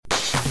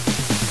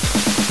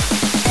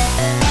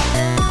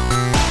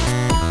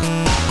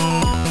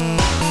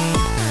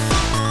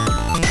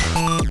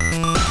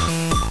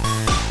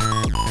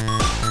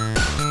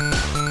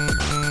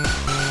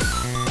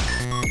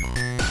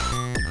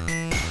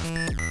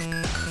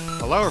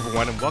Hello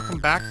everyone and welcome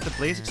back to the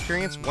Blaze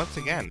Experience once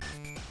again.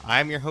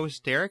 I'm your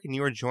host Derek and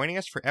you are joining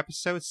us for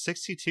episode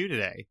 62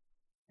 today.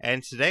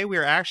 And today we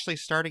are actually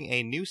starting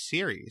a new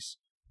series.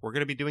 We're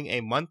going to be doing a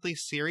monthly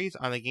series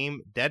on the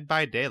game Dead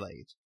by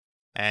Daylight.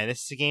 And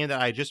this is a game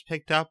that I just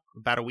picked up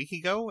about a week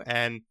ago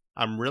and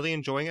I'm really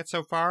enjoying it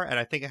so far and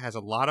I think it has a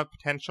lot of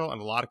potential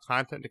and a lot of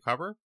content to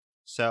cover.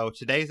 So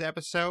today's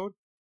episode,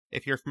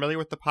 if you're familiar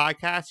with the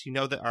podcast, you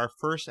know that our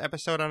first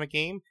episode on a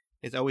game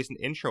is always an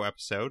intro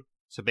episode.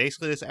 So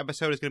basically this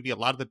episode is going to be a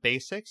lot of the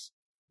basics.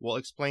 We'll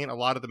explain a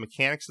lot of the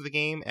mechanics of the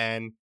game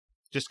and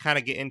just kind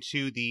of get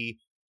into the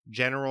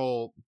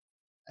general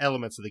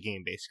elements of the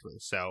game, basically.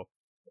 So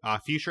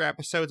future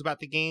episodes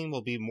about the game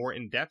will be more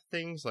in-depth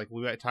things, like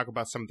we might talk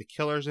about some of the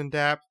killers in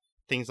depth,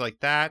 things like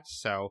that.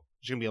 So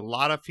there's going to be a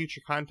lot of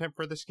future content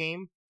for this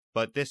game,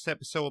 but this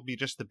episode will be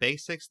just the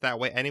basics. That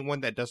way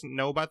anyone that doesn't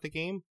know about the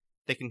game,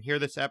 they can hear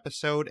this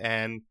episode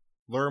and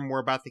learn more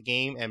about the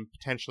game and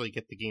potentially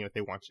get the game if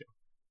they want to.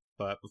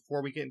 But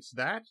before we get into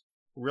that,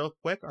 real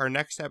quick, our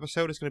next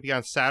episode is going to be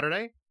on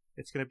Saturday.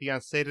 It's going to be on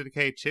State of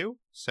Decay 2,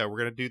 so we're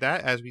going to do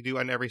that as we do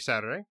on every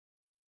Saturday.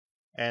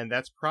 And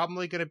that's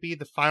probably going to be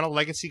the final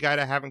Legacy Guide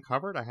I haven't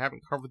covered. I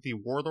haven't covered the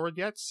Warlord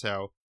yet,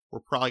 so we're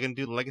probably going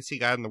to do the Legacy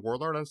Guide and the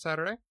Warlord on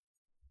Saturday.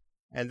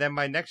 And then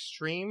my next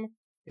stream,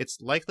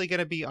 it's likely going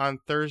to be on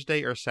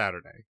Thursday or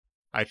Saturday.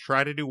 I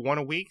try to do one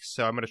a week,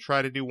 so I'm going to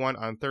try to do one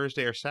on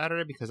Thursday or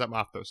Saturday because I'm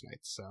off those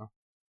nights, so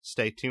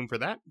stay tuned for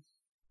that.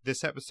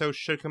 This episode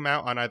should come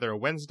out on either a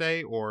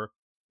Wednesday or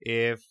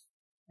if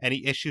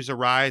any issues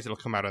arise, it'll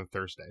come out on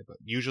Thursday. But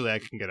usually I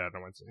can get out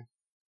on Wednesday.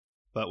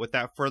 But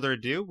without further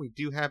ado, we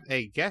do have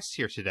a guest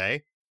here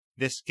today.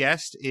 This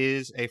guest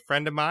is a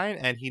friend of mine,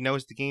 and he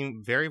knows the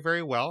game very,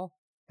 very well.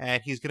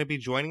 And he's going to be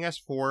joining us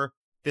for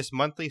this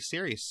monthly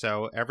series.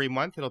 So every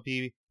month it'll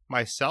be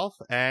myself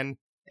and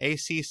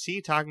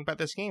ACC talking about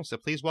this game. So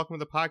please welcome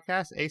to the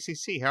podcast,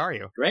 ACC. How are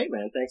you? Great,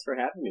 man. Thanks for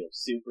having me. I'm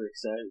super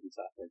excited to be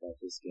talking about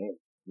this game.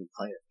 I've been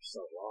playing it for so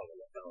long, and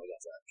I finally got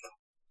to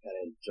kind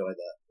of enjoy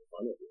the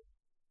fun of it.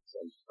 So,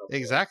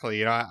 exactly.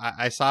 You know,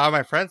 I saw on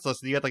my friends list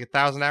that you had like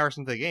 1,000 hours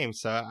into the game,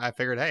 so I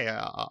figured, hey,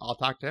 I'll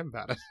talk to him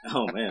about it.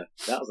 Oh, man.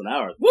 1,000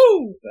 hours.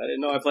 Woo! I didn't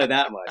know I played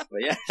that much,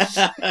 but yeah.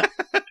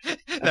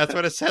 That's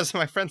what it says on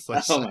my friends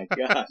list. Oh, my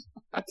gosh.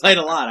 I played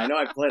a lot. I know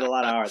I played a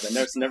lot of hours.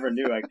 I never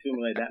knew I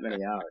accumulated that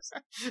many hours.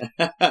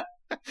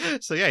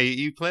 So, yeah,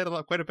 you played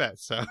quite a bit,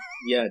 so.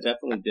 Yeah,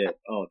 definitely did.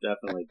 Oh,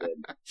 definitely did.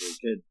 It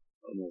did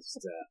almost,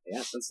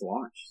 since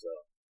launch, so.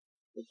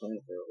 Been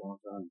playing it for a long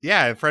time.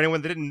 Yeah, and for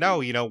anyone that didn't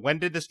know, you know, when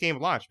did this game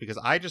launch? Because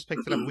I just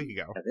picked it up a week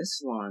ago. Yeah,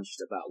 this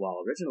launched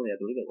originally I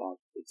believe it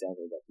launched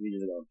exactly about 3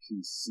 years ago on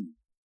PC.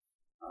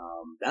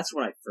 That's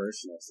when I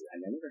first noticed it.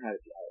 I never had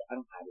I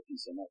don't have a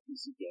PC. I'm not a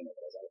PC gamer,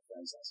 but I was at a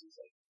friend's house and he was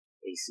like,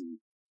 AC,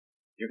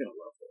 you're going to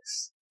love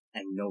this.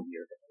 I know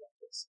you're going to love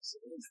this. I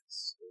said, what is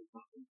this?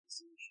 Fucking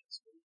PC shit.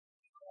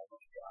 Oh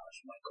my gosh,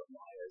 Michael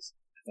Myers.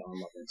 I fell in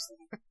love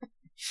instantly.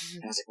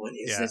 And I was like, what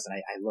is this? And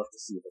I looked to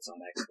see if it's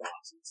on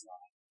Xbox, and it's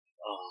not.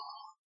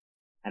 Oh.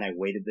 And I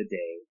waited the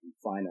day, and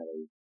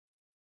finally,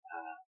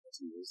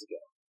 2 years ago,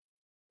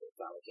 it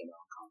finally came out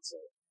on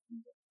console.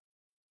 And,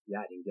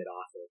 I didn't get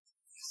off it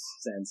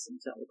since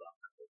until about.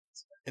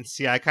 And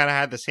see, I kind of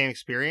had the same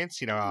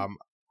experience. You know,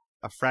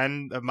 a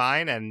friend of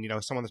mine, and you know,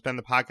 someone that's been on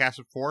the podcast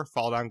before,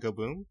 Fall Down Go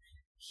Boom.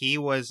 He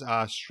was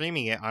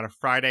streaming it on a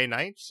Friday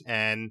night,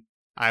 and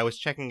I was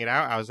checking it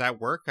out. I was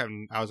at work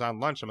and I was on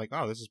lunch. I'm like,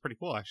 oh, this is pretty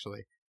cool,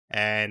 actually.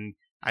 And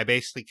I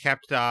basically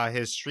kept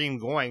his stream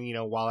going, you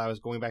know, while I was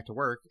going back to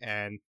work.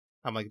 And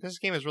I'm like, this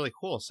game is really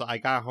cool. So I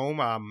got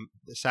home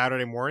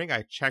Saturday morning.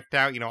 I checked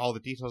out, you know, all the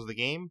details of the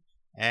game.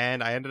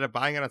 And I ended up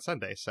buying it on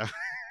Sunday. So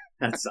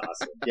that's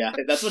awesome. Yeah,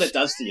 that's what it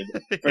does to you.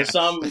 For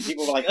some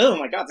people are like, oh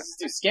my god, this is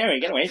too scary.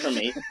 Get away from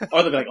me.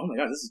 Or they'll be like, oh my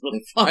god, this is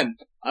really fun.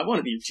 I want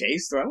to be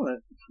chased, or I want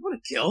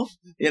to kill.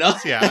 You know?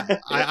 Yeah.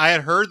 I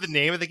had heard the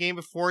name of the game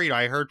before. You know,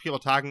 I heard people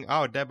talking,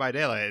 oh, Dead by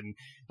Daylight. And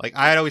like,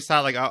 I had always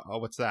thought like, oh,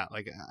 what's that?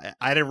 Like,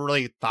 I didn't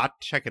really thought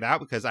to check it out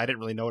because I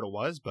didn't really know what it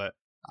was. But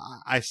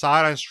I saw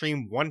it on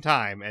stream one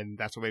time, and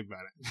that's what made me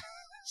about it.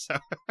 So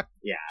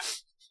yeah,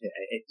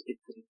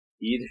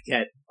 you either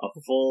get a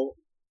full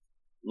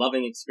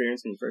loving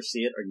experience when you first see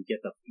it, or you get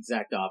the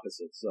exact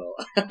opposite. So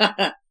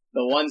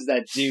the ones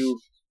that do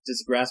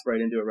just grasp right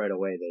into it right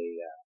away,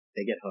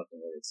 they get hooked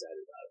and really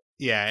excited about it.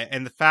 Yeah,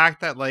 and the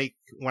fact that like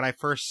when I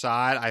first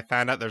saw it, I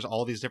found out there's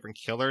all these different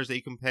killers that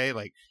you can pay.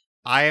 Like,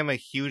 I am a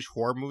huge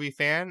horror movie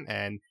fan,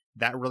 and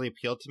that really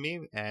appealed to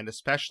me, and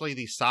especially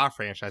the Saw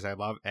franchise I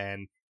love,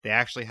 and they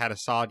actually had a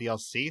Saw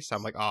DLC, so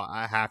I'm like, oh,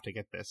 I have to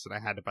get this, and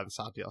I had to buy the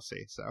Saw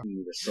DLC. So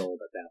you were sold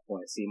at that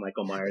point. See,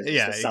 Michael Myers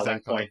is the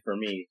selling point for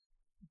me.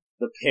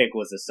 The pig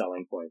was a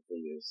selling point for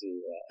you.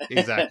 See,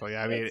 exactly.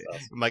 I mean,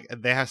 awesome. I'm like,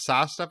 they have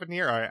Saw stuff in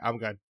here. All right, I'm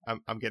good.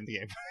 I'm getting the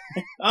game.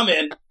 I'm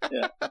in.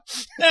 Yeah.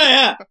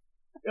 Yeah.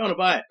 You want to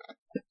buy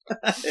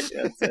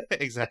it?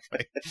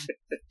 Exactly.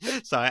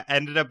 So I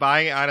ended up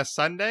buying it on a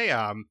Sunday.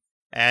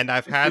 And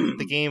I've had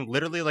the game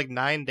literally like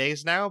 9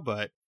 days now,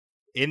 but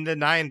in the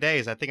 9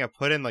 days, I think I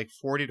put in like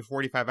 40 to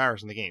 45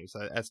 hours in the game.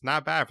 So that's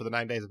not bad for the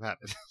 9 days I've had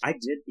it. I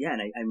did, yeah,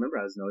 and I remember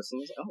I was noticing,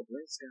 I was like, oh,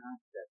 Blaze got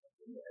that.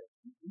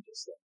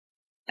 Interesting.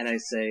 And I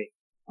say,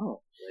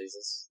 oh, Blaze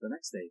is the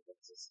next day.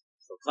 Blaze is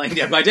still playing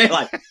Dead by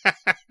Daylight.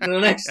 And the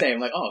next day, I'm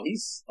like, oh,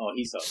 he's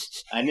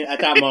hooked. I knew, at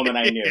that moment,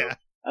 I knew. Yeah.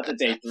 After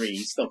day 3,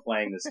 he's still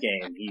playing this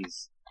game.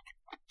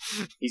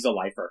 He's a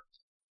lifer.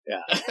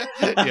 Yeah.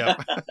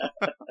 Yep.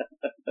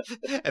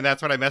 And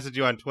that's when I messaged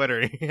you on Twitter,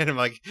 and I'm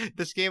like,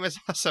 this game is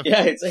awesome.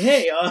 Yeah, it's like,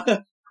 hey,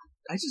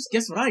 I just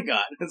guess what I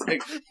got. It's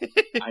like,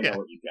 I know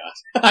what you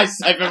got.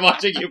 I've been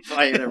watching you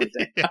play it every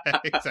day. Yeah,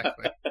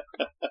 exactly.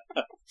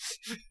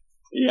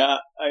 Yeah,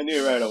 I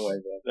knew right away,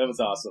 man. That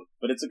was awesome.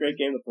 But it's a great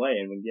game to play,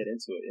 and we can get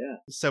into it, yeah.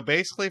 So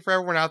basically, for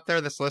everyone out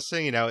there that's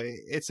listening, you know,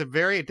 it's a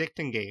very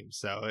addicting game.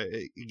 So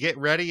get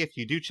ready. If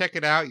you do check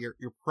it out, you're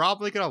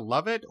probably going to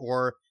love it.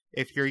 Or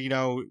if you're, you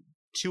know,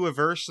 too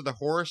averse to the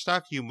horror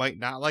stuff, you might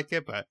not like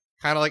it. But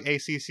kind of like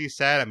ACC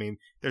said, I mean,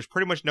 there's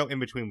pretty much no in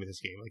between with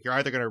this game. Like, you're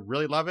either going to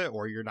really love it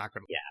or you're not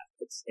going to. Yeah,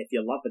 if you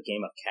love the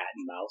game of cat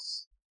and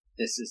mouse,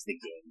 this is the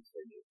game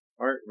for you.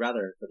 Or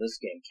rather, for this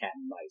game, cat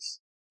and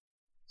mice.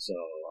 So,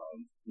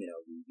 you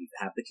know, you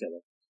have the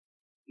killer.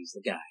 He's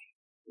the guy.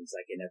 He's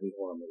like in every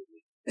horror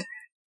movie.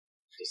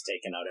 Just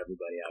taking out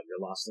everybody out. You're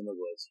lost in the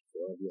woods.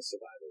 4 of you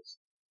survivors.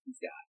 You've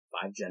got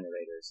 5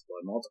 generators, well,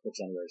 multiple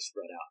generators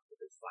spread out,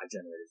 but there's 5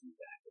 generators in the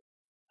back.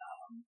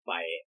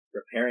 By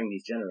repairing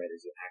these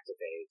generators, you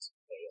activate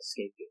a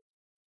escape gate.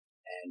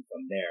 And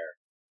from there,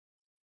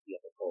 you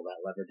have to pull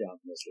that lever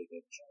down from the escape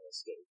gate and try to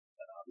escape.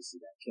 But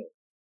obviously that killer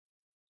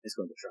is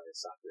going to try to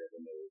stop your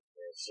every move.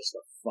 It's just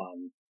a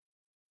fun...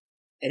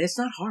 And it's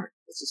not hard.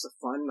 It's just a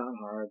fun, not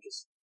hard.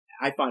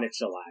 I find it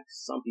chillax.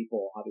 Some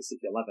people, obviously,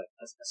 if you love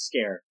a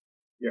scare,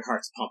 your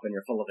heart's pumping,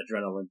 you're full of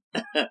adrenaline.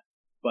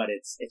 But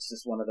it's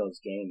just one of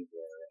those games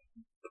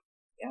where,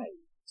 yeah,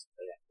 you just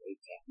play that great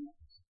cat.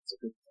 It's a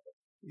good thing.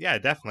 Yeah,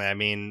 definitely. I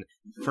mean,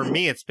 for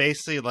me, it's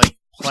basically like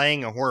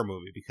playing a horror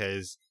movie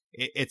because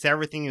it's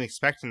everything you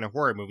expect in a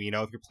horror movie. You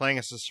know, if you're playing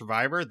as a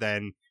survivor,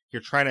 then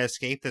you're trying to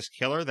escape this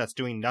killer that's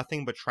doing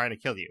nothing but trying to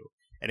kill you.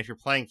 And if you're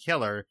playing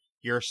killer,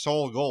 your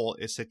sole goal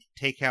is to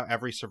take out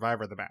every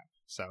survivor of the map.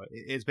 So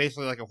it's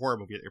basically like a horror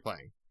movie that you're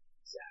playing.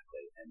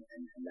 Exactly,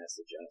 and that's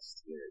the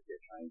gist. You're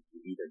trying to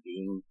either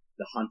being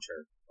the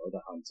hunter or the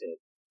hunted,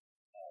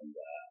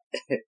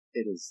 and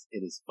it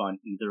is fun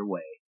either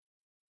way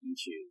you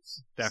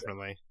choose.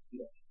 Definitely. So,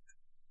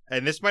 yeah.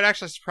 And this might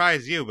actually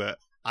surprise you, but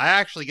I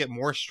actually get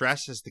more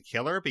stress as the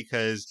killer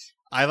because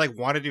I like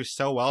want to do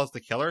so well as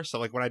the killer. So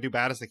like when I do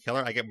bad as the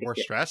killer, I get more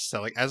stress.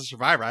 So like as a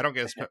survivor, I don't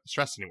get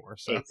stressed anymore.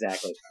 So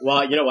exactly.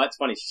 Well, you know what? It's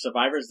funny.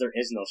 Survivors, there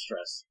is no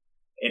stress.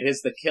 It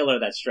is the killer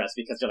that's stressed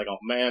because you're like, oh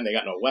man, they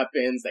got no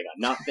weapons, they got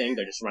nothing,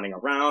 they're just running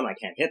around, I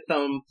can't hit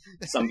them.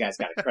 Some guy's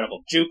got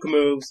incredible juke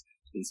moves,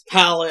 these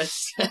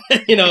pallets,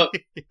 you know,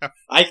 yeah.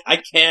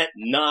 I can't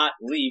not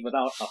leave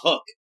without a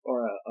hook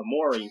or a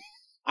mori.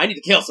 I need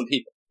to kill some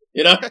people,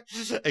 you know?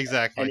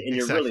 Exactly. And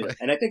you're exactly. really,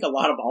 and I think a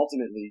lot of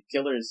ultimately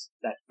killers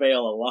that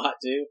fail a lot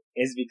too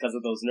is because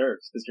of those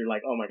nerves, because you're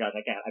like, oh my gosh,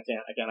 I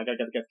gotta get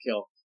the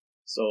kill.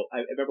 So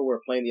I remember we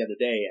were playing the other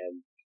day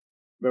and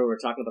remember we were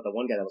talking about the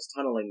one guy that was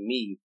tunneling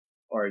me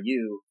or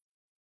you.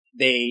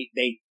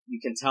 You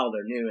can tell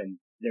they're new and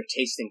they're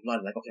tasting blood.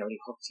 Like, okay, I already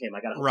hooked him.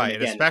 I gotta hook him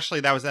again. Right, especially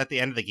that was at the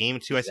end of the game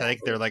too. Exactly. I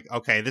think they're like,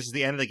 okay, this is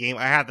the end of the game.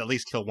 I have to at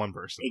least kill one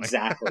person.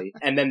 Exactly.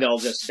 And then they'll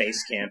just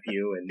face camp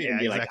you and be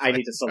exactly. like, I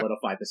need to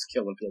solidify this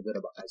kill and feel good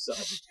about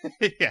myself.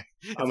 Yeah.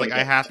 It's like,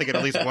 I have to get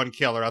at least one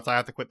kill or else I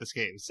have to quit this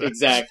game. So.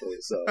 Exactly.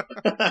 So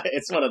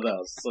it's one of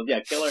those. So yeah,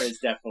 killer is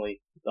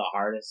definitely the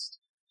hardest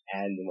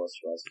and the most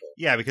stressful.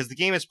 Yeah, because the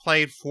game is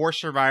played 4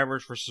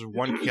 survivors versus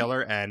 1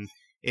 killer, and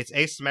it's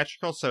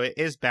asymmetrical, so it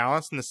is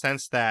balanced in the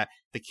sense that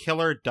the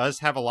killer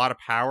does have a lot of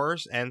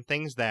powers and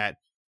things that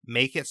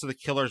make it so the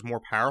killer is more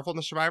powerful than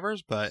the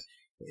survivors, but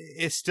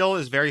it still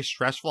is very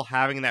stressful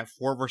having that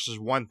 4 versus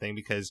 1 thing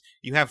because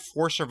you have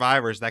 4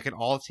 survivors that can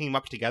all team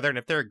up together, and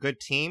if they're a good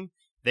team,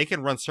 they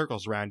can run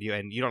circles around you,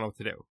 and you don't know what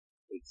to do.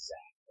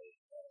 Exactly.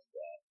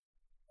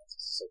 And, that's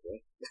so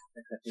great.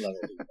 I love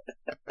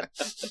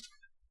it.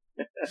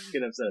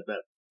 Couldn't have said it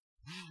better.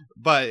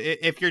 But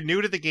if you're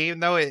new to the game,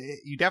 though,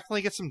 you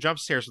definitely get some jump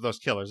scares with those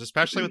killers,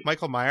 especially with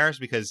Michael Myers,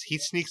 because he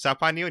sneaks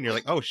up on you and you're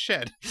like, oh,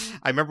 shit.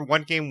 I remember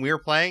one game we were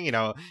playing, you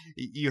know,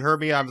 you heard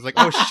me, I was like,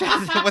 oh, shit.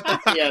 What the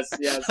fuck? Yes.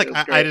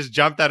 Like, I just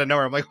jumped out of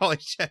nowhere. I'm like, holy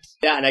shit.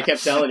 Yeah, and I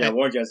kept telling you, I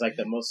warned you, I was like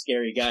the most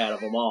scary guy out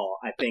of them all,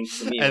 I think,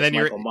 to me, and then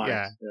Michael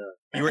Myers.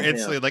 Yeah. You were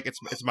instantly like,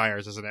 it's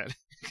Myers, isn't it?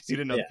 Because you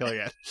didn't know the killer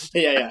yet.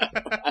 Yeah.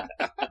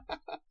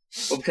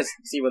 Well, because,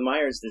 see, with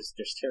Myers, there's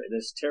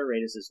terror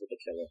radiuses with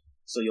the killer.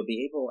 So you'll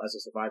be able, as a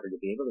survivor, to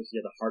be able to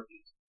hear the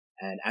heartbeat.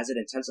 And as it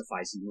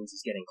intensifies, it means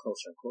he's getting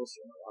closer and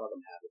closer. And a lot of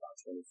them have about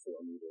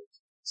 24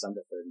 meters, some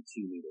to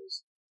 32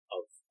 meters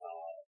of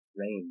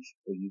range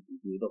where you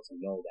can be able to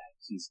know that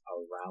he's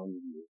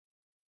around you.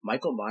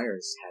 Michael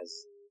Myers has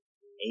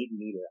 8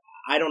 meter.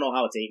 I don't know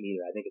how it's 8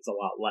 meter. I think it's a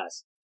lot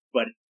less.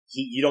 But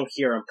you don't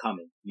hear him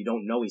coming. You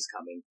don't know he's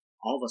coming.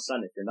 All of a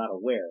sudden, if you're not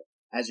aware,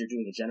 as you're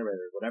doing the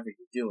generator, whatever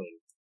you're doing,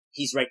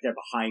 he's right there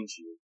behind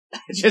you,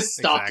 just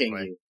stalking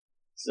you.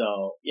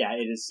 So, yeah,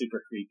 it is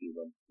super creepy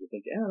when you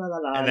think, la la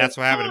la. And that's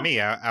what happened to me.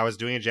 I was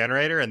doing a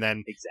generator, and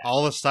then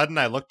all of a sudden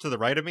I looked to the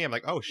right of me. I'm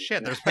like, oh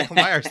shit, there's Michael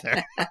Myers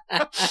there.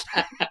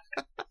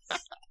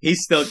 He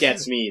still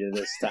gets me to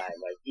this time.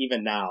 Like,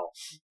 even now,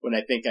 when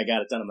I think I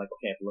got it done, I'm like,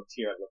 okay, I've looked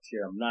here,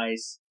 I'm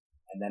nice.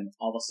 And then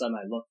all of a sudden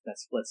I look that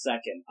split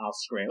second, I'll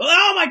scream,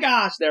 oh my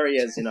gosh, there he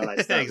is, and I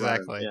start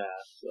exactly. running. Yeah.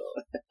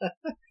 So.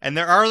 And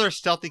there are other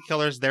stealthy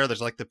killers there.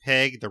 There's like the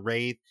Pig, the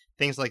Wraith,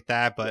 things like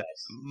that. But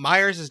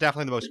Myers is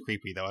definitely the most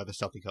creepy, though, of the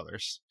stealthy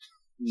killers.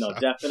 No,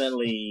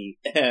 definitely.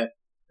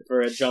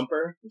 For a jump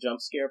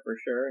scare for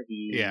sure,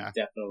 he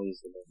definitely is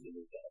the most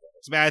unique.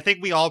 So, man, I think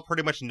we all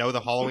pretty much know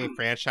the Halloween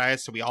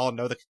franchise, so we all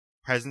know the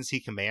presence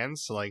he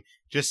commands. So, like,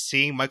 just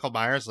seeing Michael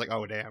Myers is like,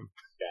 oh, damn.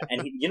 Yeah,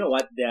 and you know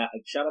what?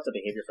 Shout out to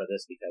Behavior for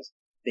this, because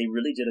they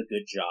really did a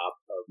good job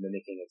of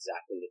mimicking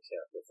exactly the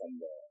character from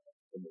the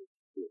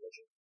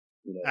original.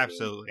 You know,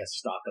 absolutely. The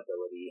stock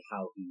ability,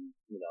 how he,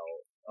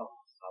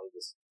 how he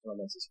just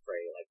torments his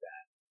prey like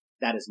that.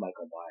 That is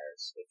Michael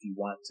Myers. If you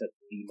want to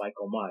be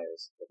Michael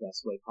Myers the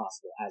best way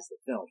possible as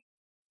the film,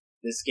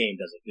 this game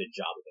does a good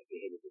job of it.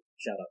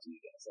 Shout out to you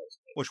guys.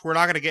 Which we're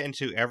not going to get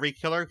into every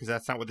killer, because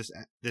that's not what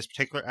this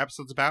particular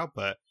episode's about,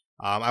 but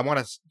I want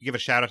to give a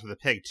shout out to the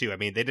Pig, too. I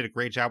mean, they did a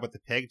great job with the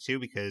Pig, too,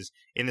 because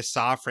in the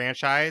Saw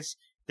franchise,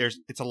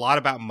 it's a lot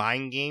about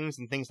mind games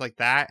and things like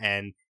that,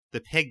 and the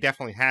Pig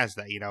definitely has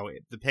that. You know,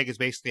 the Pig is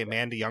basically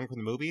Amanda Young from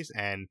the movies,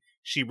 and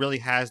she really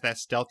has that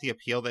stealthy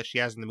appeal that she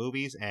has in the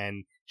movies,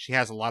 and she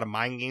has a lot of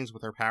mind games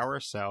with her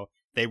powers, so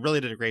they really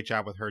did a great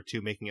job with her,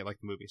 too, making it like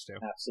the movies, too.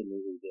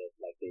 Absolutely did.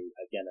 Like,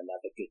 again,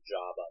 another good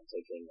job on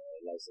taking a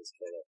licensed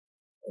killer,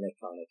 an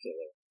iconic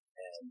killer,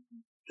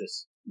 and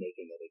just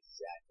making it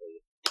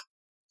exactly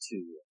to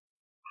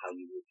how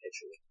you would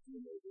picture it in the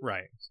movie.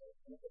 Right.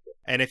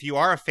 And if you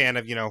are a fan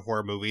of,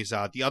 horror movies,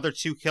 the other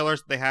two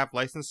killers that they have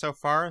licensed so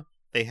far,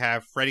 they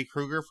have Freddy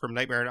Krueger from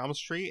Nightmare on Elm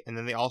Street, and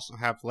then they also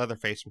have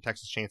Leatherface from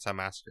Texas Chainsaw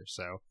Massacre.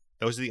 So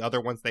those are the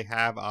other ones they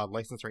have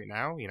licensed right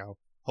now.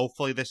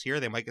 Hopefully this year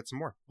they might get some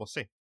more. We'll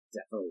see.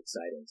 Definitely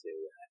exciting too.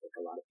 I think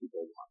a lot of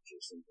people watch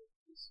some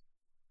movies.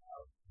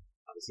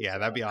 Yeah,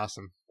 that'd be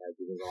awesome.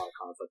 There's a lot of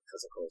conflict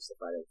because, of course, the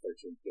Friday the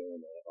 13th game,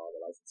 they have all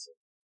the licensing.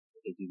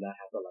 They do not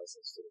have the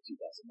license to the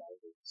 2009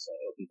 movie, so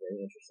it'll be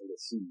very interesting to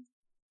see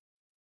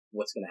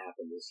what's going to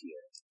happen this year.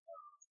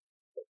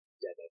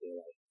 Dead by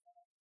Daylight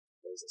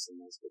brings us some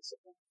nice good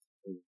stuff.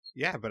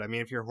 Yeah, but I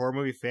mean, if you're a horror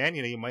movie fan,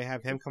 you might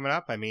have him coming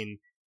up. I mean,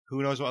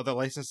 who knows what other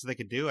licenses they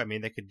could do? I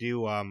mean, they could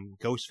do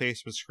Ghostface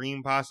from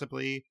Scream,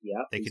 possibly.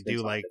 Yeah, they could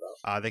do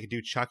they could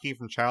do Chucky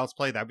from Child's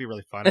Play. That'd be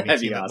really fun. I mean,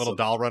 see that little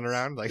doll run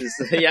around, like this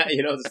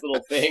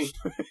little thing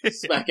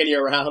smacking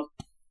you around.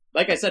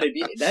 Like I said,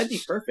 that'd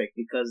be perfect,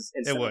 because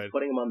instead of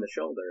putting him on the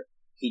shoulder,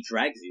 he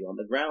drags you on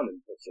the ground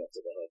and puts you up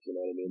to the hook. You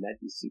know what I mean? That'd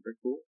be super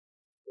cool.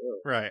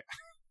 Yeah. Right.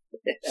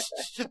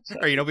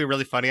 Or it'd be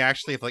really funny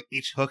actually if like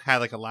each hook had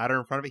like a ladder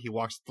in front of it. He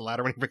walks up the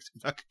ladder when he breaks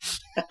the hook.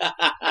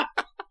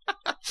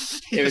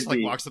 He just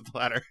walks up the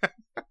ladder,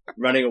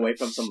 running away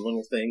from some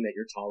little thing that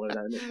you're taller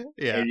than.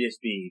 Yeah, it'd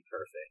just be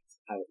perfect.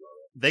 I would love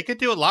it. They could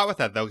do a lot with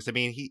that though, because I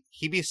mean,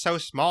 he'd be so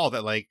small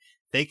that like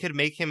they could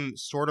make him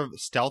sort of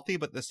stealthy,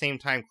 but at the same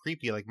time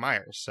creepy like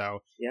Myers. So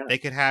they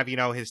could have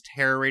his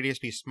terror radius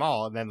be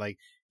small, and then like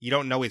you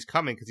don't know he's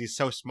coming because he's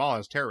so small and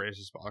his terror radius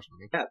is small. Or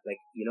something. Yeah, like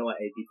what?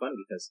 It'd be funny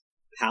because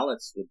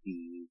pallets would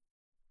be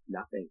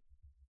nothing.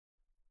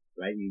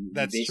 Right?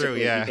 That's true,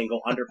 yeah. You can go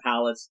under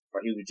pallets,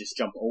 or he would just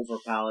jump over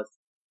pallets.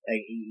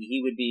 Like,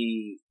 he would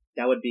be,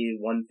 that would be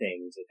one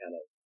thing to kind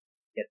of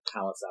get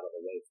pallets out of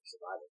the way for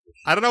survival.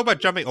 I don't know about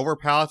jumping over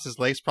pallets. His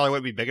legs probably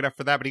wouldn't be big enough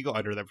for that, but he'd go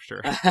under them for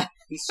sure.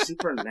 He's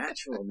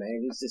supernatural,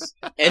 man. He's this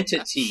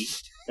entity,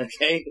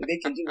 okay? They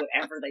can do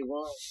whatever they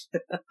want.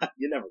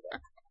 You never know.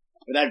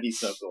 But that'd be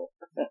so cool.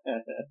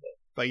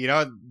 But,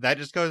 that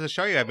just goes to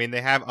show you, I mean,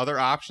 they have other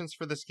options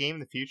for this game in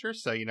the future.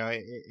 So,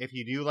 if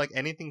you do like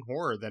anything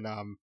horror, then,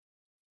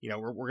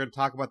 we're going to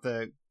talk about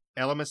the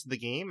elements of the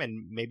game,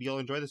 and maybe you'll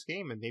enjoy this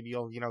game, and maybe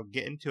you'll,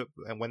 get into it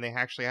when they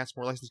actually have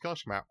some more licensed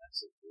killers come out.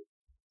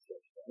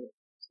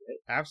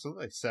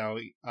 Absolutely. So,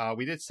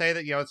 we did say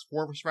that, it's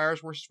 4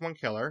 survivors versus 1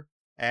 killer,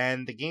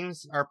 and the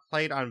games are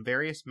played on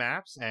various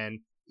maps,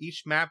 and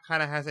each map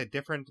kind of has a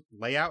different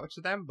layout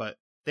to them, but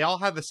they all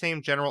have the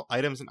same general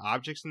items and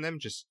objects in them,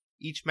 just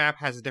each map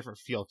has a different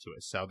feel to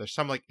it. So there's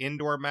some like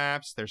indoor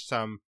maps, there's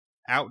some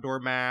outdoor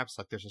maps,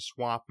 like there's a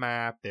swamp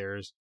map,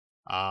 there's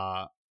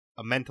a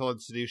mental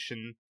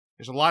institution.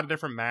 There's a lot of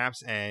different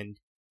maps, and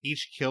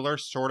each killer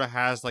sort of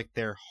has like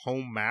their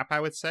home map, I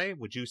would say.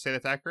 Would you say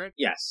that's accurate?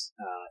 Yes.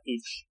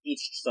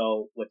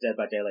 So what Dead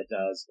by Daylight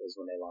does is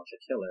when they launch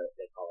a killer,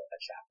 they call it a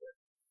chapter.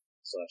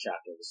 So a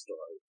chapter of the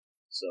story.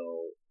 So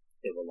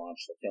they will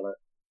launch the killer,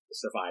 the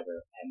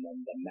survivor, and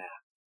then the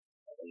map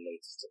that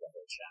relates to the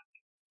whole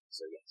chapter.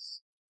 So yes,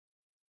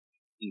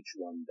 each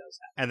one does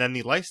that. And then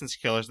the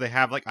licensed killers, they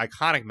have like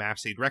iconic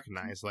maps that you'd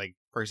recognize. Like,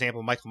 for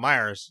example, Michael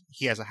Myers,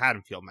 he has a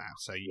Haddonfield map,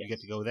 so you get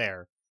to go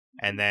there.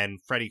 And then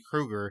Freddy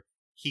Krueger,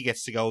 he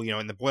gets to go,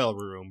 in the boiler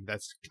room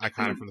that's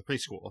iconic from the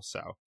preschool.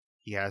 So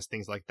he has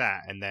things like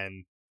that. And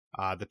then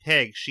the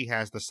pig, she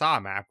has the Saw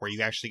map where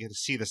you actually get to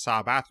see the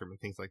Saw bathroom and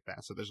things like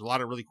that. So there's a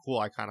lot of really cool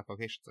iconic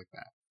locations like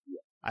that.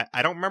 Yeah.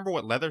 I don't remember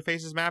what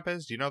Leatherface's map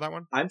is. Do you know that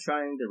one? I'm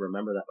trying to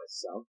remember that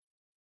myself.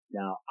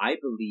 Now, I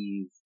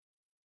believe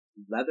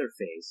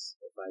Leatherface,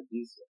 if I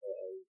do,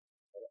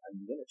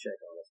 I'm going to check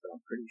on this, but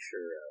I'm pretty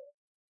sure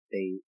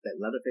that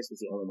Leatherface was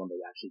the only one that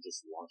actually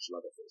just launched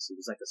Leatherface. It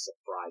was like a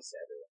surprise to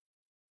everyone.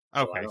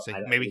 Okay, so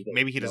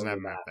maybe he doesn't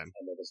have a map then.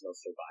 And there was no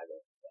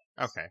survivor.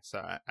 Okay, so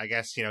I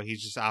guess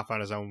he's just off on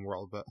his own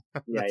world, but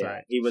yeah, that's yeah.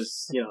 Right. He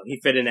was, he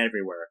fit in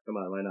everywhere. Come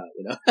on, why not?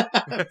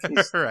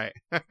 Right?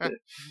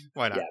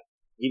 Why not? Yeah,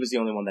 he was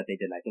the only one that they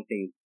did. I think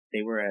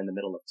they were in the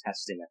middle of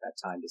testing at that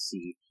time to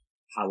see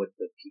how would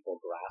the people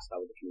grasp, how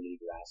would the community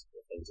grasp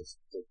if they just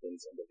did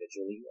things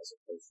individually as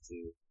opposed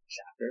to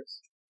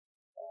chapters.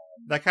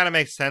 That kind of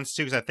makes sense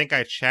too, because I think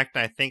I checked,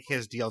 and I think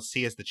his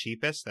DLC is the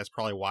cheapest. That's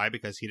probably why,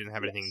 because he didn't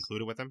have anything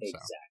included with him.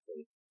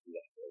 Exactly.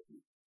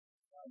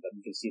 But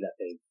you can see that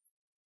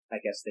I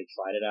guess they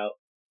tried it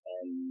out,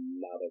 and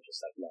now they're just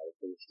like, no,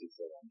 we're just do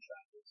full-on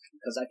chapters.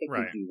 Because I think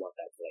we do want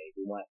that play.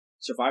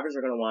 Survivors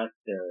are going to want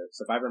their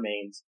Survivor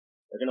mains.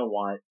 They're going to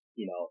want,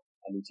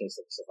 a new taste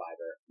of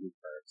Survivor, new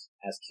perks.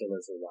 As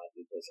killers will want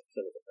new taste of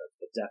killer perks.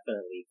 But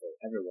definitely for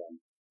everyone,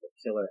 the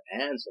killer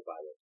and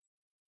Survivor,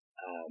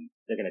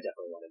 they're going to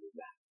definitely want a new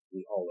map.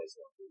 We always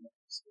want new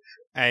maps, for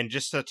sure. And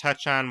just to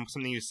touch on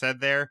something you said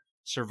there,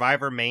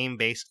 Survivor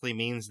main basically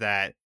means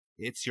that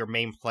it's your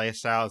main play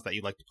styles that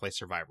you like to play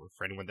Survivor,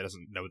 for anyone that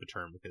doesn't know the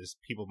term, because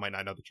people might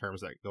not know the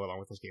terms that go along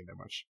with this game that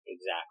much.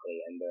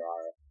 Exactly, and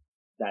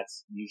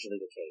that's usually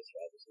the case,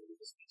 right? There's going to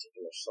be this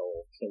particular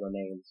soul killer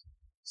mains,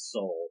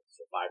 soul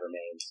Survivor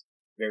mains.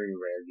 Very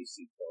rare you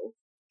see both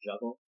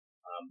juggle.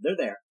 They're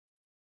there,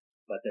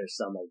 but there's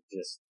some that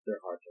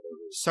they're hard to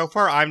lose. So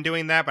far I'm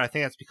doing that, but I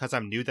think that's because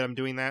I'm new that I'm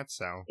doing that,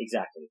 so.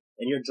 Exactly,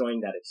 and you're enjoying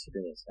that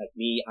experience. Like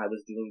me, I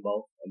was doing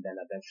both, and then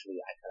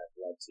eventually I kind of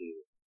led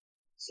to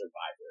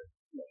Survivor,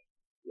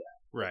 yeah.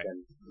 Right.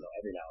 And then,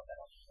 every now and then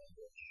I'll just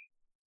which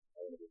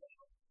I want to be much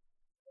more.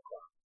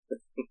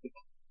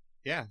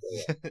 Yeah,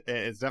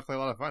 it's definitely a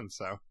lot of fun.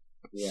 So.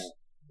 Yeah,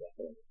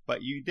 definitely.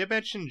 But you did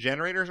mention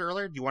generators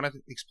earlier. Do you want to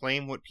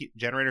explain what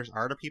generators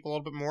are to people a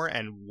little bit more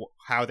and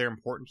how they're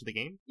important to the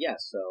game? Yeah.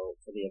 So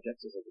for the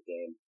objectives of the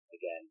game,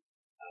 again,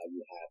 you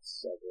have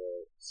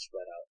several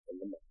spread out in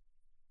the map.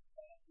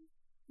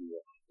 You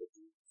will have to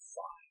do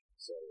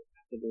 5. So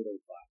activating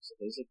 5. So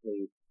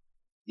basically,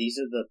 these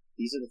are the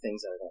things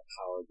that are going to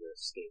power your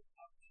escape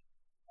out.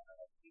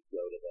 You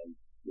go to them,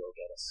 you'll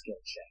get a skill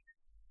check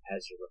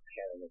as you're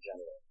repairing the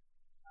generator.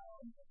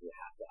 You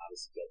have to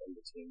obviously get in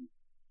between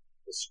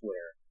the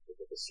square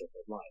with the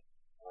circled line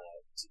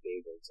to be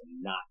able to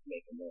not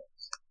make a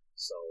noise.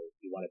 So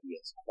you want to be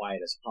as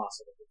quiet as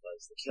possible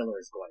because the killer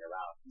is going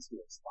around. He's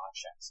doing spot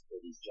checks where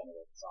these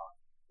generators are.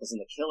 Because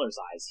in the killer's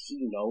eyes,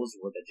 he knows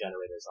where the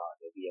generators are.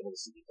 He'll be able to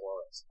see the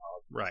auras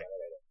of the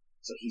generator.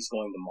 So he's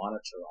going to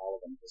monitor all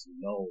of them because he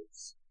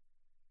knows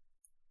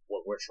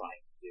what we're trying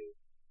to do.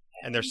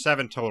 And there's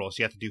 7 total, so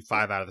you have to do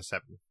 5 out of the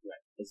 7.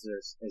 Right. Is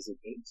it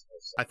 8 or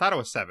 7? I thought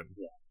it was 7.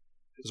 Yeah.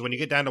 Because when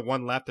you get down to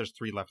 1 left, there's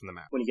 3 left in the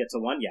map. When you get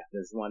to 1, yeah,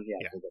 there's 1,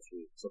 for the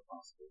 3, so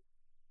possibly.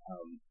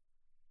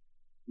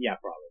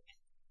 Yeah, probably.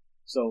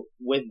 So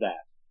with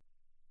that,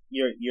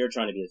 you're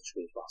trying to be as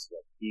discreet as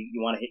possible.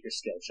 You want to hit your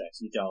skill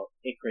checks. You don't.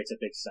 It creates a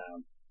big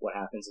sound. What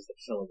happens is the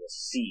killer will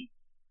see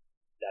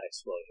that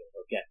explosion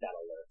or get that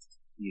alert.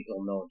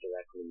 He'll know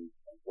directly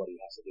what he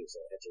has to do.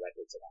 So he'll head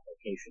directly to that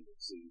location to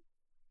see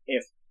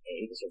if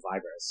the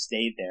survivor has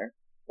stayed there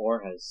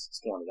or has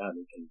spawned out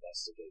and can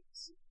investigate and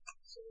see.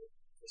 So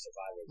the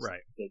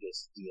survivor's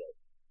biggest deal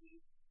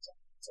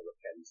to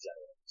repair these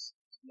generators.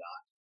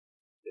 Not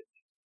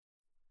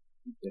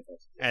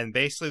and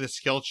basically the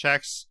skill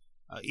checks,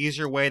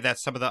 easier way that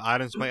some of the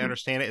items might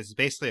understand it is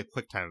basically a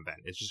quick time event.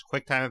 It's just a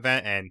quick time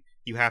event, and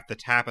you have to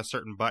tap a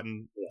certain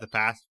button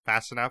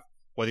fast enough.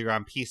 Whether you're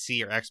on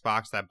PC or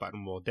Xbox, that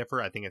button will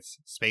differ. I think it's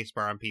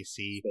spacebar on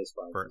PC.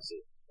 For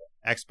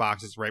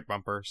Xbox, it's right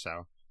bumper.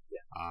 So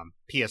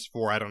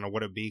PS4, I don't know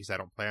what it'd be because I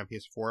don't play on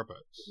PS4, but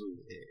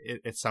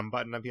it's some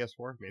button on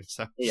PS4. I mean,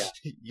 so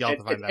you'll have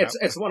to find that out.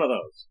 It's one of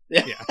those.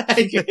 Yeah,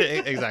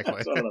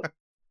 exactly.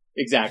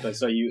 Exactly.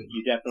 So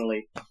you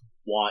definitely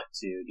want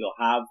to. You'll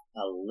have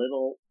a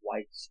little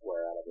white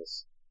square out of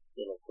this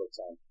little quick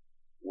time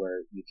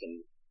where you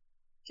can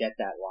get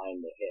that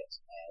line to hit,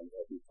 and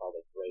it'll be called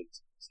a great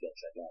skill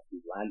check. Now, if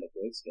you land the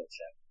great skill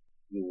check,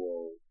 you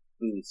will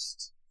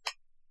boost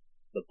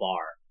the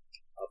bar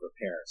of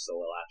repair, so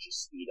it'll actually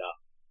speed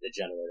up the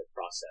generator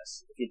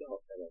process. If you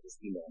don't, then it'll just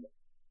be normal.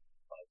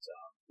 But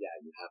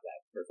you have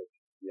that perfect.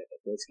 You have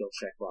that great skill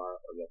check bar,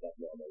 or you have that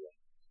normal one.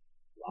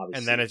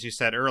 And then, as you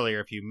said earlier,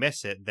 if you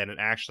miss it, then it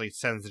actually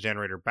sends the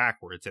generator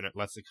backwards, and it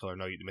lets the killer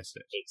know you missed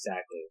it.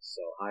 Exactly.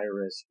 So high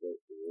risk, great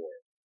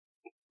reward.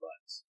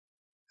 But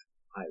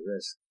high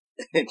risk,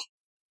 it's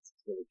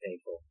really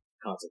painful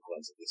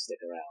consequence if you stick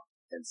around.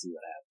 and see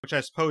what happens. Which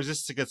I suppose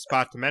this is a good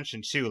spot to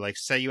mention too. Like,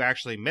 say you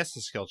actually miss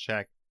the skill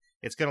check,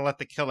 it's going to let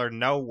the killer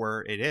know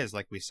where it is,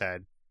 like we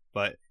said.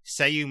 But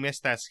say you miss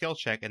that skill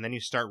check and then you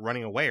start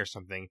running away or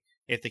something.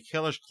 If the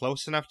killer's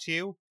close enough to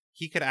you,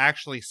 he could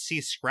actually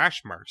see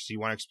scratch marks. You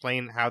want to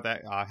explain how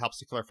that helps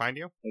the killer find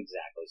you?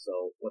 Exactly.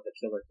 So what the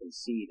killer can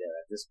see there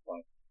at this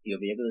point,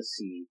 you'll be able to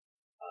see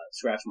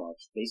scratch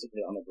marks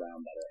basically on the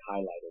ground that are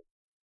highlighted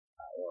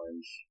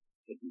orange,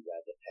 could be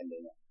red,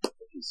 depending on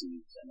the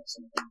PCs and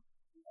some of them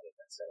edit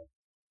that setting.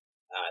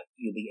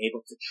 You'll be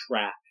able to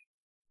track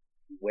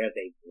where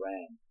they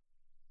ran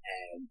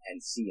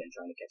and see and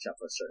trying to catch up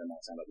for a certain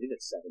amount of time. I believe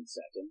it's 7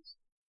 seconds.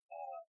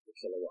 The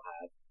killer will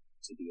have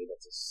to be able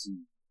to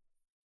see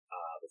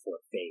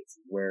before it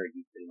fades where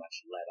you pretty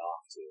much led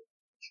off to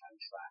try and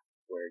track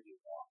where you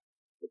are.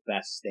 The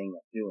best thing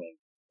of doing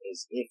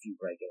is if you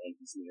break an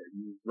NPC or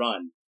you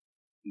run,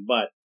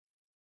 but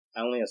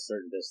only a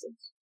certain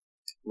distance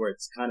where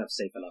it's kind of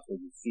safe enough, where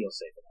you feel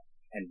safe enough,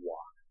 and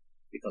walk.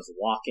 Because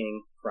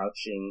walking,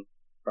 crouch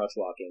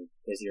walking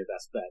is your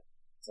best bet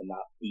to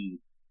not be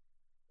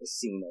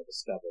seen or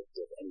discovered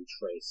with any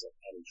trace of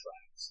any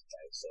tracks.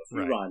 Right? So if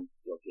you run,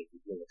 you'll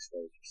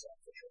expose yourself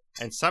for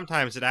sure. And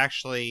sometimes it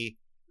actually,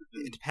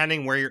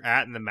 depending where you're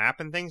at in the map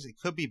and things, it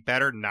could be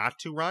better not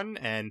to run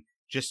and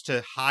just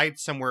to hide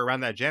somewhere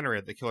around that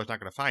generator. The killer's not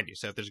going to find you.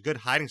 So if there's a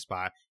good hiding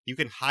spot, you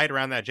can hide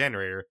around that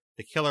generator.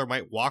 The killer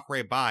might walk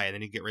right by, and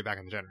then you get right back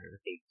on the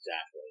generator.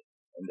 Exactly.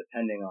 And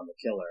depending on the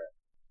killer,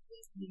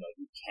 you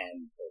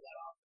can pull that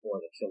off. Or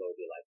the killer will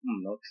be like,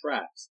 no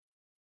tracks.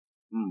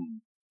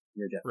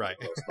 You're definitely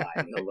close by.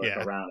 And he'll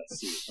look around and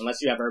see.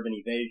 Unless you have urban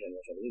evasion,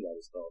 which I believe that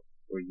is called,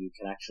 where you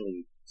can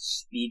actually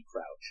speed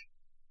crouch.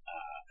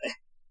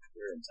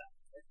 You're in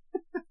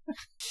time.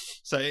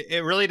 So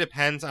it really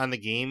depends on the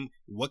game,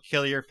 what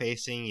killer you're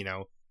facing,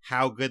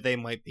 how good they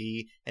might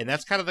be. And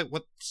that's kind of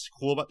what's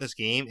cool about this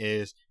game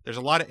is there's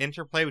a lot of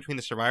interplay between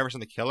the survivors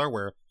and the killer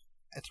where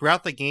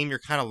throughout the game you're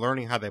kind of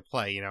learning how they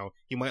play.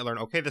 You might learn,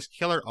 okay, this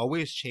killer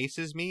always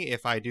chases me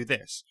if I do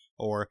this.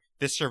 Or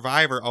this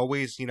survivor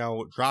always,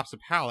 drops a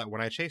pallet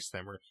when I chase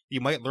them. Or you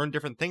might learn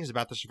different things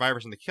about the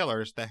survivors and the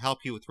killers that help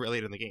you through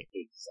later in the game.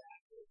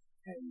 Exactly.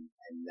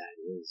 And that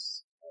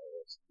is...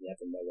 you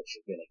never know what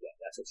you're gonna get.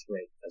 That's what's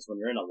great. Because when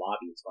you're in a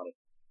lobby, it's funny.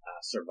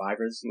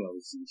 Survivors, we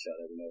see each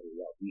other, we know who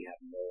we are. We have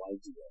no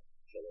idea who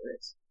the killer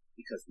is.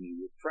 Because we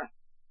would prep.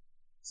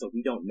 So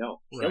we don't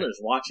know. Right.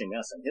 Killer's watching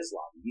us in his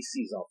lobby. He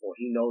sees all four.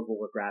 He knows what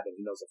we're grabbing.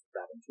 He knows if we're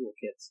grabbing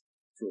toolkits.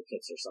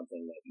 Toolkits are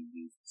something that you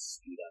use to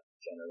speed up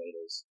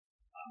generators,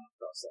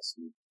 process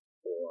speed,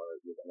 or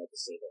you're gonna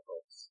disable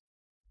hooks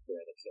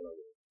where the killer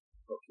will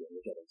hook you and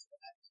we'll get into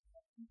that.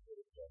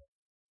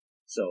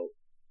 So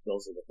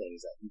those are the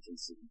things that he can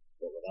see.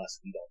 But with us,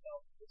 we don't know.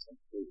 We're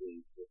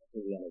completely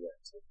unaware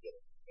until we get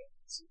into the game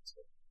and see what's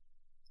going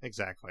on.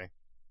 Exactly.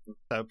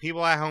 So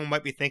people at home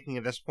might be thinking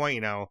at this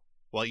point,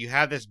 well, you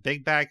have this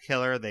big bad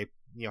killer. They,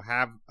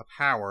 have a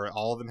power.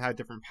 All of them have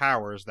different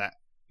powers that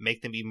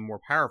make them even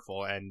more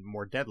powerful and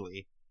more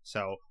deadly.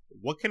 So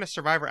what can a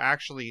survivor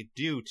actually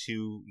do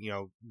to,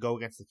 go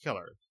against the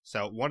killer?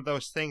 So one of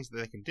those things that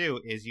they can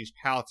do is use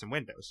pallets and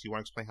windows. You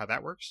want to explain how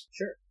that works?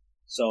 Sure.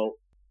 So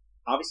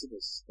obviously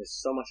there's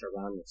so much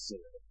around your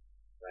scenery,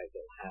 right?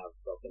 They'll have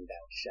broken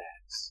down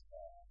shacks,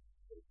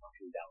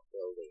 broken down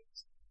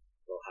buildings.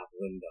 They'll have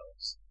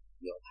windows.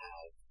 You'll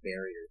have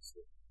barriers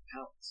with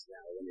pallets.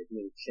 Now, when you're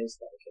being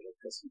chased by the killer,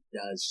 because he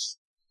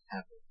does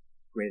have a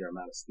greater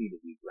amount of speed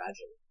as you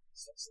gradually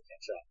starts to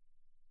catch up,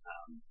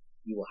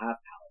 you will have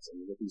pallets.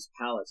 And with these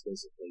pallets,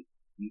 basically,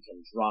 you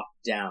can drop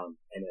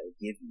down and it'll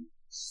give you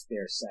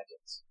spare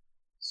seconds.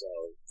 So,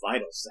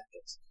 vital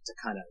seconds to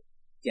kind of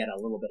get a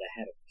little bit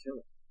ahead of the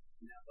killer.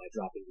 By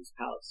dropping these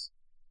pallets.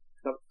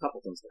 A couple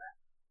things to that.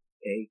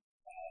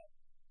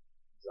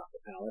 Drop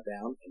the pallet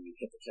down and you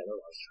hit the killer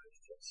while he's trying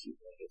to shoot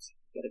you.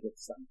 Get a good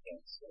stun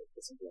chance, right?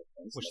 Get some blood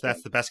points. Which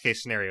that's the best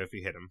case scenario if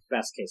you hit him.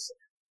 Best case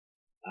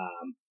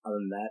scenario. Other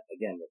than that,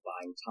 again, you're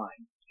buying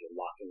time. You're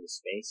locking the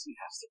space. He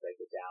has to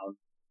break it down.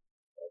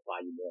 It'll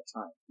buy you more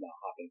time. Now,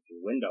 hopping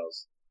through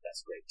windows,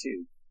 that's great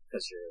too,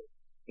 because you're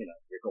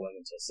going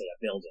into, say, a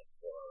building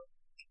or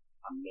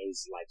a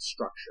maze-like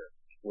structure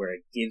where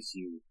it gives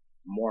you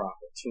more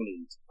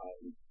opportunity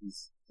to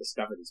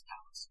discover these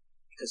pallets.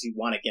 Because you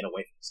want to get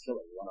away from this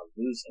killer. You want to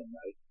lose him,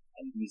 right?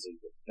 And these are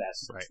the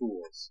best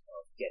tools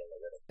of getting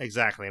rid of him.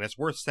 Exactly. And it's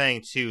worth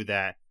saying, too,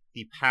 that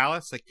the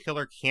pallets, the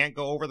killer can't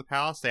go over the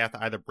pallets. They have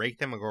to either break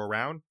them or go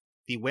around.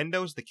 The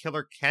windows, the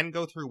killer can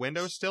go through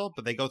windows still,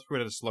 but they go through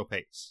it at a slow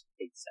pace.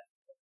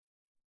 Exactly.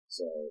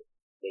 So,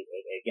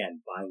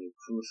 again, buying you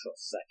crucial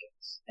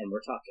seconds. And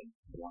we're talking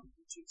 1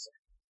 to 2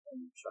 seconds.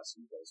 And trust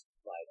me, those are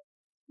vital.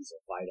 These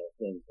are vital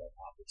things of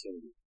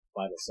opportunity.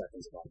 Vital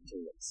seconds of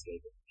opportunity to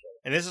escape it.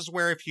 And this is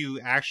where if you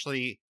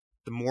actually,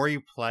 the more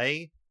you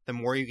play, the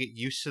more you get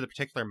used to the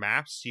particular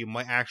maps, you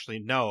might actually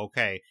know,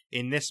 okay,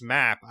 in this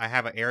map, I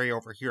have an area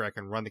over here I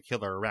can run the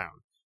killer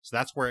around. So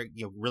that's where it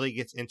really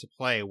gets into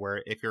play,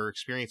 where if you're an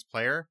experienced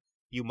player,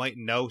 you might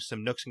know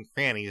some nooks and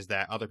crannies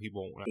that other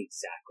people won't know.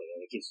 Exactly,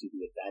 and it gives you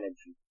the advantage.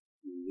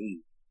 You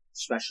need,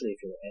 especially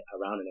if you're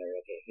around an area.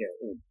 Okay, here,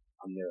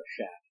 I'm near a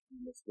shack,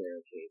 and there's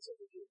barricades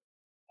over here.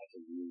 I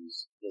can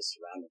use this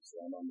surrounding, so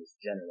I'm on this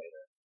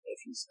generator.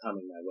 If he's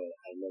coming my way,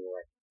 I know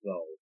where I can go,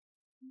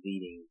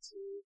 leading to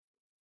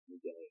me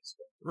getting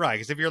exposed. Right,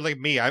 because if you're like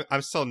me,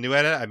 I'm still new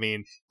at it. I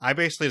mean, I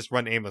basically just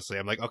run aimlessly.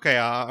 I'm like, okay,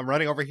 I'm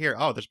running over here.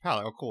 Oh, there's a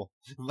pallet. Oh, cool.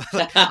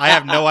 I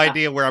have no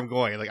idea where I'm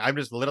going. Like, I'm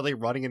just literally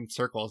running in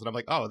circles, and I'm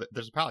like, oh,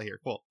 there's a pallet here.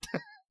 Cool.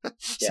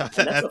 So Yeah,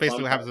 that's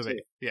basically what happens to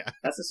me. Yeah.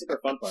 That's the super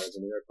fun part as a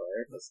newer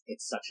player, because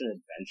it's such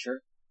an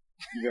adventure.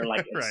 You're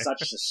like in Right. such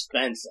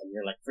suspense, and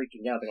you're like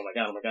freaking out. Like,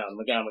 oh my god, oh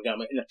my god, oh my god, oh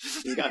my god!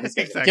 This guy's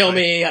gonna Exactly. kill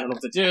me. I don't know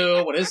what to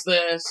do. What is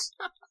this?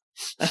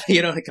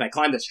 Can I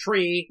climb this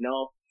tree?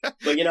 No.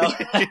 But Yeah,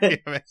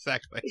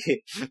 exactly.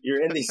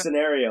 you're in these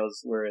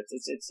scenarios where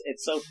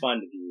it's so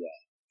fun to be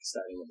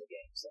starting in the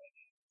game. So.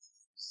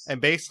 And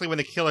basically, when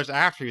the killer's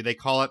after you, they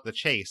call it the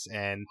chase.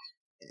 And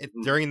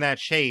during that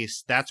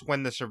chase, that's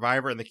when the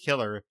survivor and the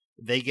killer,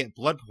 they get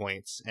blood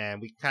points. And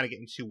we kind of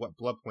get into what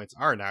blood points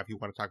are now, if you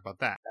want to talk about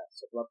that.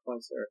 So blood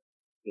points are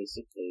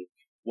basically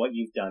what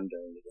you've done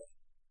during the game.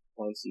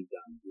 Points you've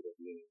done, either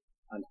being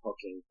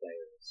unhooking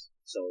players.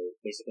 So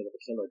basically what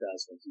the killer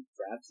does when he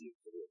grabs you,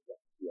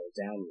 he'll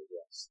down you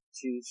with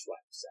 2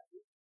 swipes at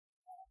you.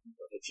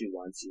 He'll hit you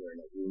once, you're in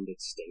a wounded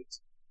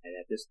state, and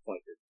at this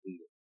point you're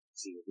bleeding.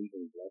 So you're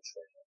leaving blood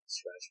trail and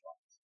scratch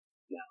marks.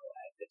 Now,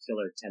 the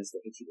killer tends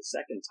to hit you the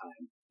second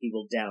time, he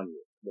will down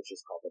you, which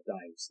is called the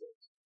dying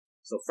state.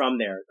 So from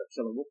there, the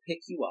killer will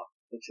pick you up,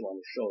 put you on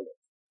your shoulder.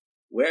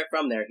 Where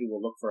from there, he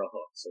will look for a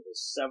hook. So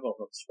there's several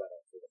hooks spread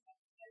out through the map.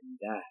 And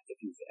that,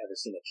 if you've ever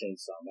seen a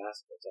Chainsaw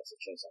Massacre,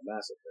 Texas Chainsaw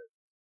Massacre,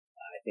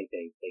 I think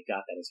they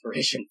got that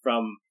inspiration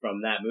from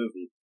that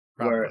movie.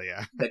 Probably, where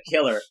yeah. the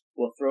killer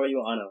will throw you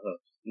on a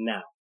hook.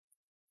 Now,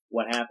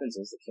 what happens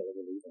is the killer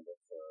will leave and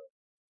look for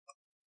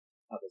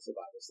other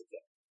survivors to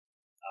kill.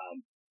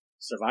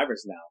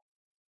 Survivors now,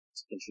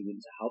 to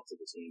contribute to help to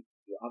the team,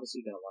 you're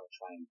obviously going to want to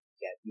try and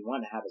you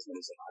want to have as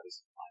many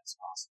survivors as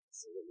possible.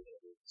 So what you're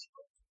going to do is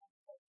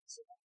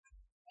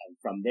and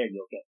from there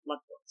you'll get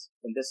blood points.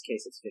 In this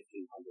case, it's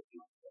 1,500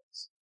 blood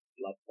points.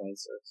 Blood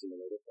points are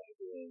accumulated by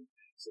doing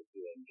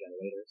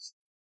generators,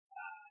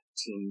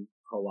 team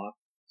co-op.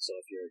 So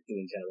if you're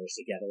doing generators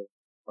together,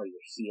 or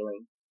you're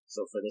healing.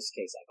 So for this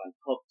case, I've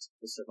unhooked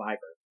the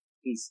survivor.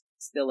 He's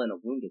still in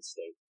a wounded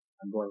state.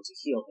 I'm going to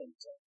heal him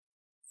to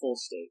full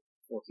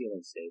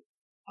healing state.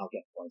 I'll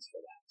get points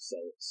for that.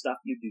 So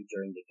stuff you do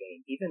during the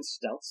game, even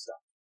stealth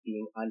stuff,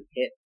 being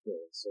unhit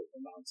for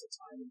certain amounts of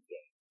time in the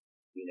game.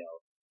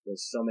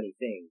 There's so many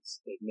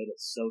things. They've made it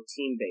so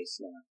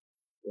team-based now,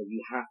 where you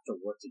have to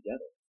work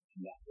together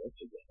and not work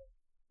together.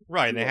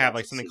 Right, and they have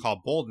like something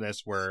called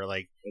boldness, where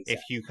like Exactly.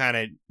 if you kind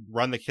of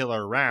run the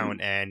killer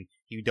around and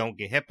you don't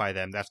get hit by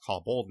them, that's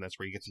called boldness,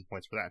 where you get some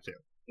points for that too.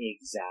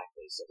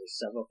 Exactly. So there's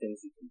several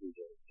things you can do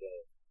during the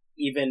game.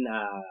 Even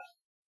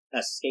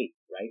escape,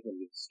 right? When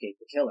you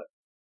escape the killer,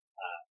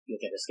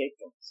 you'll get escape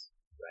points,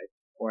 right?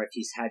 Or if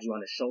he's had you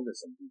on his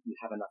shoulders and you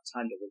have enough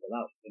time to wiggle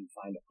out and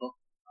find a hook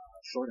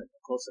short enough,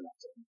 close enough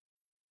to him,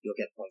 you'll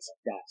get points like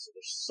that. So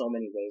there's so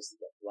many ways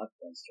to get blood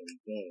points during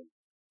the game.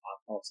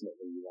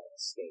 Ultimately, you want to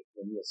escape.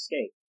 When you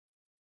escape,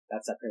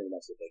 that's pretty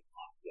much the big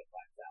pot. You get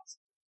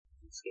 5,000.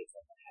 You escape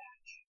from the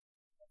hatch.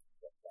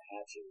 What the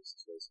hatch is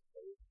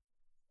basically,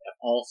 if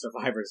all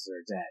survivors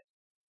are dead,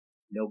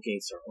 no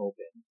gates are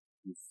open,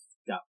 you've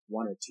got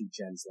 1 or 2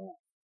 gens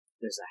left,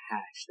 there's a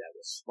hatch that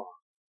will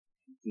spawn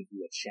and give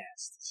you a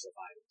chance to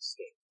survive and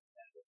escape.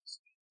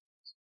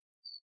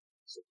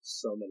 So there's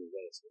so many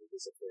ways, but it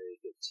is a very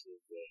good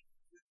team game.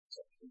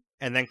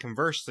 And then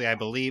conversely, I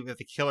believe if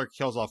the killer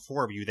kills all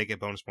 4 of you, they get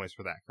bonus points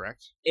for that,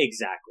 correct?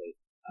 Exactly.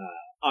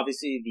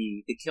 Obviously,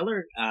 the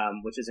killer,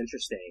 which is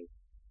interesting,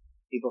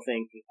 people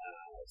think,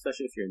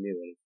 especially if you're new,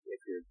 and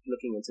if you're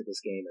looking into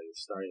this game or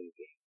you're starting the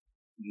game,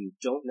 you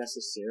don't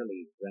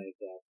necessarily rank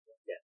up or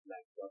get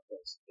ranked blood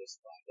points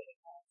just by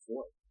getting all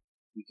 4.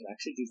 You can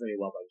actually do very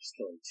well by just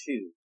killing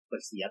 2,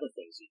 but it's the other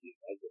things you do,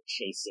 right? You're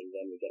chasing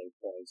them, you're getting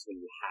points. When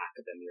you hack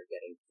them, you're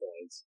getting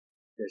points.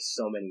 There's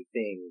so many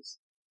things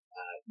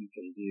you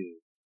can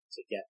do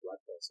to get blood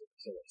points with the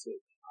killer too.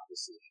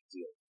 Obviously,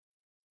 ideally,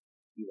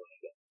 you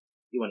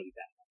want to eat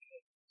that much,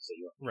 right? So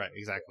right,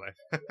 exactly.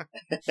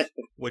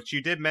 Which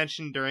you did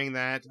mention during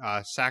that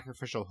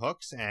sacrificial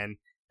hooks, and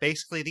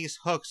basically these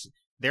hooks,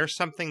 they're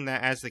something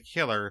that as the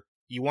killer,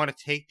 you want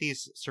to take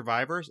these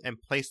survivors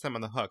and place them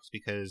on the hooks,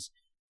 because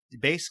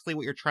basically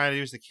what you're trying to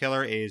do as the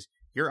killer is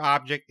your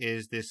object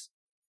is this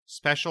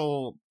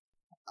special,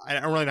 I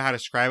don't really know how to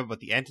describe it, but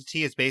the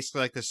entity is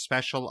basically like this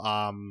special,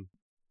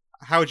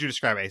 how would you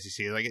describe it,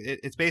 ACC? Like,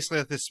 it's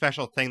basically like this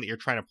special thing that you're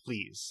trying to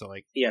please. So,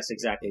 like, yes,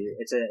 exactly.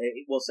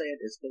 We'll say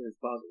it as clear as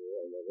possible.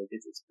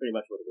 It's pretty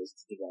much what it is.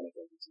 It's a demonic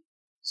entity.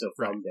 So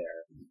from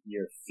there,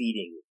 you're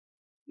feeding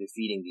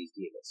these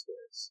demon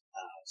spirits,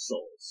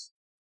 souls,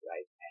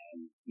 right?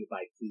 And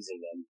by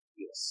pleasing them,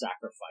 you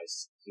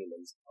sacrifice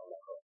humans on a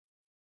hook.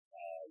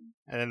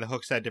 And then the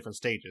hooks at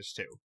different stages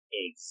too.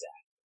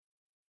 Exactly.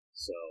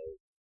 So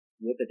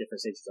with the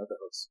different stages of the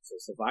hooks, so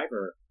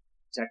Survivor,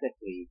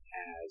 technically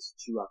has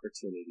 2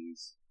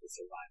 opportunities to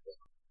survive it.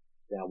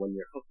 Now, when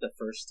you're hooked the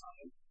first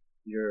time,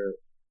 you're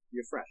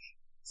fresh,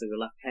 so you're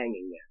left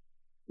hanging there.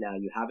 Now,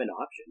 you have an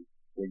option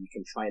where you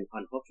can try and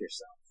unhook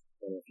yourself.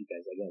 I don't know if you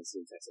guys, again,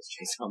 seen Texas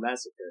Chainsaw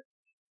Massacre.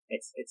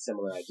 It's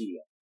similar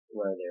idea,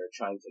 where they're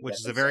trying to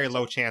Which is a very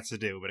low chance to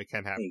do, but it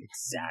can happen.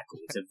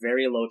 Exactly. It's a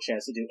very low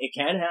chance to do. It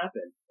can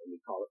happen, and we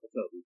call it the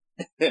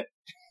Kobe,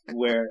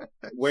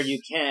 where you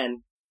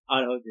can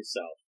unhook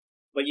yourself.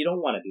 But you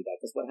don't want to do that,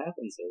 because what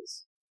happens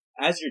is,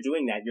 as you're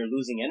doing that, you're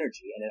losing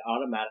energy, and it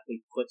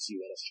automatically puts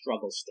you in a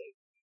struggle state.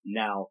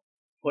 Now,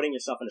 putting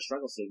yourself in a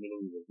struggle state,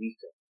 meaning you're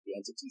weaker. The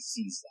entity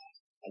sees that,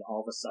 and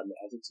all of a sudden, the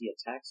entity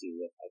attacks you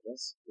with, I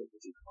guess, what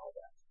would you call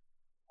that?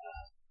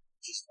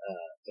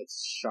 It's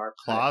sharp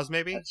claws,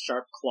 maybe? A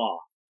sharp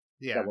claw.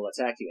 Yeah. That will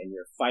attack you, and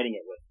you're fighting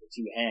it with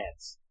 2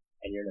 hands,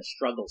 and you're in a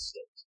struggle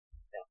state.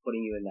 Now,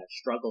 putting you in that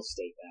struggle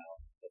state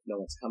now, if no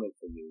one's coming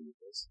for you, you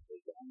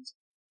basically guns.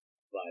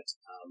 But,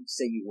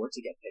 say you were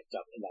to get picked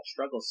up in that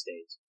struggle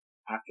state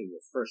after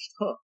your first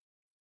hook,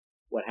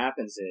 what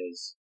happens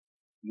is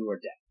you are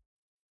dead.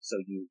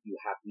 So you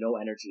have no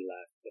energy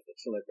left. If the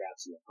killer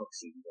grabs you and hooks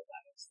you, you go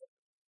down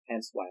instantly.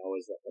 Hence why I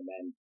always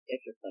recommend,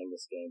 if you're playing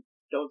this game,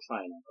 don't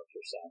try and unhook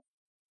yourself.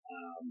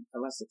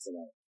 Unless it's in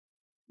a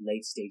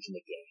late stage in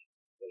the game.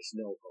 There's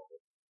no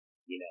hope.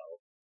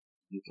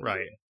 You can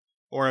right.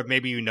 Or if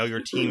maybe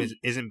your team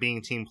isn't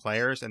being team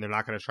players and they're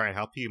not going to try and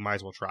help you, you might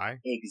as well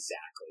try.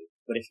 Exactly.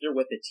 But if you're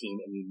with a team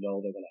and you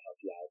know they're going to help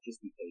you out,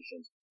 just be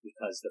patient,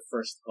 because the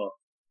first hook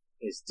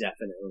is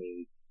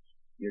definitely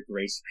your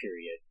grace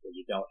period where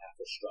you don't have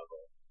to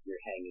struggle.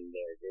 You're hanging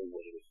there, you're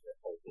waiting, you're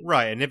hoping.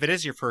 Right, and if it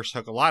is your first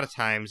hook, a lot of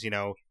times,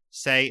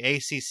 say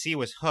ACC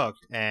was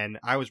hooked and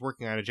I was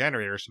working on a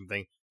generator or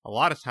something, a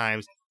lot of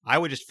times I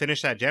would just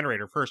finish that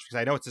generator first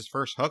because I know it's his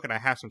first hook and I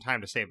have some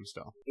time to save him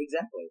still.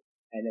 Exactly.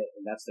 And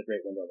that's the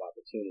great window of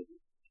opportunity.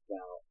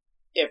 Now,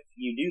 if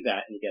you do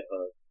that and you get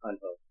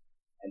unhooked,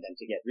 and then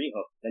to get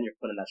rehooked, then you're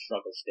put in that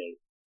struggle state.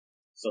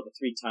 So the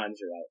 3 times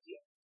you're out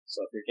here.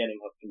 So if you're getting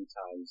hooked 3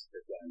 times,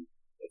 you're done.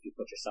 If you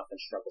put yourself in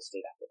struggle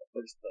state after the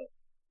first hook.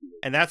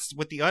 And that's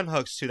with the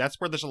unhooks too. That's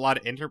where there's a lot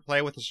of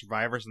interplay with the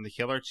survivors and the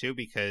killer too,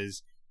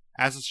 because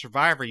as a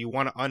survivor, you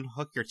want to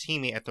unhook your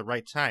teammate at the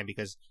right time,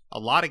 because a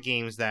lot of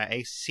games that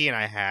ACC and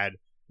I had,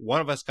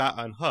 one of us got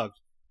unhooked,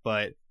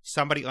 but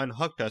somebody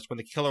unhooked us when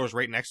the killer was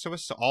right next to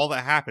us. So all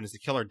that happened is the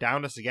killer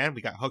downed us again.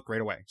 We got hooked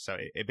right away. So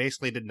it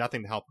basically did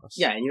nothing to help us.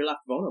 Yeah, and you're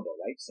left vulnerable,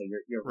 right? So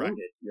you're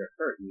wounded, you're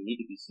hurt, and you need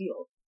to be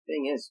healed.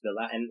 Thing is,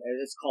 and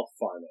it's called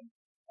farming.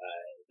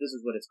 This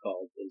is what it's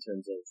called in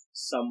terms of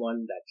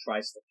someone that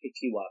tries to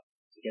pick you up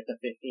to get the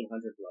 1,500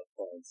 blood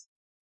points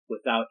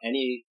without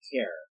any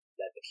care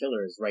that the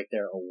killer is right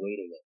there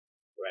awaiting it,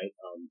 right?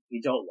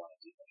 You don't want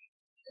to do that,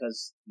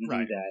 because you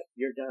do that,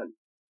 you're done.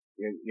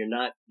 You're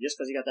not, just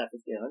because you got that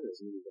 1,500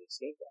 doesn't mean you can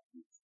escape that.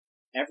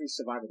 Every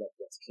survivor that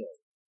gets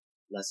killed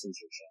lessens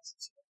your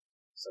chances of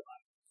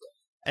surviving.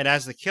 And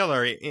as the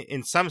killer,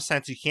 in some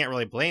sense, you can't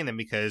really blame them,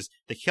 because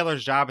the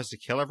killer's job is to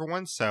kill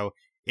everyone. So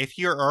if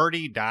you're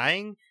already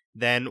dying,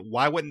 then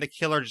why wouldn't the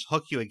killer just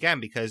hook you again?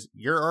 Because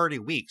you're already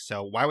weak,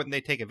 so why wouldn't they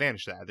take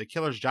advantage of that? The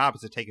killer's job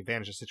is to take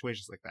advantage of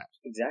situations like that.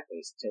 Exactly.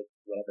 It's to take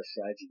whatever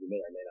strategy you may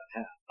or may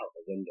not have out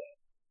the window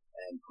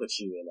and put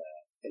you in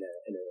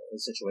a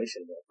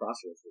situation where a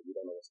crossroads where you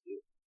don't know what to do.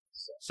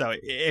 So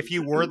if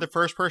you were the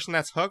first person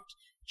that's hooked,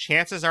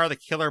 chances are the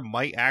killer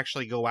might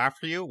actually go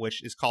after you,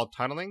 which is called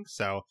tunneling.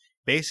 So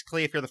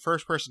basically, if you're the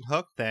first person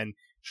hooked, then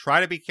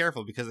try to be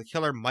careful, because the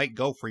killer might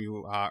go for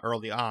you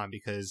early on,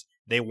 because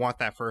they want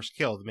that first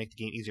kill to make the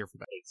game easier for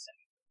them.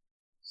 Exactly.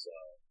 So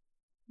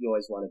you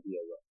always want to be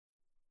alert.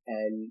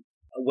 And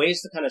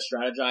ways to kind of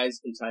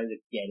strategize in terms of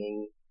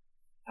getting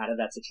out of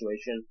that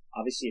situation.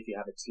 Obviously, if you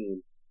have a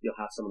team, you'll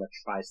have someone that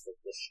tries to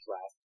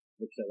distract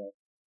the killer,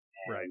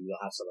 and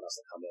you'll have someone else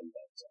to come in,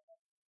 but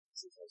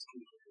sometimes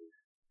can be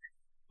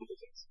the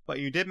case. But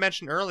you did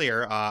mention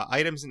earlier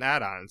items and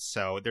add-ons.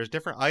 So there's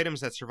different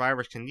items that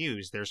survivors can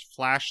use. There's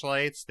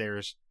flashlights,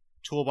 there's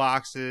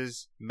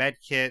toolboxes, med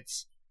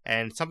kits,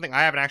 and something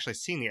I haven't actually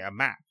seen yet, a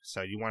map.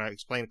 So you want to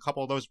explain a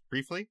couple of those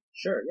briefly?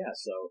 Sure, yeah.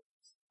 So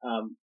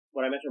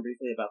what I mentioned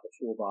briefly about the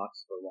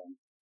toolbox, for one,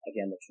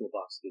 again, the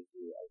toolbox gives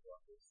you a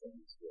variety of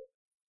things with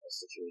a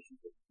situation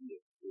that you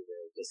either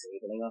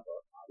disabling a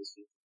hook,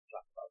 obviously, we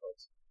talked about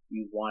hooks.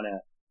 You want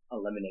to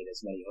eliminate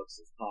as many hooks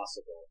as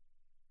possible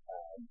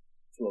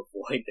to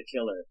avoid the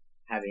killer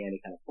having any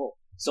kind of pull.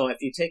 So if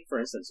you take, for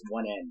instance,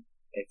 one end,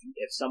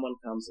 if someone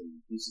comes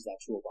and uses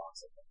that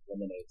toolbox and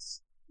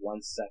eliminates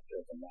one sector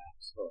of the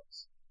map's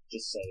hooks,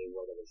 just say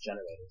where there was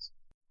generators,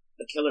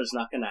 the killer's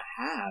not going to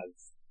have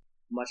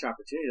much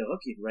opportunity to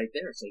hook you right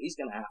there. So he's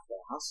going to have to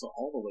hustle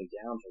all the way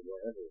down to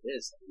wherever it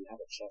is, and you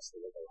have a chance to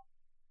wiggle out.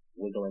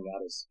 Wiggling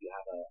out is you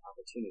have an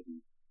opportunity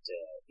to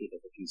either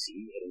the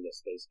PC hitting the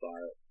space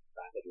bar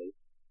rapidly,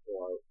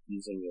 or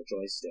using your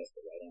joystick,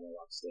 the right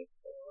analog stick,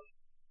 or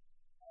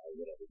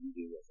whatever you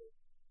do with it,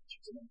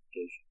 which is a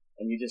notification.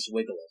 And you just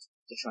wiggle it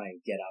to try and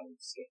get out and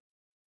escape.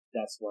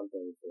 That's one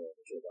thing for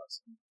the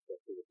toolbox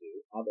that people do.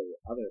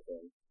 Other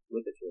thing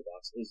with the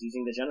toolbox is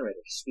using the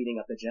generator, speeding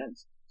up the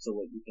gens. So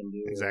what you can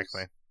do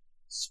Exactly. is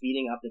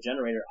speeding up the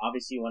generator.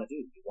 Obviously, you want to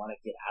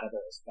get out of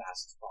there as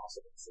fast as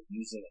possible. So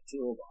using a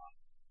toolbox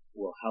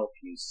will help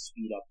you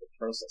speed up the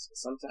process. But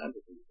sometimes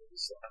it can be really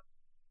slow.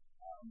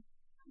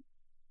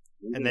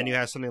 And then you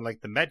have something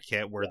like the med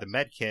kit, where the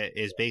med kit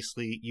is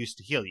basically used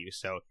to heal you.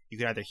 So you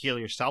can either heal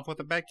yourself with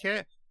the med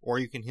kit, or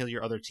you can heal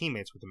your other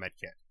teammates with the med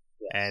kit.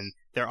 Yes. And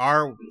there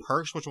are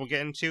perks, which we'll get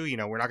into.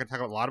 We're not going to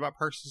talk a lot about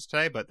perks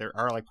today, but there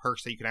are like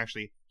perks that you can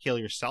actually heal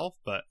yourself.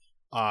 But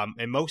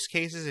in most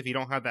cases, if you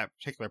don't have that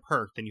particular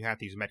perk, then you have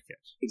to use med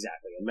kits.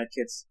 Exactly. And med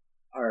kits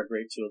are a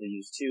great tool to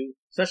use too,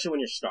 especially when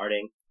you're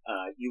starting.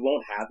 You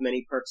won't have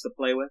many perks to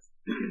play with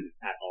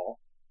at all.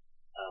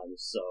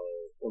 So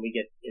when we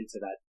get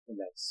into that, the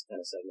next kind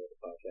of segment of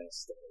the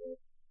podcast,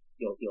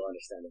 you'll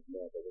understand it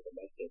more with the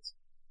med kits.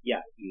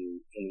 Yeah,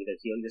 you can either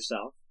heal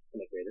yourself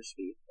in a greater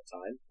speed of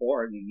time,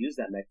 or you use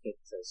that med kit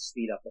to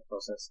speed up the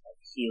process of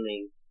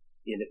healing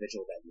the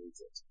individual that needs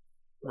it.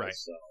 Right.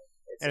 So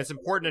it's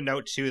important to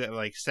note too that,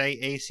 like, say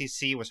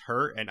ACC was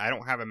hurt and I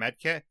don't have a med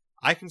kit,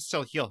 I can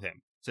still heal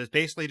him. So it's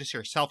basically just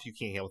yourself you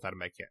can't heal without a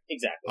med kit.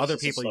 Exactly. Other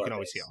people you can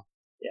always heal.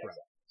 Yeah, right.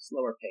 Exactly.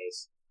 Slower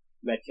pace.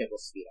 Med kit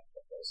will speed up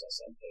the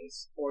process and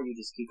pace, or you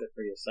just keep it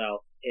for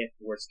yourself. If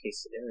worst case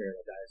scenario in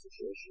a dire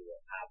situation,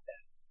 you'll have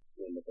that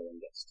when the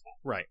going gets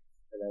tough. Right.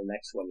 And then the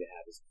next one you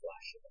have is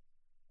flashlight.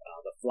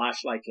 The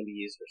flashlight can be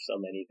used for so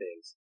many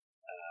things.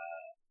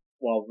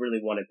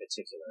 Really one in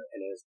particular,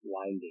 and it is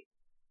blinding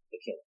the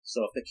killer.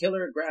 So if the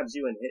killer grabs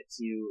you and hits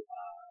you,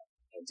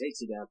 and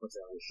takes you down, puts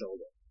it on your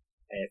shoulder,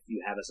 and if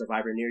you have a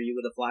survivor near you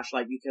with a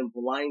flashlight, you can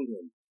blind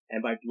him.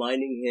 And by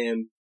blinding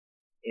him,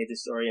 it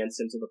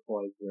disorients him to the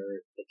point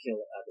where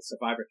the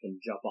survivor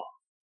can jump off.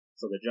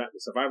 So the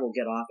survivor will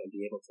get off and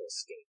be able to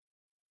escape.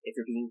 If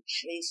you're being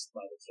chased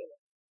by the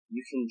killer,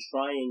 you can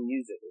try and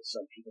use it. There's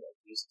some people that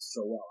use it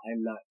so well.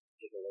 I'm not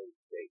particularly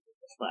great with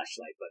the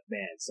flashlight, but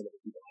man, some of the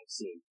people I've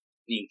seen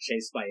being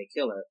chased by a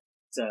killer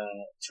to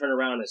turn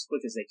around as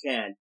quick as they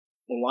can,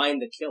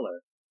 blind the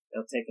killer.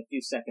 It'll take a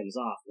few seconds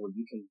off where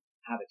you can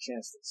have a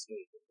chance to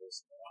escape and go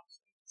somewhere else.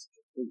 It's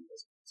completely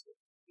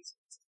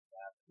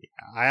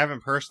I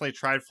haven't personally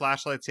tried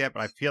flashlights yet,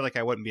 but I feel like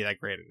I wouldn't be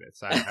that great at it.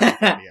 So I haven't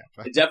tried it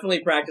yet.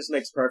 Definitely practice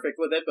makes perfect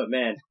with it, but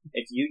man,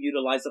 if you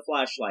utilize the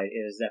flashlight,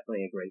 it is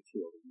definitely a great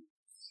tool to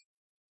use.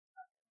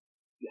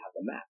 You have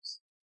the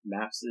maps.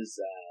 Maps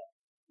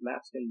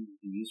can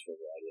be used for a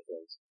variety of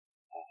things.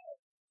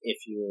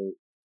 If you'll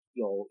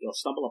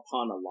stumble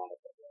upon a lot of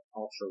them, like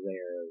ultra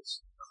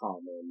rares,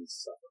 commons,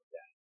 stuff like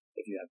that.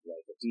 If you have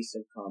like a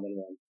decent common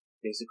one,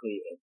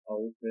 basically it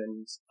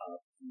opens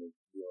up and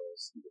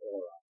reveals the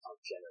aura of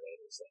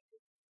generators.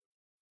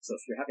 So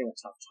if you're having a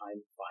tough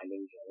time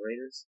finding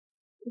generators,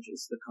 which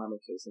is the common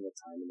case in the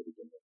time in the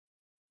beginning,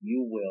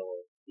 you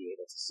will be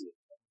able to see it.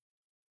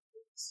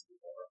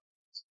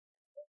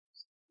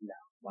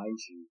 Now,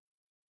 mind you,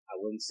 I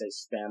wouldn't say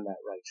spam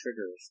that right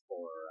triggers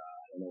for,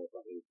 I don't know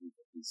about anything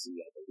for PC,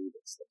 I believe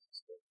it's the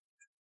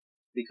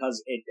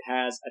because it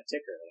has a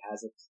ticker, it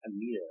has a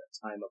meter, a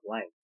time of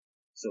length.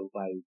 So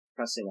by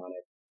pressing on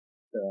it,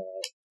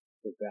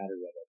 the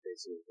battery of it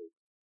basically.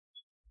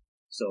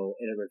 So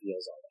it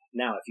reveals all that.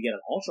 Now, if you get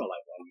an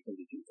ultralight one, you can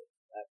do two things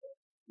that way.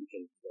 You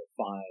can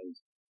find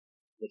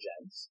the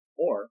gems,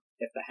 or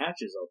if the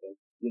hatch is open,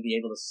 you'll be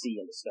able to see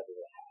and discover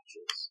where the hatch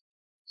is.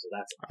 So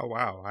that's oh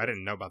wow, I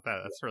didn't know about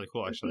that. That's really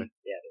cool, actually.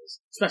 Yeah, it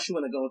is. Especially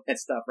when they go with that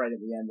stuff right at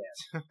the end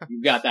there.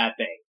 You've got that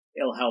thing.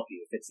 It'll help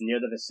you if it's near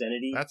the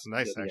vicinity. That's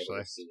nice,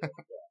 actually.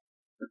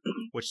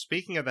 Which,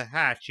 speaking of the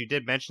hatch, you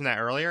did mention that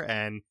earlier,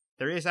 and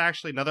there is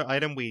actually another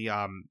item we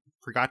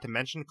forgot to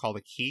mention called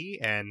a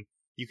key, and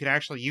you can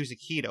actually use a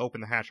key to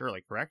open the hatch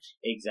early, correct?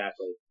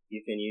 Exactly.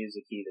 You can use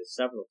a key. There's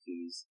several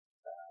keys.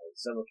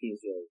 Several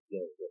keys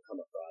you'll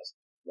come across.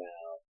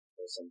 Now,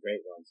 there's some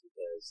great ones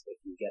because if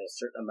you get a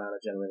certain amount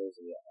of generators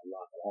and you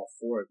unlock all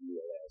four of you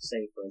are there,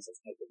 say, for instance,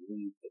 I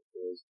believe it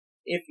is,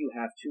 if you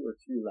have 2 or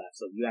 3 left,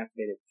 so you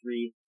activated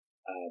 3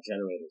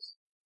 generators,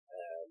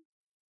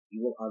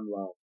 you will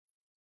unlock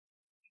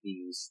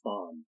the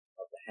spawn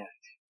of the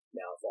hatch.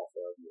 Now, if all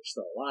 4 of you are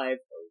still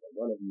alive, or even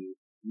one of you,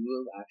 you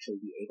will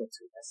actually be able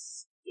to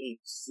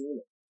escape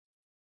sooner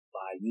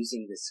by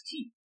using this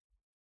key.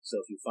 So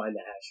if you find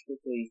the hatch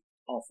quickly,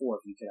 all 4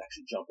 of you can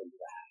actually jump into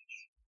the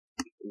hatch.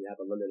 You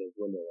have a limited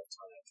window of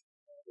time,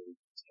 10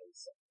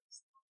 seconds.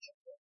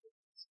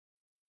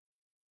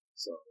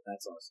 So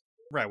that's awesome.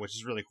 Right, which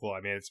is really cool.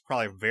 I mean, it's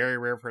probably very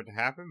rare for it to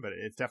happen, but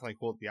it's definitely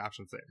cool that the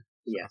option's there.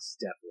 So. Yes,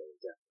 definitely.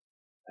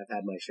 I've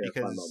had my share of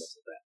fun moments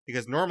with that.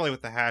 Because normally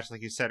with the hatch,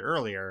 like you said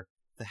earlier,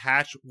 the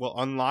hatch will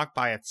unlock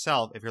by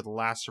itself if you're the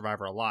last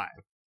survivor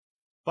alive.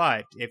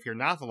 But if you're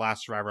not the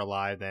last survivor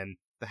alive, then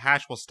the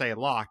hatch will stay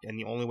locked, and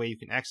the only way you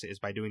can exit is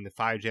by doing the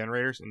 5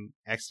 generators and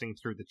exiting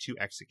through the 2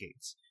 exit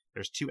gates.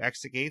 There's 2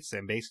 exit gates,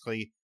 and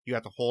basically you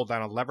have to hold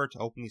down a lever to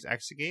open these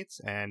exit gates,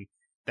 and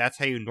that's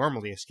how you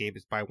normally escape,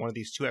 is by one of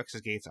these 2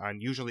 exit gates on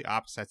usually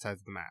opposite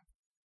sides of the map.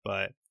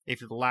 But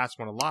if you're the last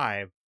one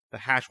alive, the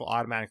hatch will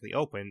automatically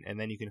open, and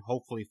then you can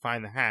hopefully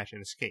find the hatch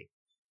and escape.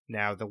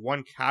 Now, the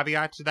one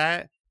caveat to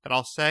that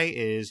I'll say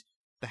is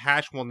the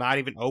hatch will not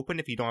even open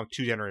if you don't have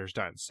 2 generators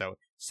done. So,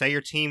 say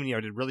your team,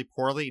 did really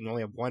poorly and you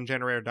only have 1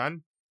 generator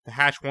done, the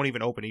hatch won't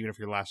even open even if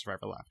you're the last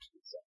survivor left.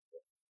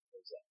 Exactly.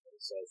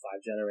 So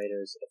 5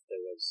 generators. If there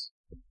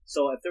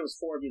was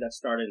 4 of you that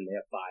started and they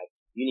have 5,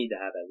 you need to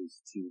have at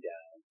least 2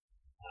 down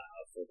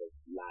for the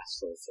last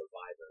sole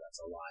survivor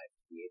that's alive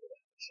to be able to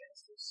have a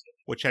chance to escape.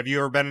 Which, have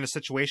you ever been in a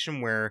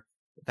situation where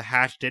the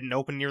hatch didn't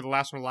open and you're the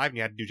last one alive and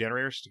you had to do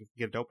generators to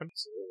get it open?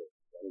 Absolutely.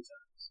 Many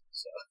times.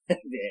 So,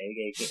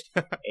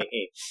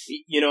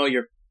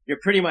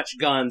 you're pretty much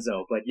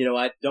gonzo, but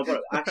I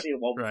actually,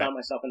 we found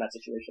myself in that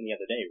situation the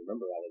other day.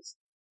 Remember, I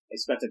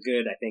spent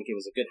I think it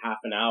was a good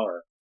half an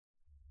hour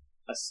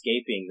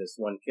escaping this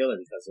one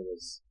killer because it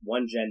was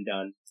 1 gen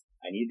done.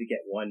 I needed to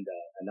get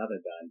another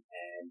done,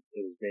 and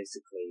it was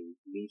basically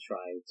me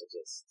trying to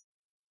just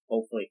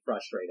hopefully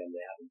frustrate him to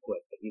have him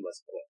quit, but he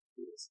wasn't quit.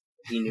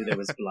 He knew there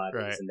was blood.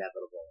 It was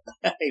inevitable.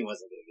 He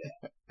wasn't going to get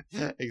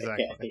out.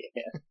 Exactly.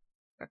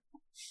 Yeah.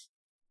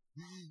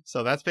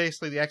 So that's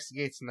basically the exit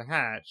gates in the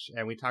hatch,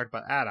 and we talked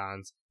about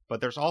add-ons,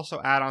 but there's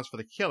also add-ons for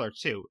the killer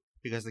too,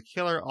 because the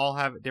killer all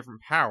have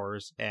different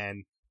powers,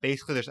 and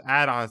basically there's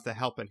add-ons that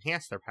help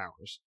enhance their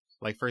powers.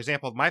 Like, for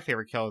example, my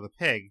favorite killer, the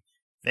pig,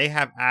 they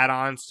have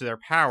add-ons to their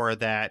power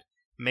that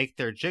make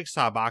their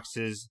jigsaw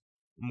boxes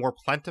more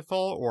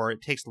plentiful, or it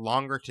takes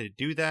longer to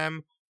do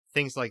them,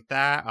 things like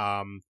that.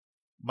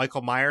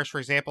 Michael Myers, for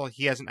example,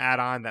 he has an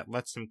add-on that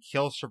lets him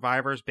kill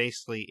survivors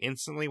basically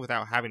instantly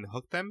without having to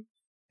hook them.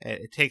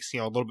 It takes,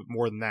 a little bit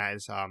more than that.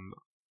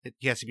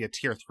 He has to be a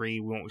tier 3.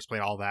 We won't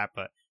explain all that,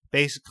 but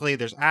basically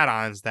there's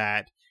add-ons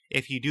that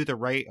if you do the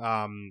right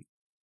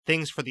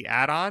things for the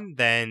add-on,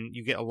 then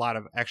you get a lot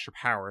of extra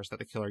powers that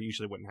the killer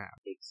usually wouldn't have.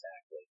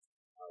 Exactly.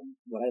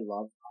 What I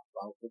love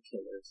about the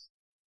killers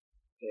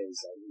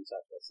is, we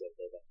talked about this the other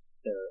day, that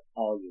they're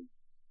all unique.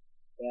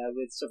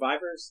 With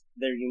survivors,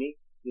 they're unique.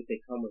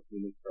 They come with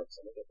unique perks,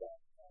 and we'll get that.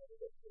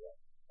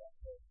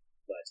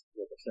 But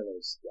with the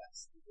killers,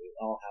 yes, they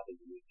all have a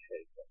unique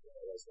trait that they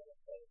always want to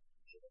play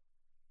each of them.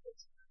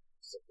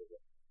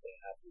 They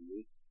have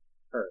unique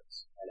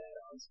perks and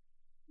add-ons,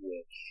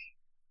 which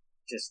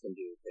just can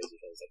do crazy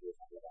things like we were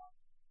talking about.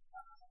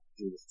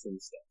 Judas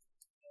Tombstone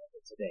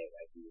today,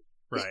 right?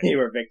 You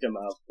were a victim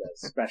of the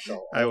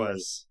special I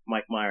was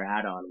Mike Meyer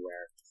add-on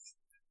where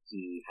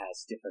he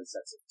has different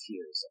sets of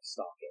tiers of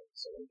stalking.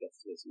 So when he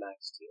gets to his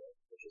max tier,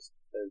 which is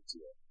the 3rd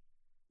tier,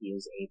 he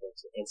is able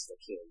to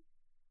insta-kill.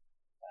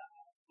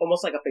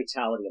 Almost like a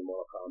fatality in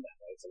Mortal Kombat,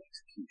 right? It's an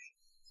execution.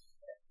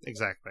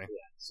 Exactly.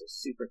 Yeah, so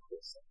super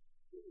cool stuff.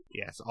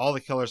 Yeah, so all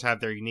the killers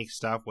have their unique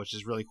stuff, which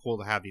is really cool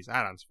to have these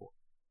add-ons for.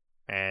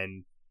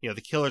 And,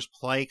 the killers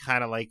play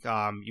kind of like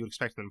you would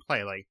expect them to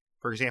play. Like,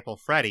 for example,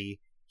 Freddy,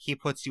 he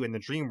puts you in the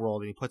dream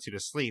world and he puts you to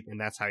sleep, and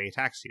that's how he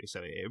attacks you.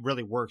 So it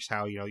really works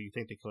how, you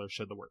think the killer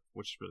should work,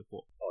 which is really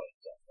cool. Oh, yeah,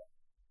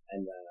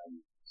 definitely.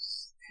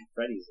 And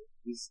Freddy's,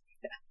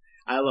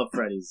 I love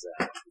Freddy's,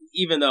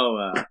 even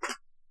though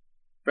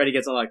Freddy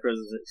gets a lot of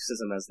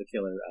criticism as the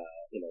killer,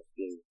 being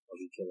a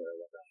lead killer or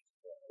whatnot,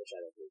 which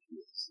I don't think he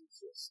is. He's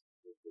just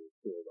really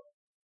cool, though.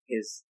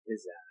 His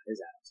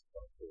ads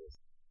are cool.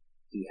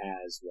 He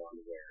has one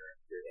where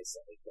you're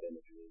instantly put in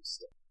a dream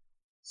state.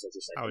 So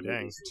just like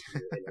dang.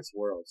 in this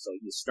world. So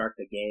you start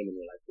the game and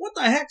you're like, what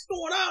the heck's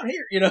going on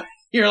here?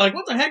 You're like,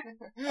 what the heck?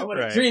 I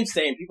went a dream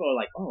state, and people are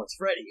like, oh, it's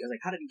Freddy. I was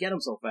like, how did he get him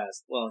so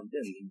fast? Well, he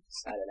didn't. He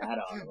just had an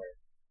add-on where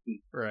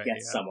he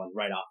gets someone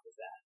right off of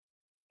that.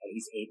 And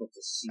he's able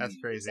to see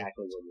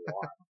exactly where you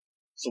are.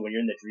 So when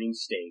you're in the dream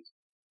state,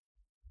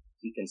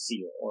 he can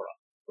see your aura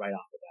right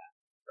off of that.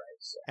 Right?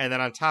 So. And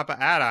then on top of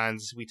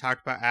add-ons, we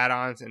talked about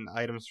add-ons and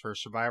items for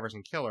survivors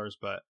and killers,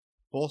 but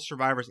both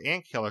survivors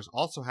and killers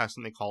also have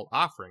something called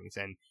offerings.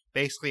 And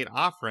basically an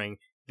offering,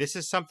 this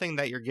is something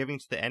that you're giving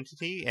to the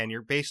entity, and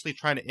you're basically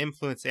trying to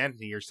influence the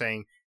entity. You're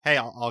saying, hey,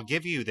 I'll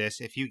give you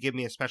this if you give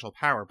me a special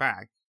power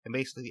back. And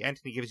basically the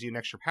entity gives you an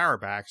extra power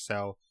back.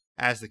 So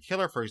as the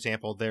killer, for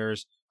example,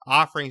 there's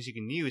offerings you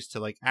can use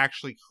to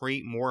actually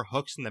create more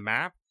hooks in the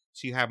map,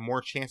 so you have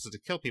more chances to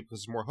kill people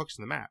because there's more hooks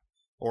in the map.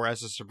 Or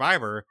as a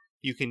survivor,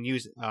 you can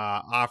use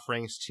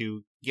offerings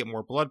to get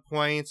more blood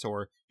points,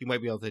 or you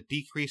might be able to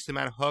decrease the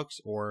amount of hooks,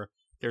 or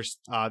there's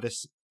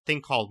this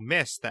thing called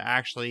mist that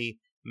actually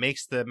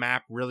makes the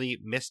map really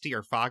misty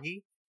or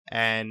foggy,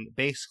 and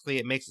basically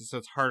it makes it so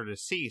it's harder to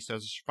see. So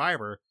as a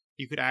survivor,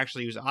 you could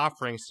actually use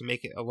offerings to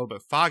make it a little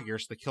bit foggier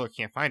so the killer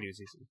can't find you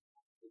as easily.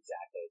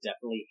 Exactly. It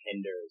definitely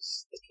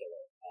hinders the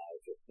killer.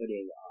 If you're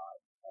putting on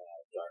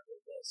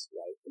darkness,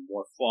 right? The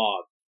more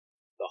fog,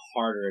 the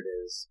harder it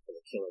is for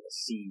the killer to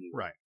see you.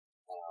 Right.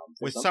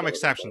 With some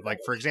exceptions. Like,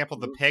 for example,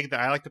 the pig that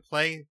I like to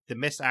play, the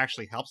mist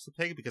actually helps the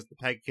pig because the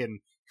pig can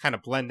kind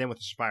of blend in with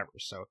the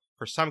survivors. So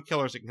for some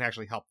killers, it can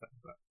actually help them.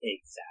 But.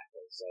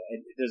 Exactly. So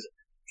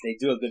they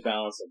do a good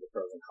balance of the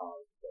pros and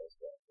cons of those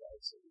both,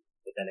 right? So,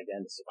 but then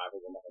again, the survivor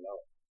will never know,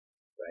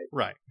 right?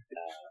 Right.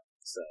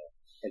 So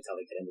until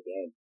they get in the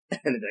game.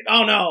 And they're like,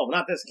 oh no,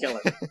 not this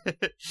killer.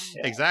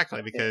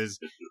 Exactly, because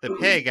the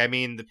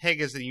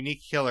pig is a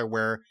unique killer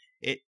where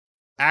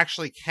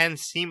actually can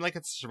seem like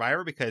it's a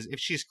survivor, because if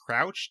she's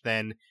crouched,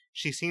 then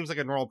she seems like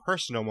a normal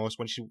person almost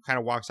when she kind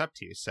of walks up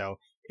to you. So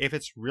if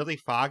it's really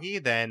foggy,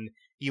 then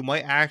you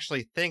might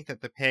actually think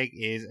that the pig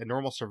is a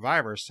normal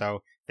survivor.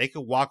 So they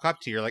could walk up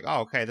to you, you're like,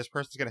 oh, okay, this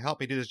person's going to help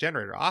me do this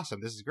generator.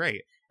 Awesome, this is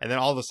great. And then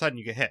all of a sudden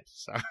you get hit.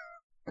 So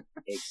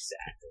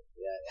Exactly.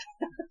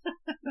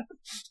 Yeah.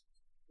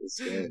 It's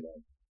good, man.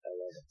 I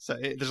love it. So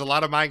there's a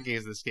lot of mind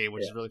games in this game,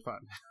 which is really fun.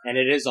 And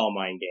it is all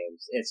mind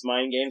games. It's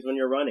mind games when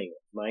you're running.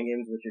 It's mind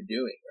games what you're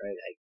doing, right?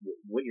 Like,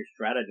 what you're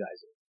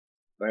strategizing,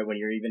 right? When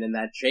you're even in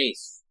that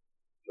chase,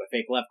 do I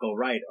fake left, go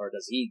right, or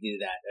does he do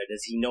that, or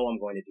does he know I'm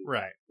going to do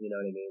that? You know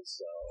what I mean?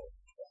 So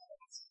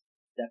it's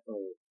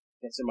definitely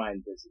gets your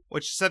mind busy.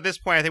 Which at this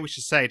point, I think we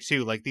should say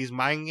too, like, these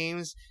mind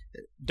games,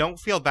 don't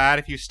feel bad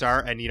if you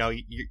start and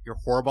you're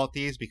horrible at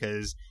these,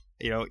 because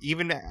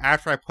even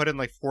after I put in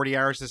like 40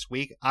 hours this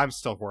week, I'm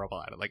still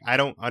horrible at it. Like, I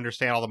don't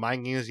understand all the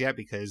mind games yet,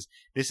 because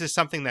this is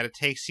something that it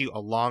takes you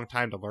a long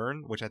time to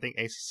learn, which I think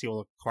ACC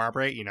will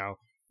corroborate.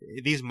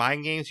 These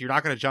mind games, you're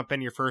not going to jump in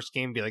your first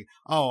game and be like,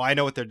 oh, I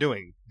know what they're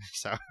doing.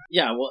 So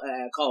yeah, well,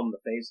 I call them the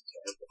phases.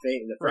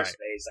 Right? The first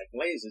phase, like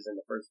Blaze is in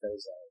the first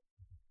phase of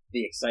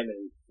the excitement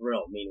and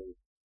thrill, meaning,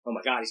 oh my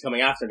god, he's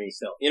coming after me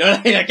still. You know what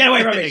I mean? Like, get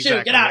away from me,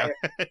 shoot, get out of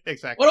here.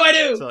 Exactly. What do I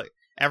do? So, like,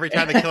 every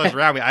time the killer's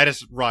around me, I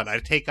just run. I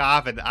take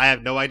off, and I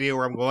have no idea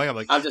where I'm going. I'm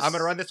like, I'm going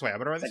to run this way. I'm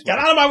going to run this way. Get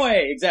out of my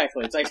way!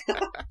 Exactly. It's like,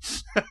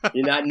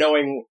 you're not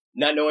knowing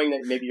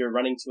that maybe you're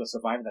running to a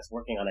survivor that's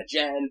working on a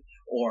gen,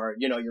 or,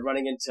 you're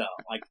running into,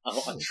 like,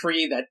 a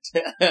tree that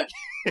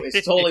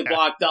is totally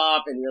blocked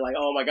off, and you're like,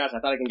 oh my gosh, I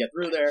thought I can get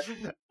through there.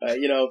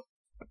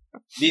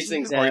 These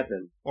things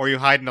happen. Or you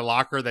hide in a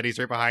locker that he's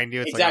right behind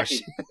you. It's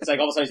exactly. Like, oh, it's like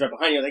all of a sudden he's right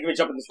behind you. Like, let me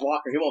jump in this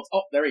locker. He won't.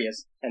 Oh, there he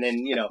is. And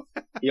then,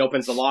 he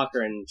opens the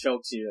locker and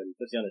chokes you and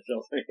puts you on the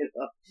shoulder.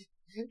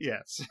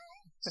 Yes.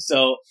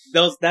 So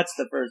that's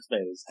the first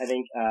phase. I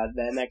think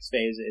the next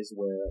phase is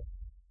where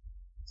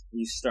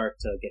you start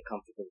to get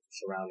comfortable with your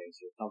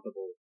surroundings. You're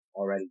comfortable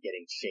already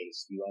getting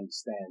chased. You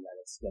understand that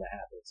it's going to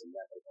happen. It's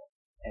inevitable.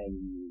 And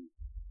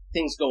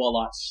things go a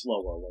lot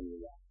slower when you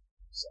run.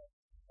 So,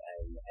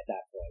 and at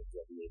that point,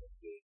 you'll be able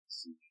to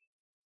see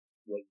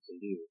what you can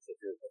do.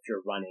 If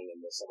you're running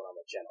and there's someone on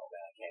the gen, oh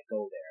man, I can't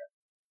go there,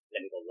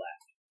 let me go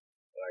left.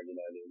 Or,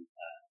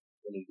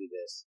 when you do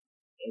this,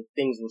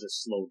 things will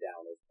just slow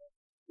down as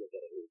you'll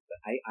get it. But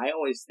I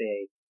always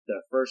say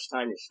the first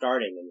time you're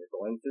starting and you're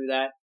going through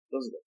that,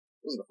 those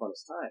are the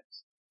funnest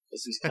times.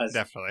 It's because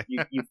definitely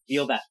you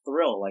feel that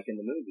thrill like in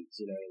the movies,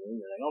 you know what I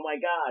mean? You're like, oh my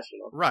gosh,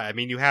 Right. I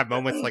mean, you have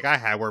moments like I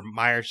had where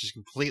Myers just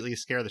completely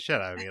scared the shit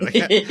out of me.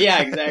 Like,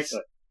 yeah,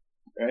 exactly.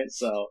 Right?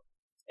 So,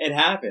 it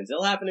happens.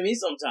 It'll happen to me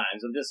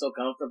sometimes. I'm just so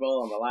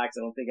comfortable. I'm relaxed.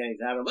 I don't think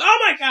anything's happening. Oh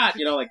my god!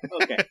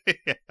 Okay.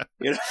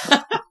 Yeah.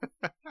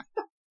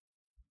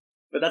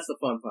 But that's the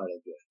fun part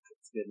of it.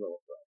 It's a good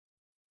little fun.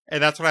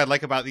 And that's what I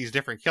like about these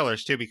different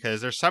killers, too, because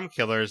there's some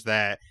killers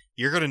that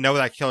you're going to know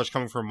that killer's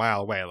coming from a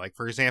mile away. Like,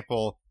 for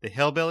example, the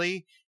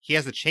Hillbilly, he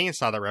has a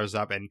chainsaw that revs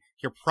up, and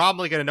you're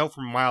probably going to know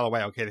from a mile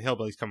away, okay, the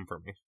Hillbilly's coming for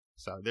me.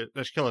 So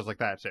there's killers like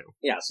that, too.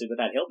 Yeah, so with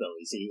that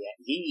Hillbilly, see,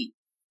 he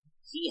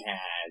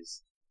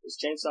has his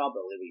chainsaw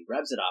ability,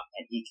 revs it up,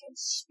 and he can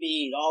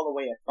speed all the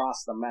way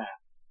across the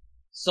map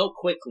so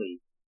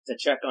quickly to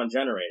check on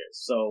generators.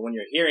 So when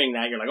you're hearing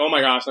that, you're like, oh my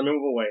gosh, let me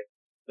move away.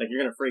 Like,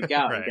 you're going to freak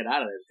out and get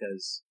out of there,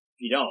 because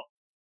if you don't,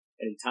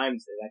 and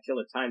that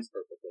killer times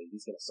perfectly,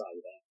 he's going to saw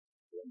you down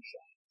one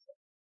shot.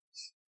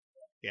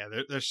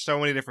 Yeah, there's so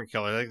many different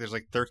killers. I think there's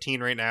like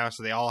 13 right now,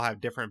 so they all have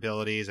different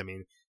abilities. I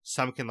mean,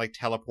 some can like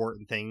teleport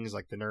and things,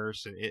 like the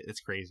nurse, and it's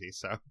crazy.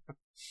 So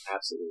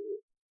absolutely.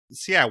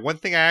 So yeah, one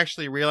thing I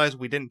actually realized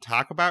we didn't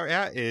talk about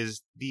yet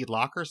is the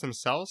lockers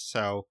themselves.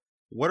 So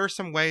what are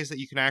some ways that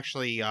you can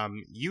actually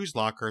use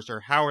lockers,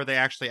 or how are they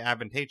actually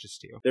advantageous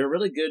to you? They're a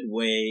really good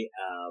way.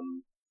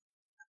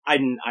 I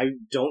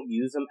don't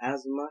use them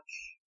as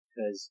much,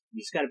 because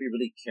you just got to be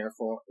really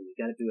careful and you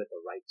got to do it at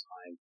the right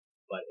time.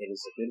 But it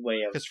is a good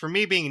way of... Because for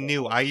me being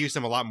new, I use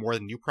them a lot more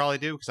than you probably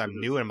do, because I'm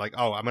new and I'm like,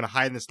 oh, I'm going to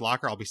hide in this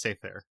locker, I'll be safe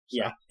there.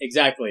 So. Yeah,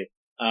 exactly.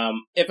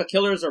 If a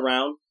killer's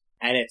around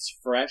and it's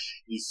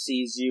fresh, he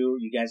sees you,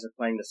 you guys are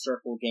playing the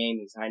circle game,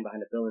 he's hiding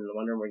behind a building and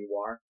wondering where you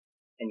are,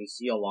 and you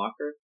see a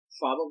locker,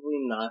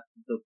 probably not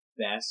the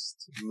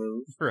best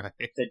move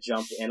to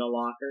jump in a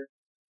locker.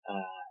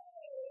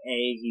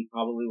 He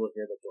probably will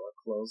hear the door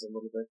close a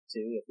little bit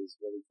too if he's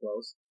really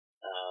close,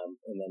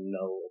 and then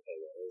know, okay,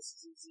 well, this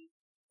is easy.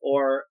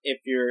 Or if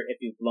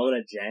you've blown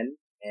a gen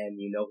and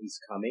you know he's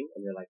coming,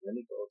 and you're like, let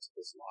me go to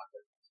this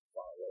locker,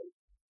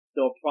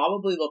 they'll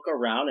probably look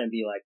around and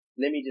be like,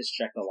 let me just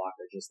check the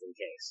locker just in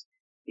case.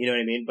 You know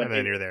what I mean? But and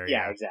then you're there.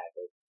 Yeah,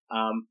 exactly.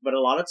 But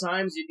a lot of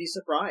times you'd be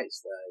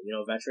surprised.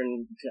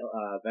 Veteran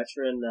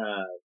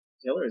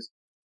killers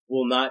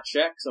will not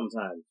check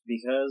sometimes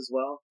because,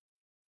 well,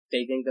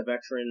 they think the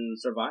veteran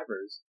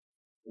survivors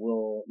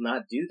will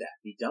not do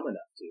that, be dumb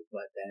enough to.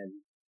 But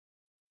then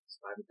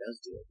survivor does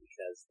do it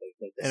because they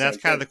think the And that's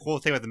kind of the cool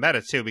thing with the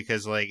meta too,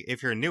 because like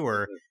if you're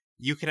newer,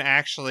 you can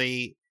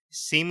actually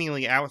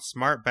seemingly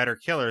outsmart better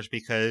killers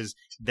because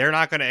they're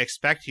not going to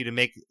expect you to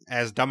make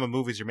as dumb a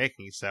move as you're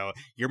making. So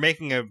you're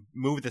making a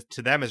move that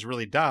to them is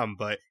really dumb,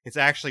 but it's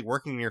actually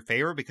working in your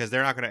favor because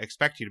they're not going to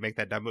expect you to make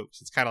that dumb move.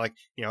 So it's kind of like,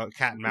 a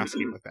cat and mouse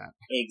game with that.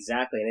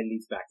 Exactly, and it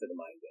leads back to the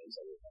mind games.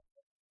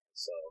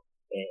 So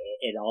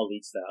it all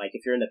leads to, like,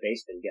 if you're in the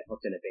basement, you get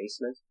hooked in a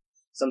basement,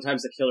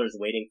 sometimes the killer's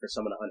waiting for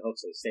someone to unhook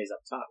so he stays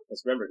up top.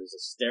 Because remember, there's a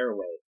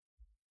stairway,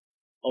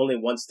 only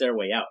one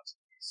stairway out.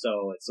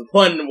 So it's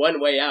one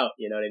way out,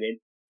 you know what I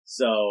mean?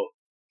 So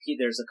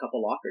there's a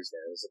couple lockers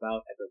there. There's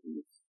about, I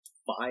believe,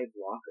 5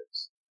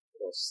 lockers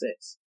or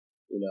 6.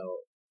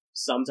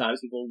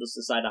 Sometimes people just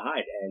decide to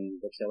hide, and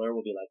the killer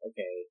will be like,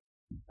 okay,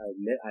 I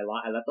admit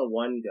I let the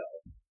one go.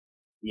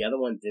 The other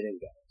one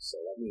didn't go, so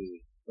let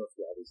me go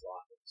through all these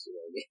lockers.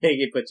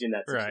 He puts you in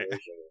that situation.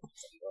 Right.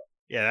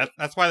 Yeah,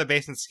 that's why the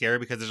basement's scary,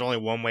 because there's only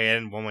one way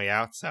in, one way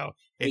out. So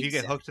if you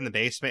get hooked in the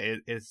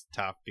basement, it's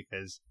tough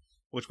because...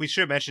 Which we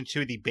should have mentioned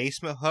too, the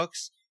basement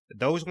hooks,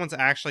 those ones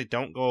actually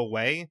don't go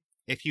away.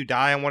 If you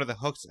die on one of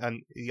the hooks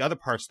on the other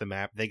parts of the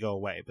map, they go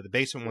away. But the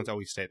basement ones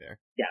always stay there.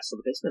 Yeah, so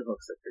the basement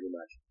hooks are pretty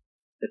much...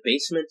 The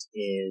basement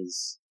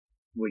is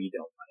where you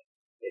don't fight.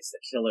 It's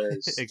the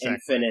killer's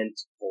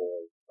infinite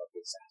hole of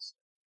disaster.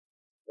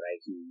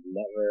 Right? He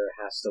never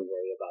has to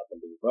worry about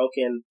them being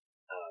broken.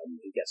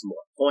 He gets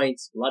more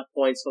points, blood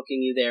points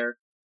hooking you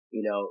there.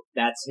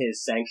 That's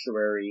his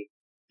sanctuary.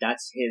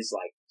 That's his,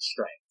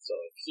 strength. So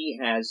if he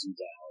has you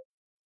down,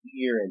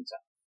 you're in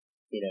tough.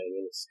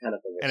 It's kind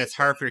of the worst. And it's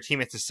hard for your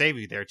teammates to save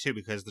you there, too,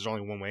 because there's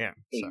only one way in.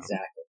 So.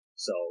 Exactly.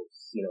 So,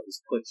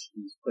 he's put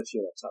you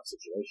in a tough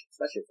situation,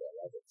 especially for a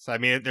level. So, I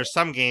mean, there's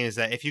some games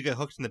that if you get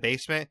hooked in the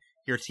basement,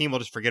 your team will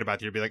just forget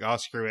about you. You'll be like, oh,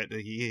 screw it.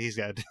 He's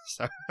good.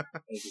 So.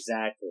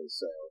 Exactly.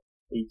 So,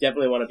 you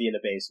definitely want to be in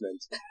the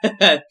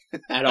basement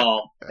at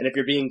all. And if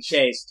you're being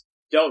chased,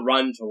 don't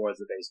run towards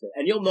the basement.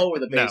 And you'll know where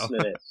the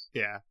basement is.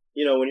 Yeah.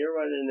 When you're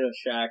running into a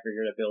shack or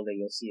you're in a building,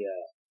 you'll see a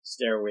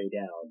stairway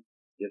down.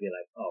 You'll be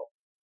like, oh,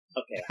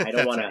 okay, I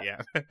don't want to,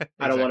 exactly.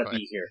 I don't want to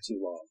be here too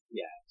long.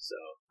 Yeah, so.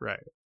 Right.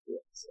 Yeah,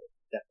 so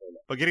definitely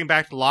not. But getting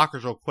back to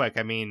lockers real quick,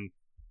 I mean,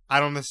 I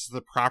don't know if this is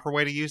the proper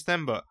way to use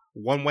them, but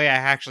one way I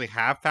actually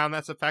have found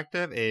that's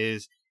effective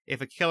is if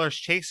a killer's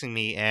chasing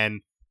me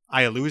and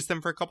I lose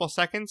them for a couple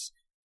seconds,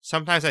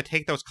 sometimes I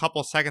take those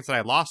couple seconds that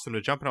I lost them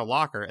to jump in a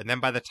locker, and then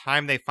by the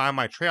time they find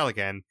my trail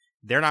again,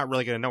 they're not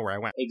really going to know where I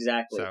went.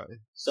 Exactly.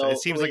 So it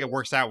seems like it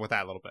works out with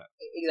that a little bit.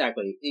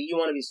 Exactly. You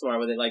want to be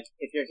smart with it. Like,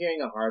 if you're hearing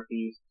a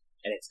heartbeat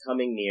and it's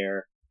coming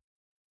near,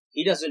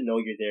 he doesn't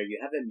know you're there. You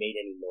haven't made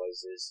any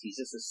noises.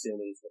 He's just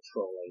assuming he's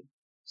patrolling.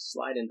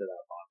 Slide into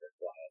that locker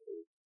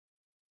quietly.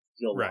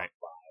 He'll walk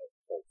by.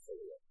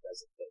 Hopefully it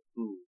doesn't fit.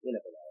 You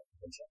never know.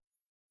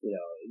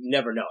 You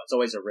never know. It's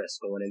always a risk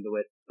going into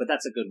it. But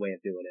that's a good way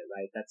of doing it,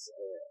 right? That's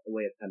a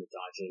way of kind of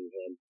dodging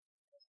him.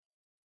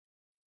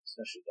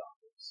 Especially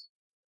doctors.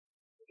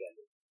 Again,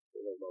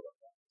 they don't know about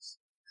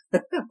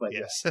that. But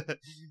yes. Yeah.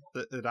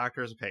 the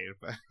doctor is a pain,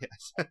 but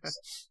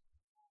yes.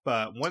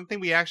 But one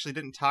thing we actually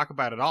didn't talk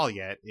about at all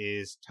yet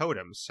is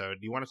totems. So do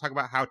you want to talk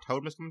about how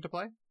totems come into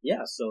play?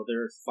 Yeah, so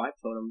there are 5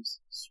 totems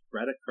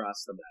spread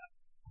across the map.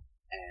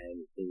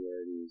 And they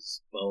are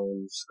these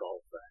bone skull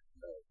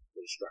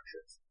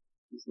structures.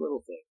 These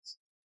little things.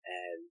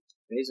 And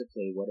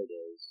basically what it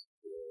is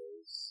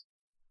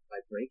by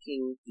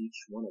breaking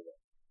each one of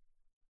them,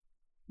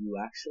 you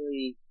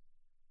actually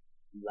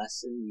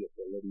lessen the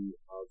ability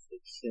of the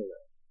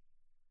killer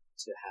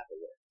to have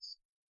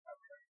awareness.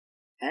 Okay.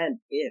 And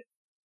if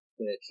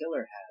the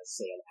killer has,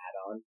 say, an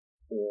add-on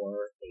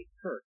or a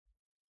perk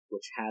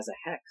which has a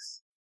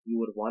hex, you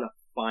would want to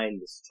find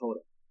this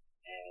totem,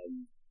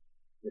 and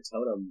the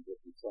totem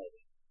would be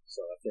flaming.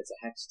 So if it's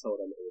a hex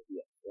totem, it would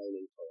be a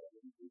flaming totem,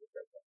 and you can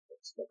break that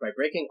first. But by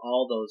breaking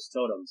all those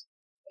totems,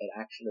 it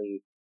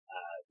actually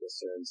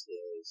discerns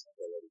his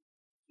ability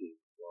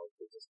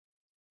to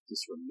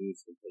just remove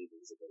completely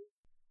his ability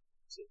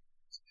to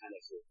kind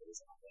of hear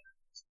things out there.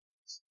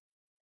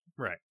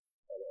 Right.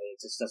 And it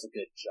just does a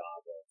good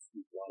job of,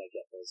 you want to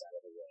get those out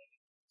of the way.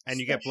 And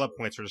you get blood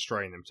points for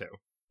destroying them, too.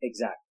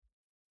 Exactly.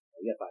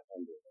 You get 500,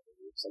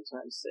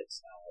 sometimes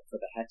 6.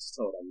 For the hex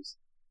totems,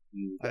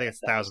 I think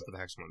it's 1,000 for the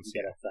hex ones.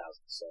 You get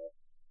 1,000. So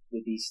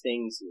with these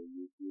things,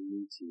 you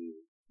need to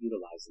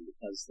utilize them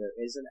because there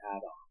is an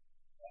add-on,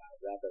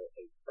 rather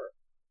a perk,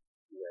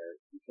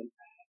 where you can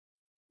add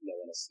no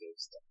one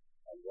escapes them.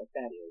 And what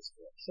that is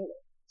for a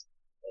killer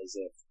is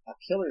if a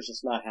killer's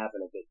just not having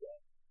a good day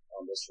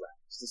on this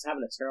round, he's just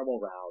having a terrible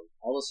round,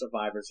 all the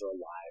survivors are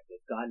alive,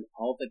 they've gotten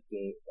all the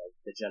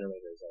the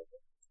generators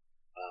open,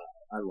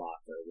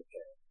 unlocked or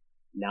repaired.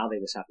 Now they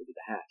just have to do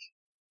the hatch.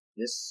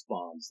 This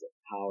spawns the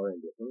power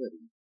and the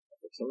ability of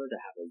the killer to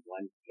have a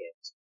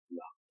one-hit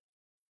knock.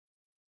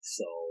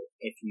 So,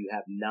 if you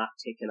have not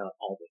taken out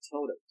all the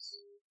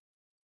totems,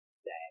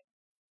 then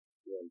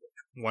you're in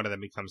victory. One of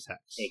them becomes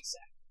hex.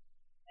 Exactly.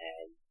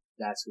 And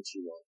that's what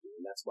you want to do,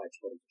 and that's why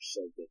totems are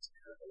so good to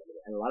kind of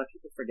eliminate. And a lot of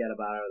people forget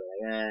about it,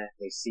 they're like,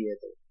 they see it,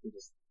 they're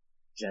just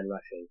gen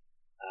rushing.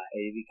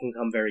 It can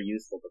become very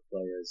useful for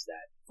players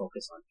that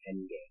focus on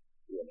endgame.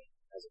 winning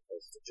as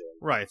opposed to joining.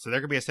 Right. So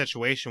there could be a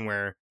situation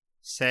where,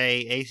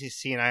 say,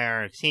 ACC and I are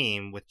on a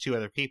team with 2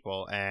 other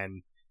people,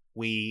 and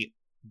we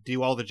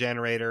do all the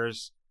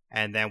generators,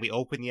 and then we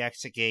open the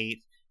exit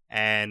gate,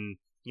 and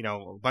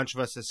a bunch of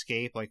us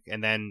escape,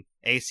 and then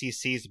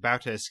ACC is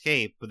about to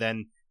escape, but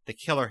then the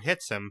killer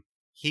hits him,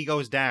 he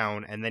goes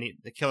down, and then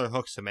the killer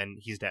hooks him, and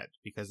he's dead,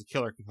 because the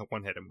killer can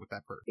one-hit him with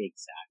that perk.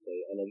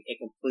 Exactly, and it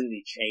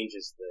completely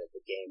changes the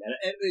game, and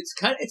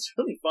it's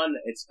really fun.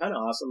 It's kind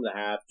of awesome to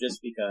have,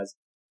 just because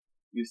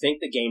you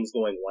think the game's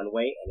going one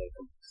way, and it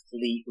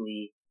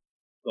completely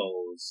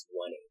goes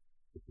 180.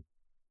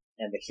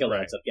 And the killer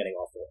ends up getting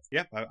all 4.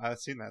 Yep, I've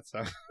seen that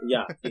stuff.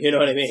 Yeah, you know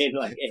what I mean?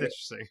 It's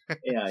interesting.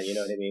 Yeah, you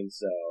know what I mean?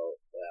 So,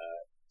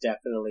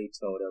 definitely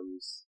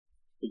totems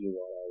you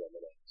want to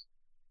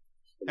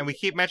eliminate. And we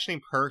keep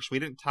mentioning perks. We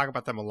didn't talk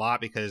about them a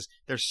lot because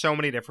there's so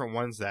many different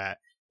ones that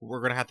we're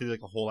going to have to do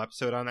a whole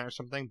episode on that or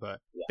something. But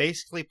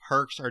basically,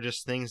 perks are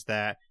just things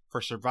that, for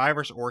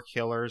survivors or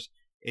killers,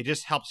 it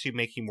just helps you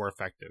make you more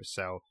effective.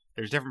 So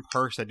there's different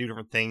perks that do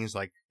different things.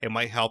 Like, it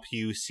might help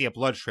you see a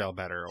blood trail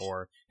better,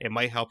 or it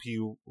might help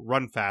you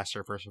run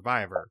faster for a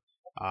survivor.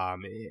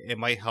 It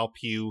might help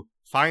you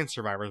find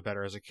survivors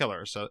better as a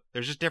killer. So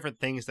there's just different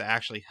things that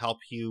actually help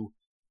you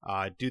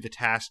do the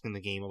task in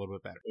the game a little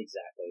bit better.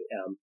 Exactly.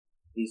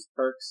 These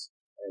perks,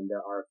 and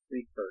there are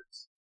 3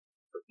 perks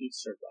for each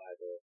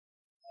survivor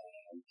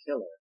and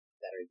killer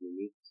that are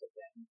unique to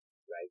them,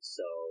 right?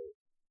 So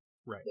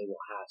they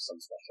will have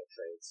some special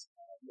traits,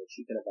 which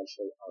you can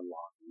eventually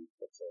unlock and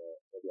put to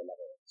maybe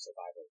another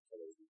survivor to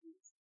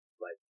use.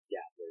 But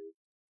yeah, they're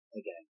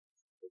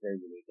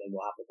very unique, and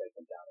we'll have to break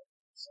them down.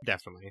 So.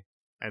 Definitely.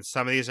 And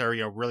some of these are,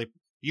 really,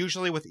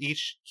 usually with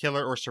each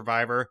killer or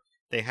survivor,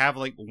 they have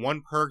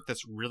one perk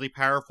that's really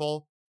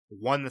powerful,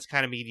 one that's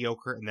kind of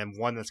mediocre, and then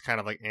one that's kind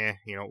of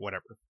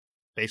whatever.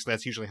 Basically,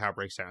 that's usually how it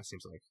breaks down, it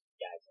seems like.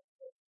 Yeah,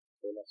 exactly.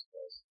 Very much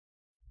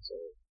so.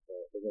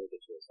 They're really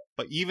good tools.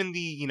 But even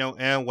the,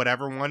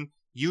 whatever one,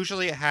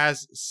 usually it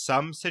has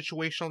some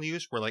situational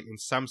use where, in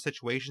some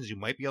situations, you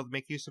might be able to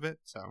make use of it,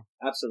 so.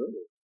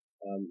 Absolutely.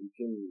 You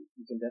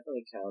can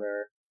definitely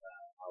counter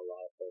a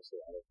lot of perks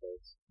with other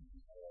perks.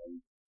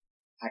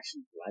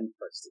 Actually blend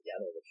perks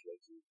together, which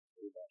makes you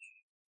pretty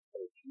much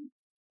OP.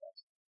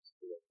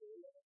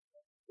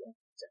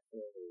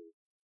 Definitely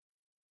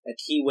a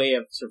key way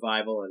of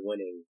survival and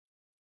winning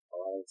a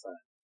lot of the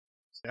time.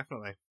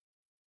 Definitely.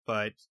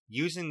 But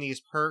using these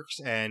perks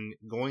and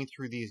going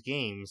through these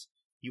games,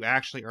 you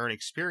actually earn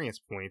experience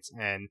points,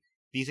 and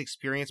these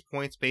experience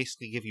points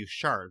basically give you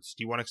shards.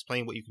 Do you want to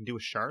explain what you can do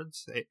with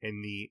shards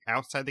in the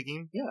outside the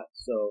game? Yeah,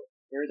 so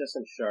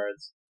iridescent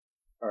shards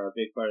are a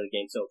big part of the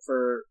game. So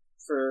for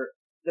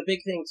the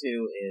big thing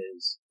too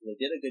is they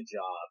did a good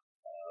job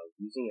of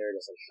using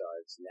iridescent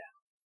shards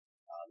now.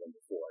 Than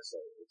before, so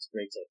it's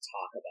great to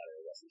talk about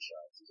iridescent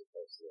shards as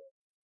opposed to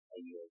a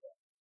year ago.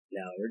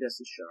 Now,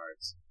 iridescent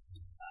shards,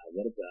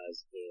 what it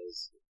does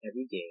is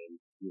every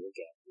game you will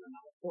get an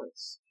amount of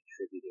points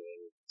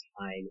contributing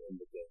time in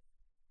the game.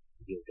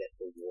 You'll get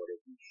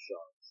rewarded these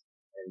shards,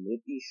 and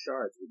with these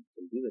shards, what you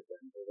can do with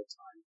them over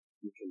time,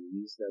 you can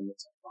use them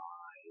to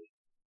buy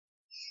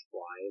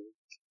shrine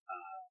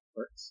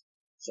perks.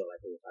 So,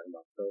 like we were talking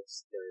about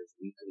perks, there's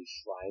weekly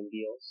shrine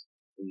deals.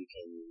 You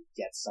can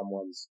get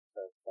someone's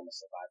perk from a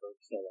survivor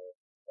killer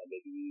that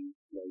maybe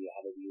you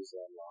haven't used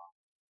or unlocked,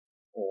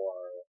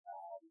 or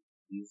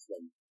use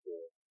them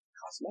for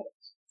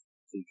cosmetics.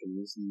 So you can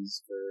use these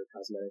for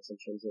cosmetics in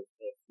terms of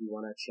if you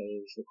want to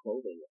change the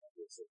clothing of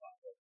your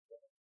survivor,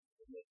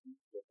 to make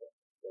them different,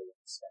 they will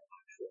spend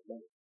actual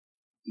money.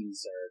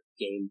 These are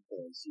game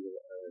points you will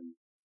earn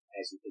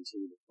as you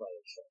continue to play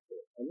and show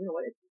through. And you know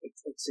what?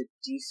 It's a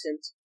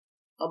decent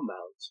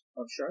amount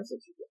of shards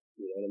that you get.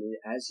 You know what I mean?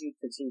 As you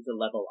continue to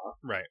level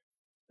up, right?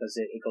 Because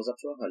it goes up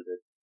to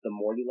 100. The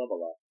more you level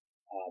up,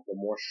 the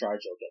more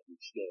shards you'll get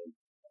each game,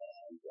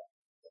 and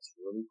it's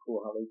really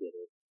cool how they did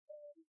it.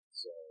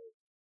 So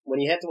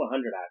when you head to 100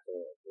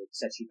 after, it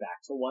sets you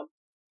back to 1,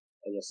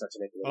 and you'll start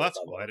to make. Oh,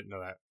 that's cool. I didn't know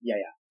that. Yeah.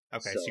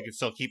 Okay, so you can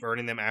still keep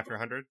earning them after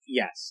 100?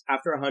 Yes.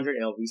 After 100,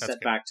 it'll reset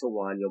back to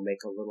 1. You'll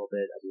make a little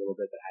bit,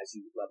 but as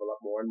you level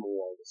up more and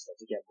more, you'll start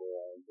to get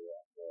more and more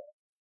and more.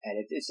 And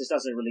it just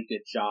does a really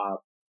good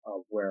job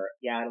of where,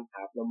 I don't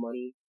have the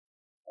money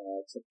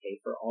to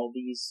pay for all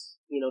these,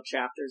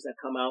 chapters that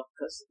come out,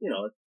 because,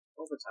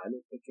 over time,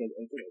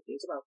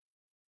 it's about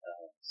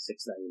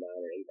 $6.99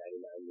 or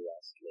 $8.99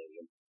 US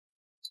Canadian.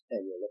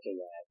 And you're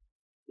looking at,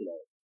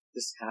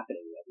 this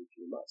happening every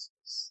few months.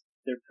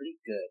 They're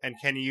pretty good. And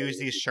can you use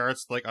these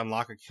shards to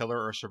unlock a killer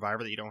or a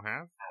survivor that you don't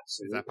have?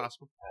 Absolutely. Is that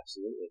possible?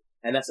 Absolutely.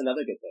 And that's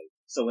another good thing.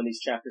 So when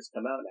these chapters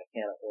come out and I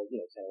can't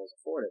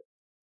afford it,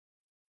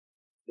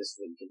 this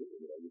is what you can do.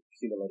 You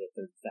accumulate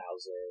 30,000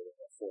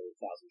 or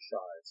 40,000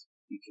 shards.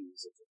 You can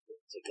use it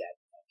to get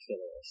a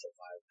killer or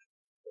survivor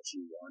that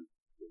you want.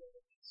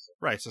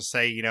 Right. So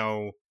say,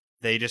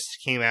 they just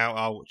came out,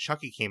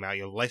 Chucky came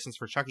out, license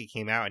for Chucky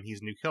came out and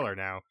he's a new killer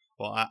now.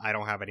 Well, I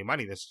don't have any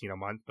money this,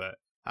 month, but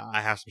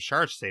I have some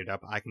shards saved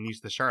up. I can use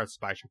the shards to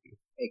buy Chucky.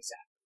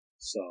 Exactly.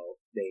 So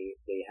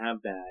they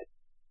have that.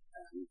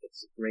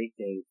 It's a great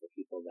thing for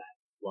people that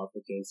love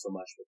the game so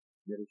much but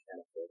really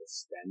can't afford to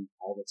spend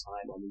all the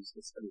time on these.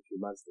 Every 3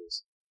 months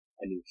there's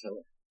a new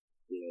killer,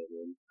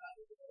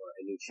 or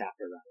a new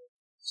chapter rather.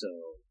 So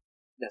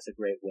that's a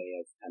great way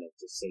of kind of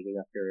just saving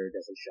up your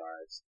dozen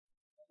shards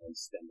and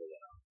spending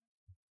it on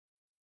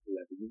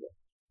whoever you want,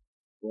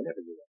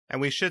 whenever you want. And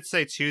we should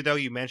say too, though,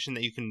 you mentioned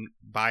that you can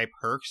buy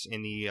perks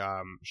in the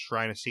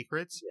Shrine of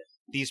Secrets.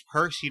 Yes. These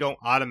perks, you don't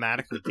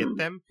automatically get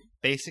them.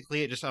 Basically,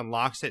 it just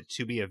unlocks it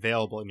to be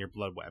available in your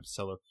blood web.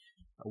 So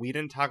we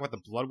didn't talk about the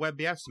blood web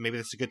yet, so maybe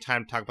this is a good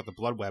time to talk about the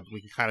blood web.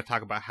 We can kind of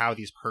talk about how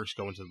these perks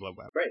go into the blood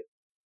web. Right.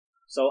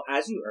 So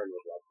as you earn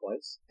your blood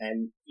points,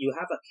 and you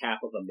have a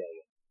cap of 1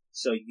 million,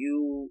 so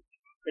you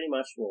pretty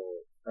much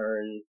will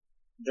earn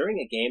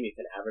during a game. You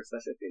can average,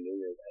 especially if you're new,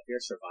 if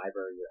you're a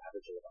survivor, you're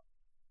averaging about,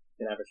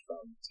 you can average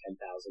from 10,000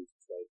 to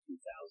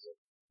 22,000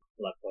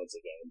 blood points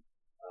a game.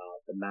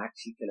 The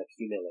max you can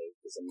accumulate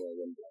is 1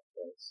 million blood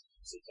points,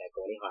 so you can't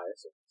go any higher.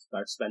 So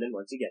start spending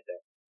once you get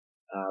there.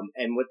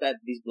 And what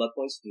these blood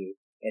points do,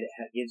 it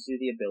gives you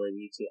the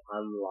ability to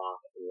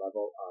unlock and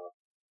level up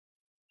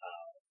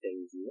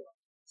things you want.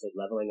 So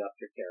leveling up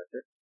your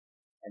character,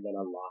 and then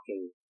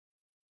unlocking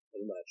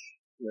pretty much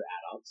your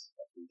add-ons,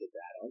 like you did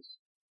the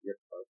add-ons, your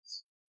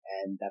perks,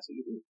 and that's what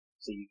you do.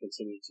 So you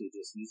continue to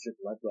just use your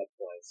blood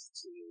points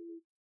to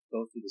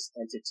go through this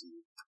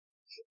entity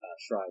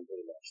shrine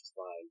pretty much to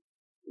find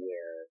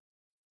where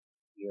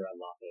you're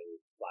unlocking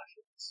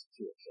flashlights,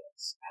 cure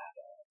kits,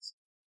 add-ons,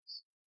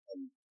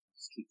 and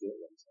just keep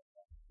doing them.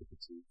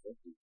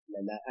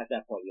 And then at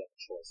that point you have a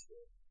choice for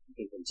it. You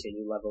can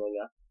continue leveling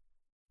up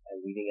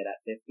and leaving it at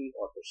 50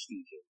 or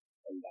prestiging.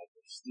 And by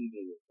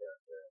prestiging your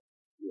character,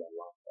 you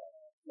unlock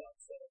the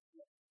outfit.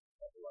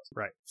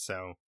 Right.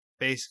 So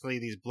basically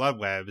these blood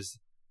webs,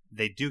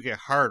 they do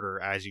get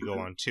harder as you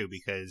go on too,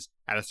 because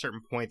at a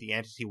certain point the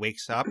entity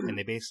wakes up and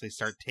they basically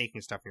start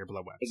taking stuff from your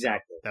blood web.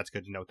 Exactly. So that's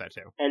good to note that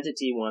too.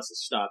 Entity wants to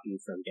stop you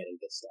from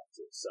getting this stuff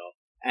too. So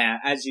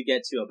as you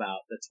get to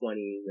about the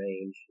 20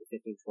 range, the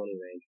 15-20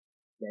 range,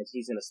 the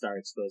entity's going to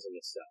start exposing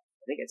its stuff.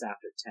 I think it's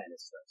after 10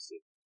 it starts to.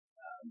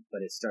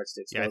 But it starts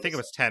to expose. Yeah, I think it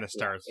was 10 it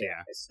starts,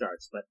 yeah. It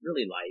starts, but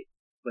really light.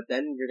 But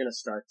then you're going to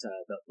start to,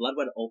 the blood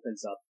web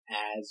opens up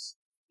as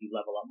you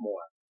level up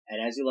more.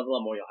 And as you level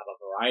up more, you'll have a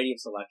variety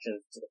of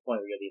selections to the point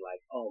where you'll be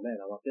like, oh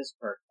man, I want this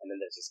perk, and then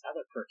there's this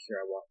other perk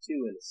here I want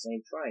too in the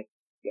same shrine.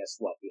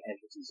 Guess what? The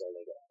entity's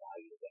only going to allow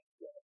you to get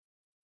one.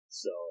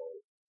 So,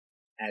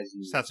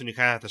 So that's when you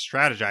kind of have to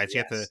strategize. Yes.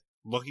 You have to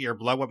look at your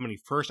blood web. When you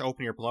first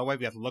open your blood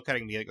web, you have to look at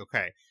it and be like,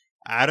 okay,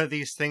 out of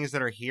these things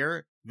that are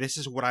here, this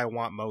is what I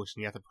want most.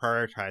 And you have to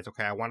prioritize,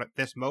 okay, I want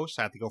this most,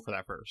 so I have to go for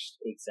that first.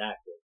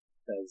 Exactly.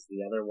 Because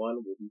the other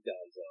one will be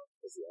done, so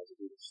because the other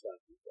do the stuff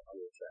on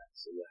your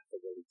tracks. So you have to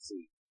really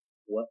see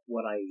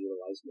what I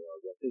utilize more,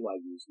 what do I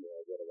use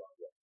more, what do I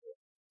want more.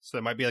 So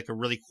there might be like a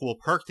really cool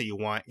perk that you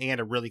want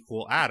and a really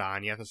cool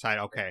add-on. You have to decide,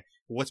 okay,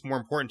 what's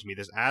more important to me,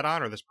 this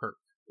add-on or this perk?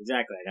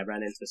 Exactly. I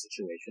ran into a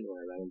situation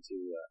where I ran into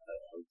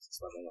I was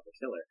just leveling up a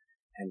killer,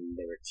 and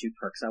there were 2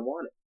 perks I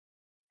wanted.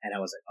 And I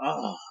was like,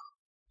 oh,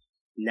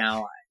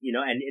 now,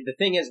 and the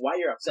thing is, why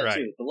you're upset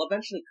too, they'll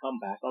eventually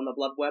come back on the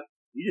blood web.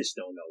 You just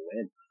don't know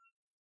when.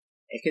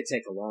 It could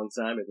take a long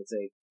time. It could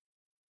take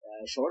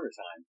a shorter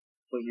time.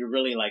 But you're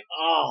really like,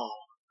 oh,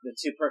 the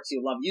 2 perks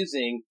you love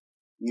using,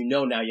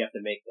 now you have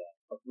to make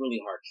a really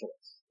hard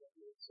choice.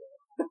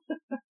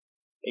 So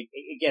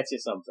it gets you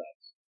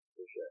sometimes,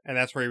 for sure. And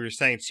that's where you were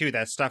saying, too,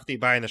 that stuff that you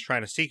buy in the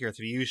Shrine of Secrets,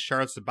 if you use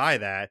shards to buy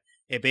that,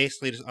 it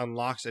basically just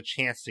unlocks a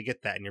chance to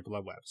get that in your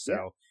blood web.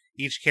 So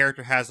each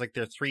character has like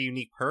their 3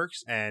 unique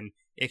perks, and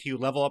if you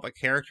level up a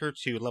character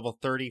to level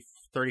 30,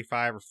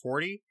 35, or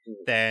 40,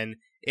 then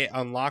it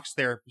unlocks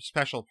their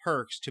special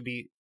perks to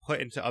be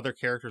put into other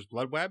characters'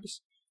 blood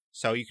webs.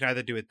 So you can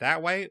either do it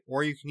that way,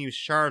 or you can use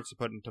shards to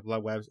put into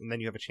blood webs, and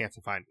then you have a chance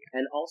of finding it.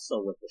 And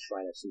also with the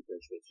Shrine of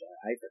Secrets, which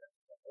I forgot,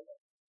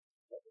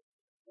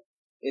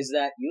 is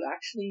that you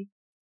actually,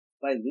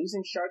 by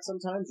losing shards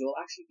sometimes, you'll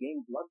actually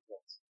gain blood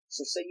points.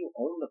 So say you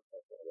own the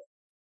perk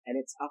and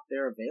it's up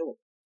there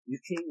available.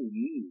 You can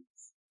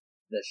use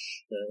the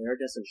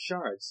iridescent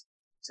shards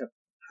to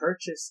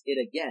purchase it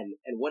again,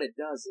 and what it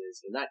does is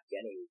you're not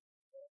getting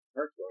the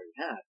perk you already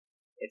have.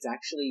 It's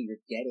actually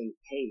you're getting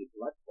paid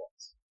blood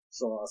points.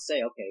 So I'll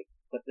say, okay,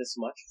 put this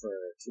much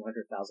for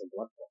 200,000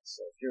 blood points.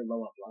 So if you're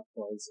low on blood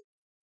points,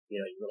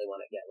 you really want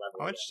to get level.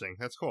 Oh, interesting.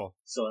 That's cool.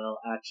 So it'll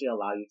actually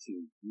allow you to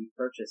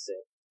repurchase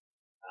it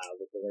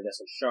with the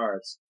iridescent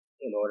shards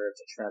in order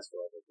to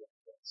transfer over blood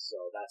points.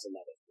 So that's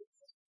another thing.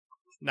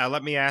 Now,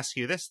 let me ask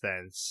you this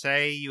then.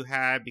 Say you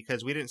had,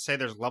 because we didn't say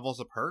there's levels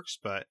of perks,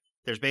 but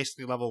there's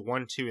basically level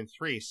 1, 2, and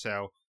 3.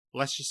 So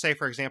let's just say,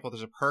 for example,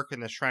 there's a perk in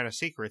the Shrine of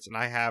Secrets, and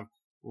I have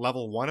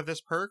level 1 of this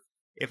perk.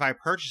 If I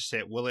purchase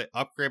it, will it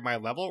upgrade my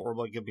level, or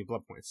will it give me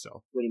blood points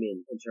still? What do you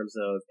mean? In terms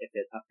of if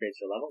it upgrades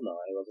your level? No,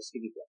 it will just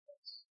give you blood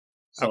points.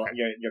 So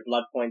your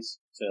blood points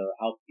to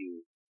help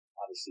you,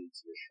 obviously,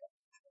 to your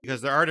shrine.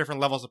 Because there are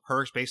different levels of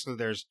perks. Basically,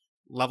 there's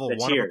level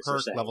 1 of a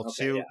perk, level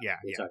 2. Yeah.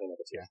 Talking about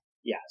the tiers.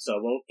 Yeah, so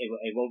it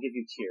won't give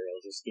you tier.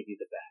 It'll just give you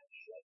the badge,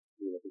 like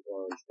the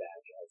orange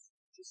badge of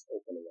just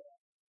opening it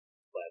up.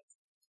 But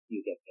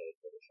you get paid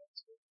for the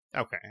transfer.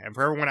 Okay, and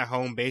for everyone at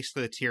home,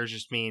 basically the tiers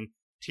just mean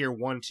tier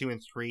 1, 2,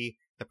 and 3.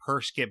 The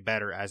perks get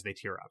better as they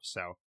tier up.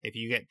 So if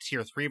you get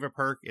tier 3 of a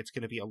perk, it's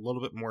going to be a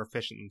little bit more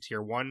efficient than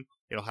tier 1.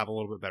 It'll have a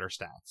little bit better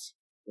stats.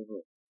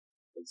 Mm-hmm.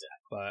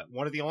 Exactly. But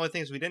one of the only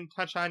things we didn't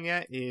touch on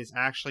yet is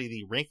actually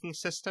the ranking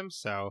system.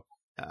 So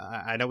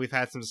I know we've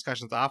had some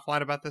discussions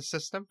offline about this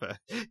system, but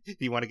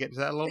do you want to get into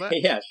that a little bit?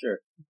 Yeah,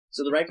 sure.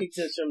 So the ranking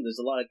system,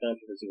 there's a lot of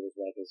controversy with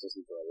this ranking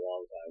system for a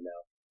long time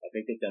now. I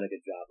think they've done a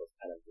good job of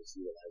kind of just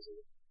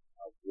utilizing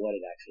what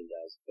it actually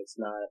does.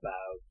 It's not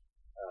about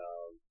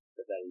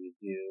the better you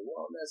do,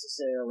 well,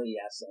 necessarily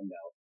yes and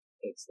no.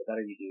 It's the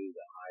better you do,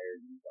 the higher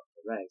you go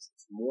the ranks.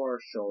 It's more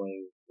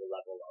showing the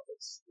level of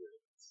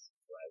experience,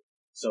 right?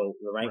 So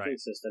the ranking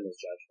system is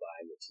judged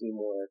by your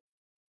teamwork,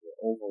 your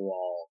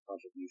overall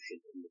contribution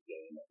in the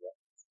game, and what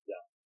you've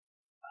done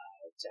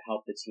to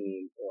help the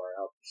team or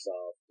help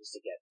yourself just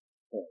to get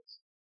points.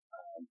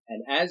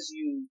 And as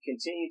you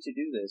continue to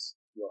do this,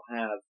 you'll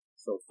have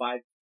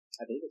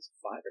I think it's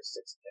 5 or 6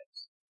 pips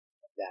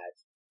that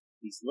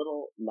these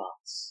little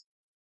knots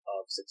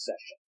of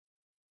succession.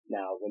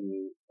 Now, when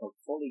you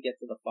fully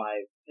get to the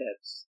 5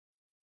 pips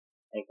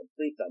and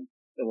complete them,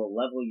 it will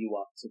level you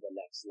up to the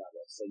next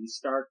level. So you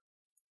start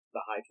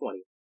the high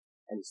 20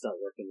 and you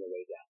start working your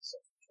way down. So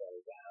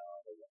 20 down.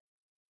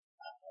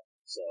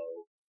 So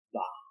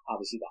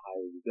obviously the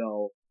higher you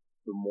go,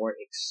 the more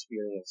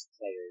experienced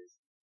players,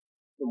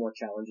 the more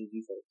challenges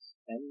you face,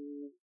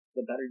 and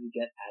the better you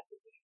get at the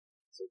game.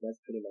 So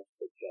that's pretty much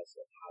the gist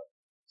of how it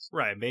works.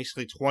 Right.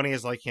 Basically, 20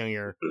 is like,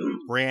 you're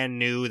brand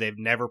new. They've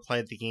never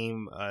played the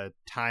game a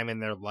time in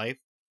their life.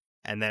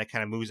 And then it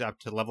kind of moves up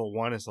to level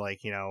 1 is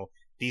like,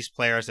 these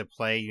players that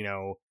play,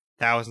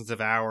 thousands of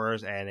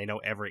hours and they know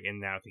every in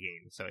and out of the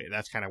game. So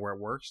that's kind of where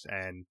it works.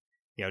 And,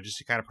 just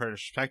to kind of put it in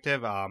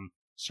perspective,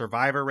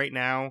 Survivor right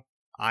now,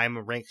 I'm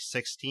rank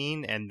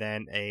 16, and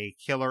then a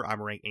killer,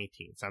 I'm rank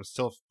 18. So I'm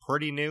still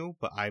pretty new,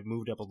 but I've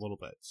moved up a little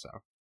bit. So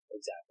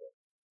exactly.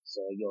 So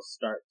you'll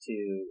start to,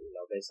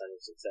 based on your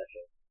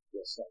succession,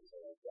 you'll start to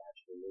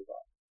gradually move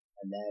up,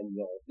 and then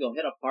you'll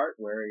hit a part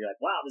where you're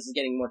like, wow, this is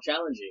getting more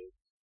challenging,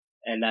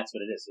 and that's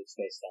what it is. It's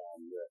based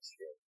on your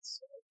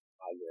experience,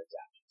 how you're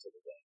adapting to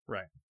the game.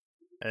 Right.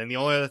 And the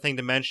only other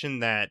thing to mention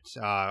that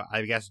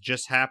I guess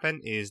just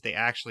happened is they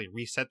actually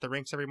reset the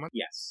ranks every month.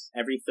 Yes,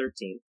 every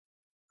 13th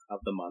of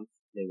the month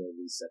they will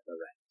reset the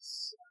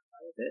ranks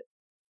of it.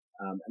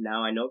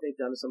 Now I know they've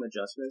done some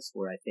adjustments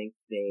where I think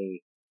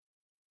they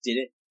did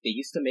it. They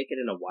used to make it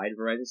in a wide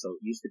variety, so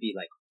it used to be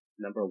like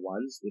number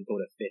 1s would go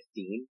to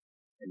 15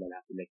 and then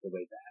have to make their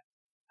way back.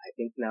 I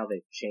think now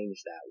they've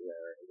changed that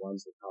where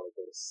 1s would probably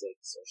go to 6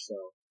 or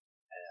so.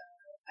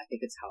 I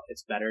think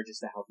it's better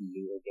just to help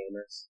newer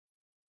gamers.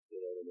 You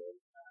know what I mean?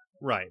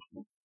 Right.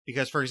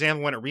 Because, for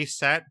example, when it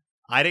reset,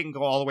 I didn't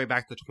go all the way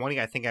back to 20.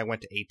 I think I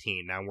went to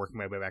 18. Now I'm working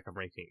my way back up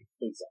to 18.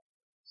 Exactly.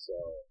 So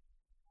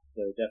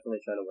they're definitely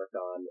trying to work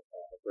on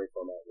a great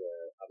format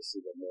where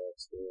obviously the more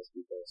experienced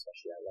people,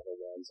 especially at level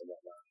 1s and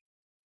whatnot,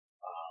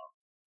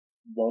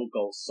 won't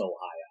go so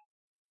high up.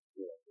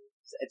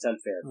 It's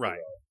unfair. Right.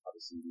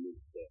 Obviously, new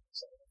gamers.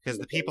 Because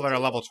the people that are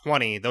level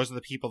 20, those are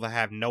the people that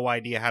have no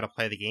idea how to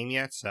play the game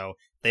yet, so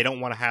they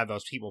don't want to have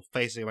those people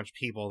facing a bunch of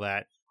people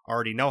that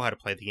already know how to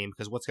play the game,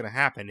 because what's going to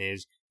happen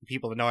is the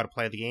people that know how to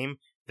play the game,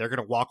 they're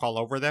going to walk all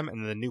over them,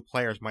 and the new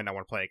players might not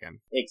want to play again.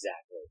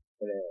 Exactly.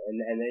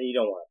 And you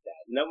don't want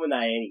that. Not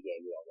any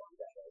game you don't want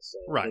that. So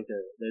right.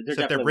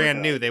 So if they're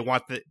brand new, they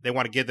want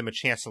to give them a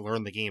chance to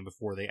learn the game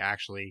before they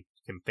actually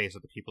can face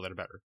other people that are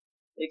better.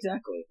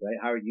 Exactly, right?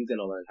 How are you going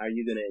to learn? How are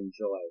you going to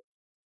enjoy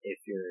if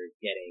you're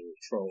getting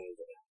trolled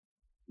and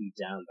beat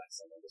down by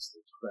someone just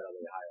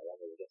incredibly higher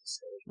level to get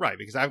discouraged? Right,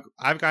 because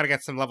I've got to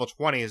get some level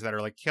 20s that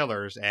are like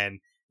killers,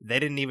 and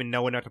they didn't even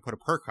know enough to put a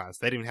perk on.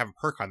 So they didn't even have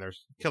a perk on their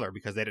killer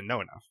because they didn't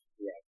know enough.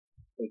 Yeah,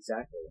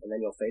 exactly. And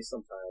then you'll face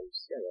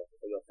sometimes,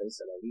 you'll face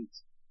an elite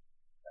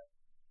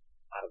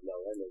out of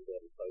nowhere, maybe they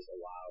haven't played a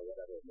while,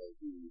 whatever it may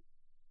be,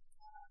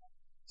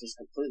 just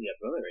completely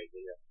obliterated.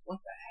 You're like, what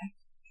the heck?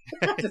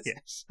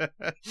 Yes.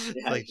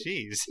 Like,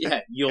 geez.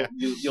 Yeah, you'll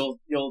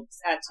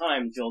at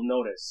times you'll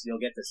notice, you'll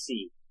get to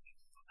see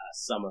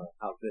some of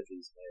how good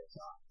these players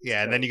are.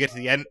 Yeah, and then you get to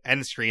the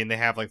end screen, they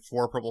have like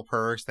 4 purple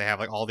perks, they have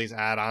like all these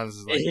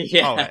add-ons, like,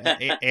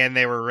 and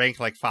they were ranked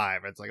like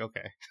 5. It's like,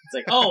 okay. It's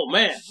like, oh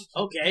man,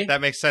 okay.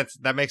 That makes sense.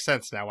 That makes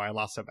sense now why I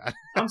lost so bad.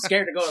 I'm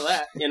scared to go to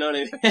that, you know what I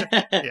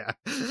mean? Yeah.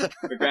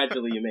 But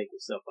gradually you make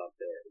yourself up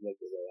there, you make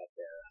your way up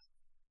there.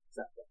 It's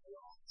not that at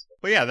all.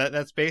 But yeah,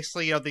 that's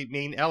basically the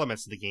main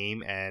elements of the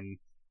game, and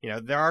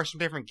there are some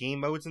different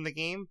game modes in the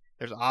game.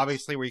 There's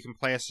obviously where you can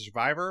play as a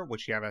survivor,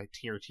 which you have a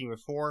team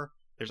of 4.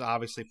 There's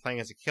obviously playing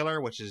as a killer,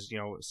 which is,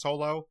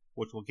 solo,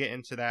 which we'll get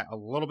into that a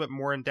little bit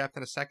more in depth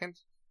in a second.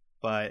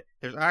 But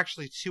there's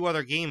actually 2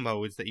 other game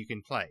modes that you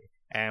can play.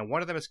 And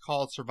one of them is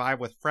called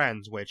Survive with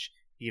Friends, which,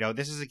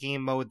 this is a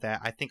game mode that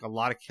I think a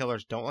lot of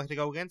killers don't like to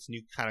go against, and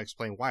you can kind of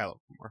explain why a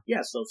little more.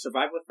 Yeah, so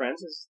Survive with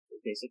Friends is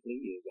basically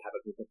you have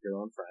a group of your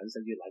own friends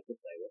that you like to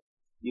play with.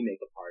 You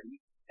make a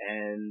party,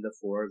 and the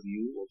four of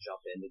you will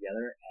jump in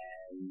together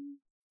and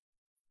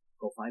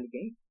go find a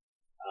game.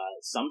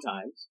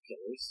 Sometimes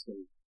killers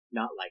can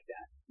not like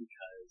that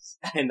because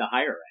in the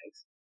higher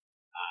ranks,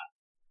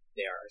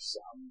 there are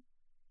some,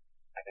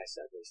 like I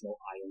said, there's no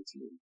I in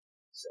team.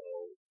 So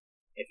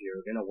if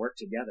you're going to work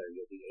together,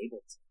 you'll be able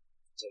to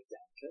take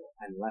down a kill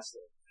unless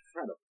they're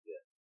incredibly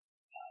good.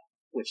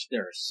 Which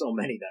there are so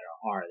many that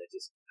are that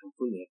just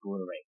completely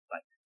obliterate,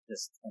 like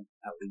just an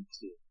elite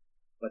team.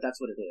 But that's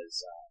what it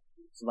is.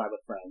 Survive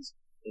with Friends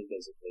is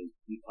basically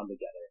you come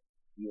together,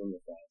 you and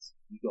your friends,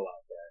 you go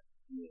out there,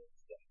 and you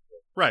get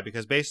it. Right,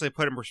 because basically,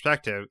 put in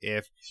perspective,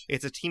 if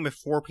it's a team of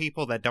 4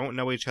 people that don't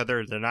know each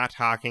other, they're not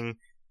talking,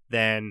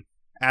 then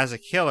as a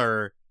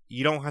killer,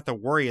 you don't have to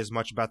worry as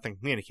much about them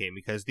communicating,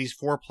 because these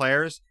 4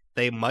 players,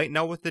 they might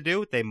know what to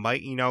do. They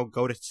might,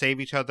 go to save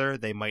each other.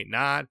 They might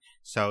not.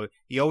 So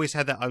you always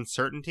have that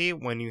uncertainty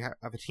when you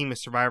have a team of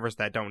survivors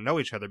that don't know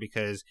each other,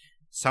 because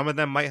some of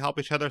them might help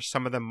each other.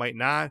 Some of them might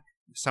not.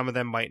 Some of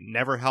them might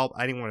never help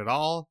anyone at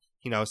all.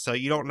 So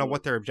you don't know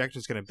what their objective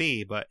is going to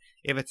be. But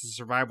if it's a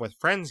Survive with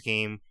Friends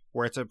game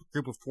where it's a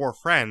group of 4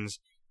 friends,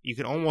 you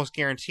can almost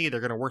guarantee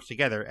they're going to work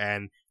together.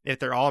 And if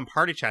they're all in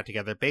party chat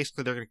together,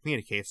 basically they're going to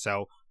communicate.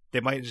 So they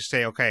might just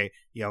say, okay,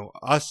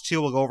 us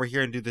 2 will go over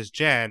here and do this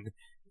gen.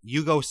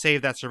 You go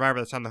save that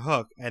survivor that's on the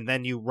hook, and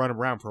then you run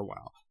around for a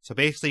while. So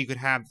basically, you could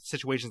have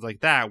situations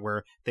like that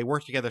where they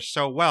work together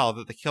so well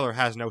that the killer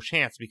has no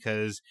chance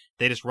because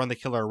they just run the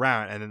killer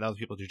around, and then the other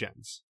people do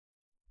gens.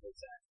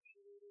 Exactly.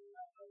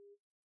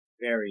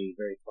 Very,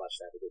 very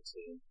clutch to have a good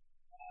team.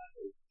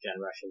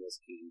 Gen rushing is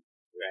key,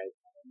 right?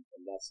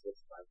 And that's what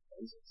Survive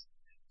Friends is.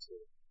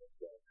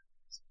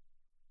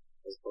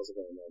 As opposed to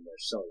going in there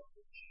solo,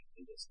 which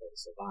you just go to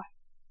survive.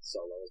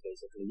 Solo is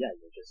basically,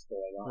 you're just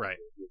going on. Right.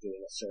 You're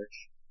doing a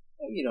search.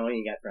 And you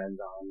got friends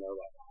on or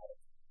whatnot.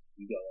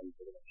 You go and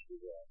pretty much do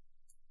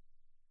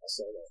a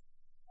solo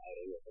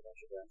with a bunch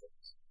of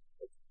friends.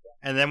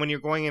 And then when you're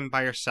going in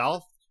by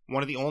yourself,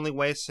 one of the only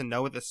ways to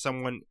know that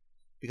someone,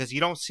 because you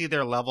don't see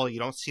their level, you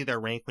don't see their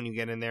rank when you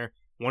get in there,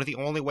 one of the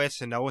only ways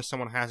to know if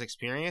someone has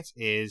experience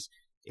is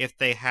if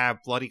they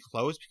have bloody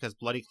clothes, because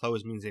bloody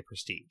clothes means they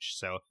prestige.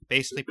 So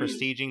basically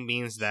prestiging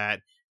means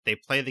that they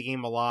play the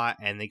game a lot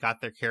and they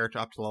got their character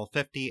up to level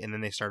 50 and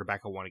then they started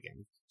back at 1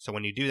 again. So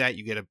when you do that,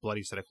 you get a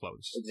bloody set of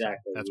clothes.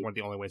 Exactly. So that's one of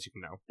the only ways you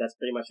can know. That's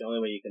pretty much the only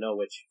way you can know,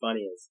 which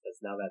funny is because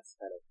now that's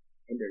kind of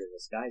hindered in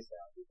disguise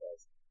now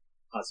because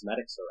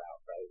cosmetics are out,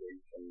 right? Where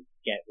you can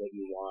get what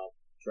you want,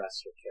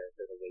 dress your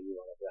character the way you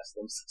want to dress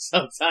them.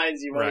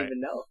 Sometimes you won't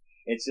even know.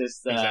 It's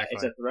just,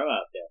 It's a throw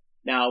out there.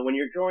 Now, when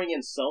you're throwing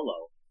in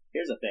solo,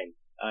 here's the thing.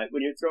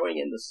 When you're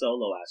throwing in the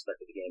solo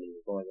aspect of the game and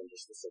you're going in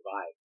just to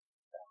survive,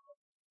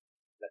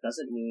 that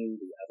doesn't mean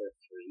the other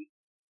 3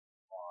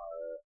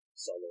 are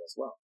solo as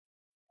well.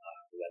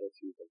 The other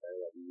 3 can very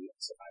well be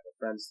Survive with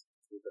Friends,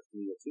 group of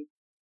 3 or 2,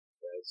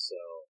 right? So,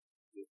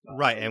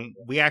 right, and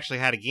we actually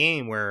had a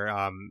game where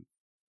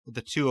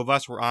the 2 of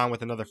us were on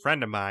with another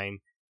friend of mine,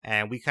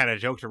 and we kind of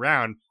joked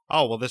around,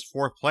 oh, well, this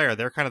 4th player,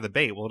 they're kind of the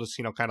bait. We'll just,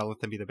 kind of let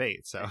them be the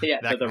bait. So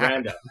yeah, that the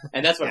rando.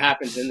 And that's what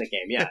happens in the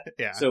game, yeah.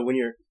 Yeah. So when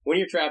you're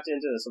trapped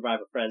into the Survive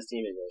with Friends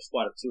team and you're a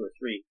squad of 2 or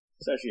 3,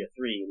 especially a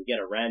 3, and you get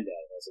a rando,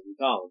 as we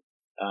call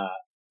them,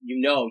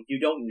 you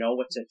don't know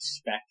what to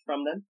expect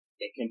from them.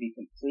 It can be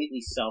completely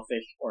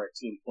selfish or a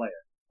team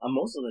player.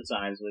 Most of the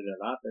times, believe it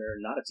or not, they're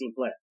not a team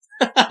player.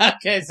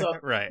 Okay, so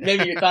right.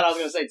 Maybe you thought I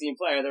was going to say team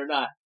player, they're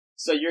not.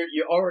 So you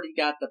already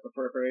got the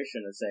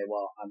preparation to say,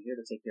 well, I'm here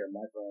to take care of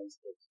my friends.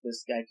 If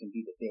this guy can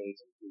be the bait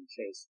and can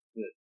chase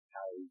good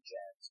Harry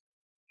Jets,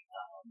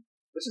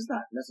 which is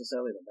not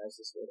necessarily the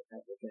nicest way to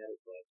kind of look at it,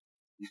 but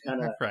you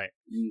kind of right.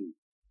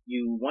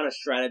 You want to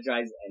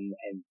strategize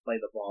and play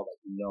the ball that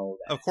you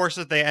know that. Of course,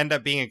 if they end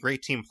up being a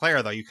great team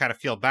player, though, you kind of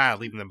feel bad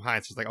leaving them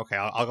behind. So it's like, okay,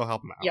 I'll go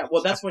help them out. Yeah,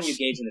 well, that's when you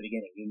gauge in the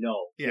beginning.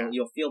 Yeah.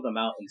 You'll feel them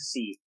out and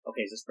see,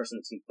 okay, is this person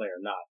a team player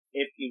or not?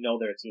 If you know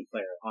they're a team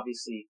player,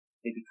 obviously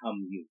they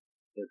become you.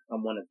 They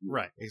become one of you.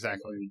 Right,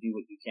 exactly. And you do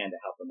what you can to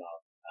help them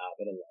out.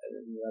 But in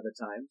other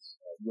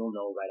times, you'll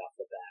know right off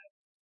the bat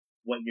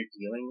what you're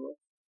dealing with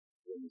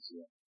when you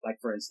see them. Like,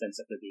 for instance,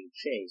 if they're being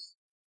chased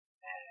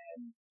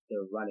and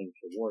they're running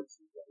towards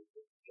you,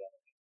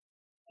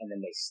 and then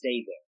they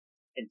stay there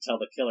until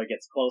the killer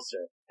gets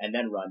closer and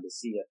then run to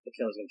see if the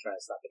killer's going to try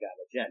to stop the guy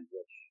with gen,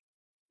 which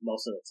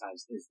most of the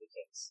times is the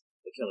case.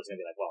 The killer's going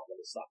to be like, well,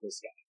 let me stop this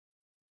guy.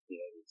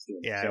 He's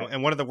doing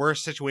and one of the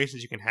worst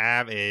situations you can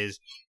have is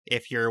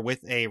if you're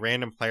with a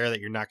random player that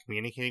you're not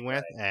communicating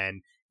with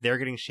and they're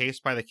getting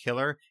chased by the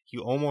killer,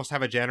 you almost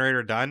have a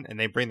generator done and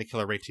they bring the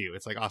killer right to you.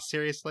 It's like, oh,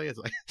 seriously? It's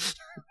like...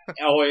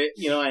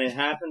 and it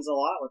happens a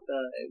lot with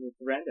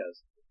the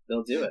randos.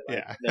 They'll do it.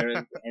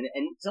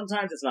 And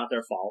sometimes it's not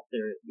their fault.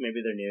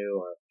 Maybe they're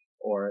new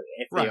or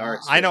if they are.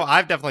 I know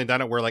I've definitely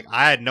done it where like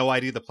I had no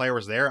idea the player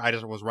was there. I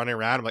just was running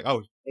around. I'm like,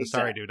 oh,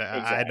 sorry, dude.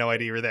 I had no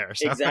idea you were there.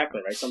 So. Exactly,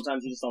 right?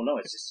 Sometimes you just don't know.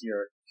 It's just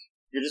you're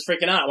just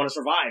freaking out. I want to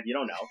survive. You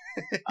don't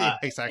know.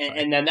 Exactly.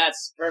 And then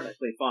that's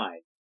perfectly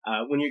fine.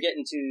 When you're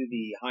getting to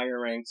the higher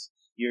ranks,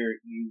 you're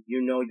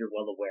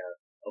well aware.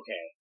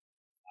 Okay,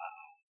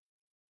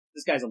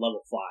 this guy's a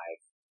level 5.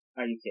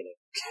 Are you kidding?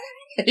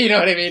 You know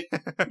what I mean?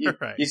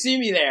 Right. You see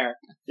me there,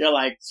 you're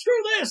like, screw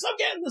this, I'm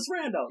getting this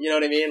rando. You know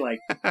what I mean? Like,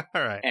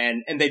 Right.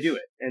 And they do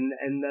it,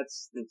 and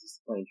that's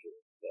just plain true.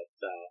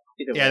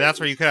 But that's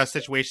where you could have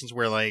situations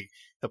where like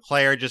the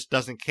player just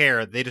doesn't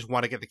care; they just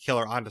want to get the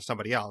killer onto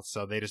somebody else,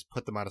 so they just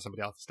put them onto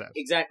somebody else instead.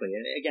 Exactly,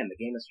 and again,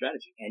 the game of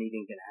strategy,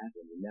 anything can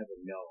happen. You never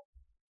know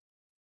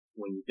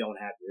when you don't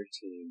have your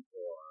team,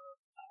 or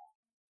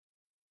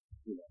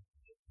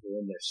you're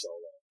in there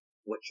solo.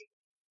 What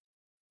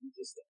you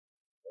just don't.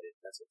 But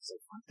that's what's so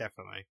fun.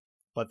 Definitely.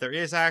 But there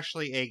is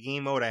actually a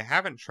game mode I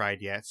haven't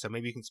tried yet, so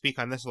maybe you can speak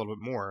on this a little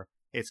bit more.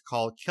 It's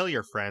called Kill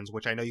Your Friends,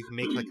 which I know you can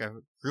make like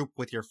a group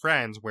with your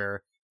friends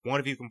where one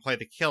of you can play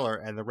the killer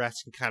and the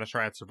rest can kind of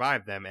try and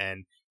survive them.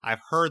 And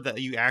I've heard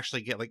that you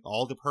actually get like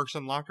all the perks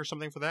unlocked or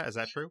something for that. Is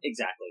that true?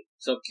 Exactly.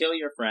 So Kill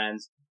Your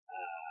Friends,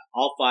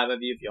 all 5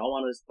 of you, if you all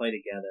want to just play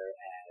together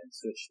and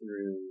switch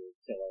through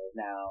Killer.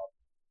 Now,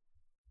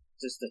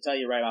 just to tell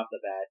you right off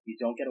the bat, you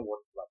don't get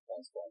awarded blood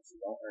points for it.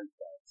 You don't earn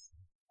points.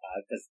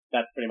 Because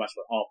that's pretty much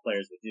what all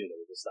players would do. They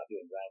would just stop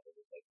doing ranked and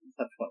make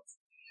blood points.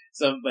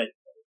 So, but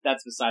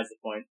that's besides the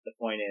point. The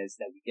point is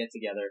that you get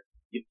together,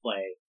 you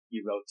play,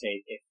 you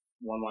rotate. If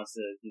one wants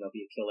to, be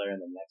a killer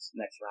in the next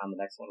round, the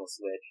next one will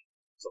switch.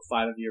 So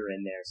 5 of you are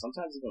in there.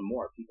 Sometimes even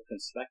more. People can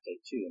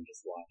spectate too and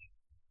just watch.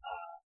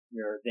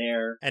 You're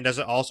there. And does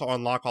it also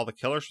unlock all the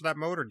killers for that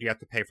mode, or do you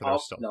have to pay for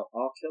those still? No,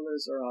 all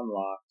killers are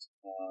unlocked.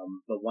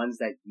 The ones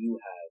that you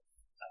have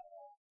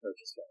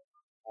purchased.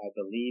 I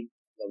believe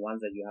the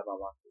ones that you have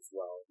unlocked as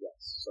well,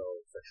 yes. So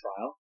for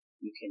trial,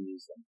 you can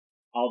use them.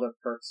 All their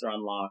perks are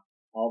unlocked.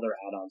 All their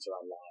add-ons are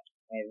unlocked.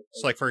 And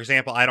so, like, for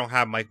example, I don't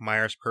have Mike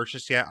Myers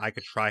purchased yet. I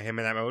could try him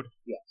in that mode?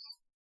 Yes.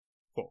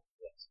 Cool.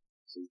 Yes.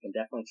 So you can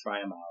definitely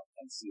try him out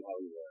and see how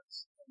he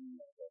works.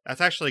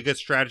 That's actually a good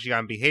strategy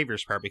on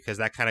Behavior's part, because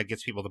that kind of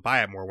gets people to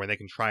buy it more when they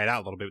can try it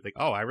out a little bit. Like,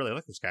 oh, I really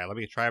like this guy. Let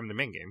me try him in the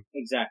main game.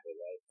 Exactly,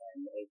 right.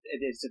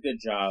 And it's a good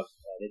job.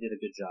 They did a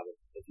good job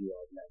of you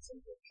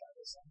organizing to try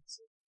this out.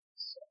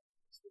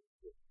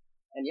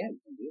 And yeah, you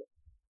can do it.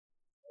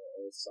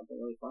 It's something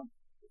really fun.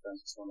 Your friends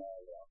just want to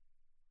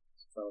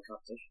fun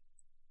competition.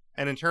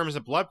 And in terms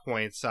of blood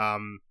points,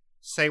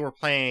 say we're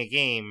playing a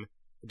game,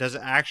 does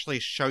it actually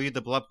show you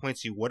the blood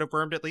points you would have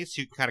earned at least?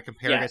 So you can kind of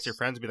compare against your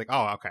friends and be like,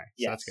 oh, okay,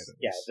 so that's good.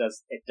 Yeah,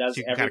 it does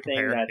so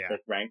everything that the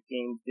ranked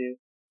games do.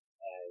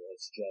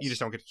 It's just, you just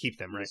don't get to keep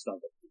them, right? So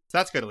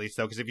that's good at least,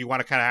 though, because if you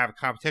want to kind of have a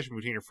competition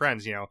between your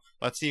friends,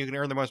 let's see who can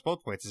earn the most blood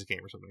points this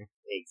game or something.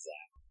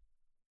 Exactly.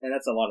 And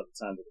that's a lot of the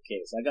time the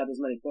case. I got this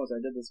many points, I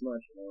did this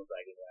much,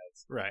 bragging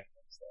rights. Right.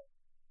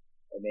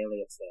 And mainly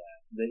it's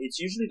it's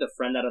usually the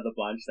friend out of the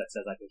bunch that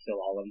says I can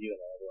kill all of you,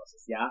 and then everyone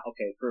says, yeah,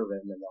 okay, prove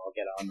it, and then they'll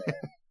get on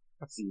there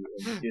and see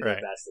and do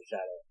their best to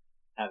try to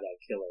have that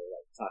killer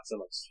talk so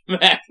much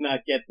smack,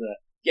 not get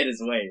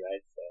his way,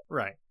 right? So.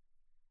 Right.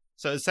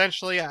 So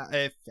essentially,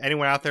 if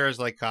anyone out there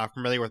is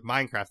familiar with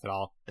Minecraft at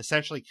all,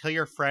 essentially Kill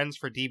Your Friends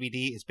for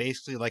DBD is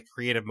basically like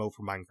creative mode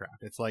for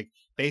Minecraft. It's like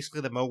basically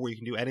the mode where you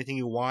can do anything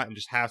you want and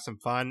just have some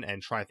fun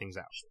and try things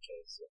out. It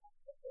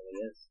really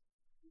is.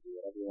 You do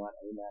whatever you want,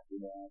 any map you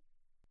want.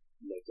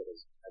 Make it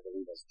I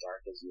believe, as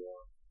dark as you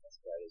want. As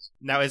bright as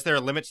you want. Now, is there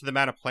a limit to the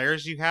amount of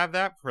players you have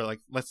that for?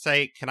 Like, let's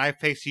say, can I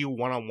face you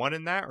one-on-one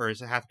in that, or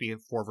does it have to be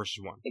 4 versus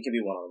 1? It can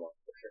be one-on-one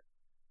for sure.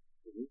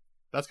 Mm-hmm.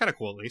 That's kind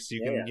of cool, at least. So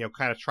you can,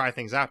 kind of try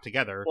things out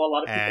together. Well, a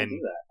lot of people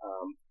do that,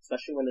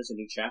 especially when there's a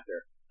new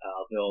chapter.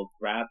 They'll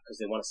grab, because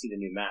they want to see the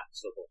new map,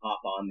 so they'll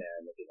hop on there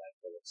and they'll be like,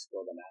 they'll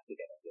explore the map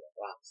together and be like,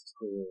 wow, this is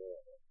cool.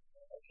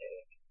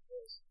 Okay.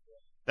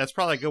 That's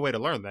probably a good way to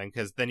learn then,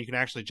 because then you can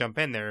actually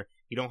jump in there.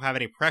 You don't have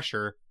any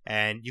pressure,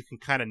 and you can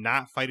kind of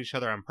not fight each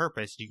other on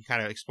purpose. You can kind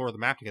of explore the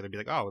map together and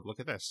be like, oh,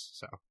 look at this.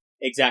 So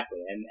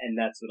exactly, and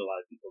that's what a lot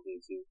of people do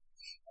too,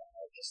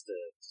 just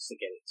to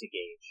get it to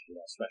gauge,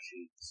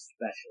 especially.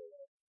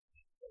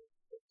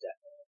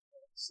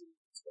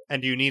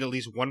 And do you need at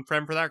least one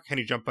friend for that, or can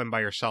you jump in by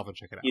yourself and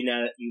check it out?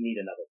 You need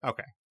another.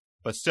 Okay.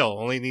 But still,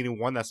 only needing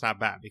one, that's not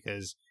bad,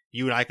 because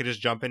you and I could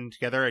just jump in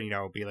together and,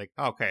 be like,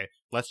 oh, okay,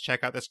 let's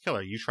check out this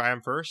killer. You try him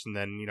first, and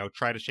then,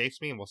 try to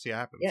chase me, and we'll see what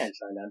happens. Yeah, and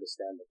trying to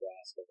understand the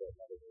grasp of it and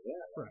everything.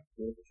 Yeah, right.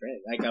 Beautiful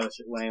training. Like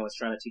when I was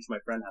trying to teach my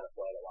friend how to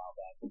play it a while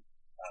back,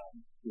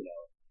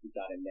 we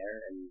got in there,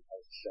 and I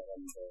was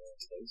showing him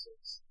the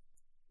basics.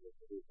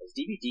 Because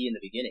DVD in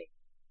the beginning,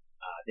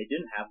 they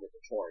didn't have the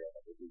tutorial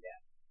that they do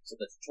now. So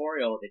the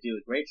tutorial, they do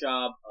a great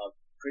job of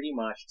pretty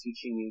much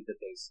teaching you the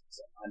basics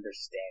and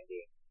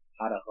understanding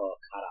how to hook,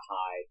 how to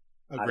hide.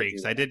 Agreed,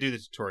 because I did do the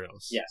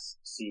tutorials.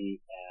 Yes,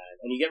 see,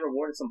 and you get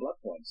rewarded some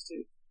blood points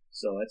too,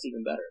 so that's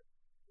even better.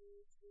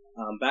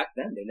 Back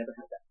then, they never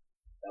had that.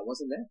 That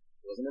wasn't there.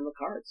 It wasn't in the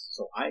cards.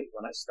 So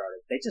when I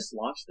started, they just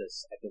launched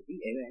this. I believe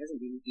it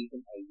hasn't been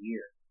even a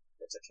year.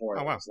 The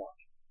tutorial was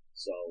launched.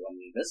 So when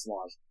this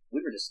launched,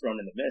 we were just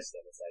thrown in the mist,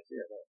 and it's like,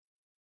 here, look.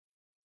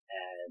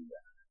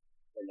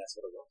 And that's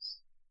what it was.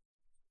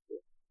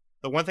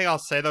 The one thing I'll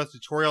say, though, the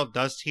tutorial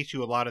does teach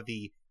you a lot of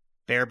the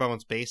bare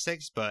bones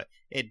basics, but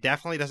it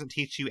definitely doesn't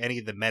teach you any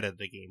of the meta of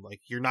the game.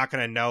 Like, you're not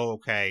going to know,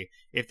 okay,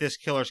 if this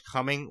killer's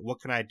coming, what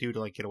can I do to,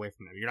 like, get away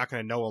from them? You're not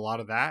going to know a lot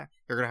of that.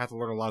 You're going to have to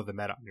learn a lot of the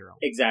meta on your own.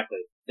 Exactly.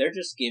 They're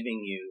just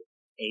giving you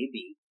A,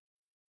 B.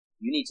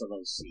 You need to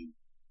learn C.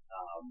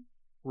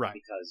 Right.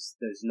 Because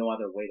there's no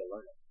other way to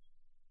learn it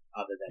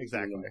other than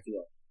being in the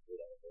field.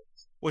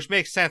 Which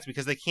makes sense,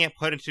 because they can't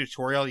put into a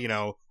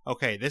tutorial,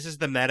 okay, this is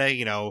the meta,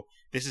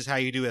 this is how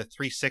you do a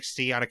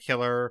 360 on a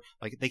killer.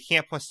 Like, they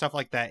can't put stuff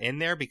like that in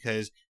there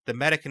because the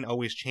meta can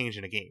always change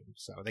in a game.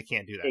 So they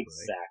can't do that.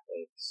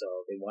 Exactly. Really. So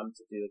they wanted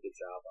to do a good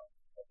job on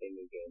helping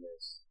new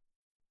gamers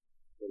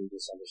really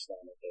just understand,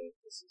 okay,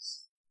 this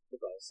is the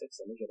basics.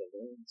 Let me get it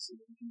in and see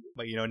what we can do.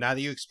 But, now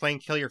that you explain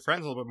Kill Your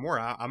Friends a little bit more,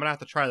 I'm going to have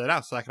to try that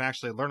out so I can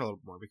actually learn a little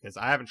bit more, because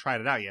I haven't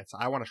tried it out yet. So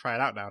I want to try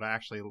it out now to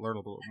actually learn a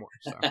little bit more.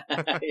 So.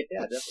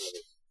 Yeah,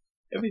 definitely.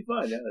 It'd be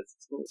fun, yeah,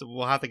 it's cool. So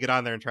we'll have to get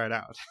on there and try it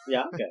out.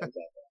 Yeah, okay,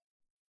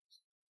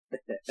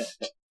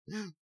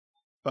 exactly.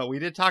 But we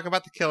did talk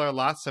about the killer a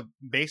lot, so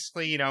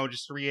basically,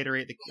 just to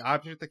reiterate, the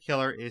object of the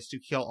killer is to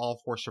kill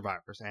all 4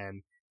 survivors,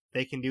 and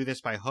they can do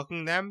this by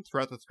hooking them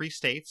throughout the 3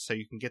 states, so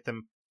you can get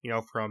them,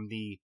 from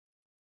the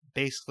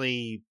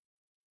basically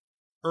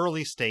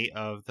early state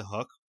of the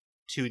hook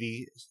to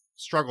the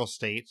struggle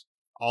state,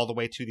 all the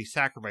way to the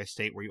sacrifice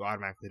state where you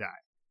automatically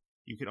die.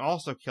 You can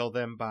also kill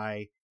them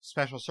by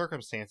special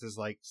circumstances,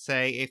 like,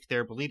 say, if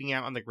they're bleeding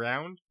out on the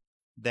ground,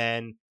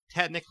 then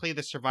technically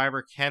the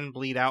survivor can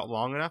bleed out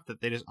long enough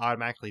that they just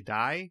automatically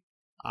die.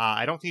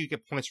 I don't think you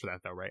get points for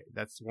that, though, right?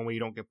 That's one way you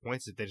don't get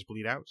points, if they just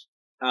bleed out.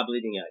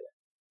 Bleeding out,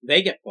 yeah.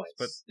 They get points.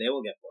 But they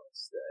will get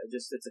points.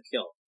 It's a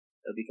kill.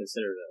 It'll be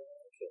considered a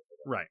kill for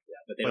them. Right.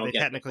 Yeah, but they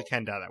technically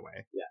can die that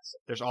way. Yes.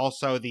 There's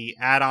also the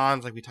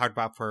add-ons, like we talked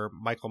about for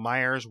Michael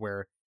Myers,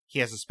 where he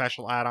has a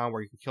special add-on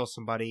where you can kill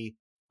somebody.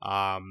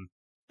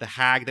 The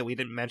Hag that we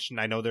didn't mention,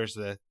 I know there's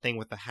the thing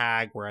with the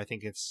Hag where I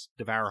think it's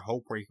Devour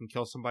Hope where you can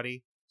kill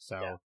somebody.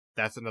 So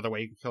that's another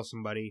way you can kill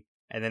somebody.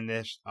 And then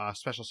there's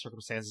special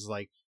circumstances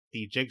like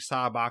the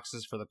Jigsaw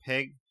boxes for the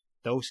pig.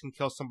 Those can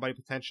kill somebody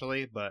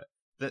potentially, but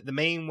the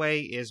main way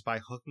is by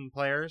hooking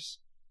players.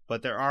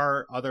 But there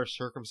are other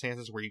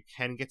circumstances where you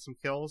can get some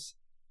kills.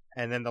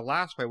 And then the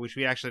last way, which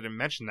we actually didn't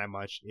mention that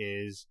much,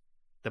 is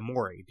the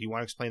Mori. Do you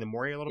want to explain the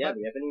Mori a little bit? Yeah,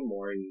 the Ebony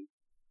Mori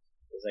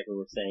is, like we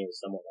were saying, is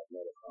somewhat like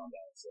Mortal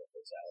Kombat. So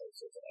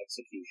it's an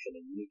execution,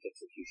 a unique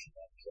execution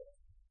that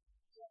kills.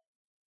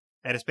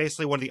 And it's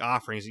basically one of the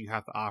offerings that you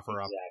have to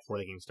offer up before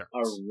the game starts.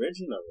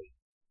 Originally,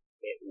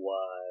 it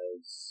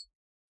was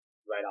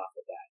right off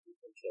the bat. You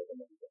can kill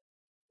them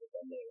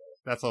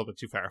That's a little bit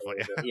too powerful,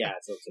 yeah. Yeah,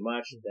 it's a little too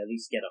much. At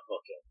least get a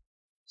hook in.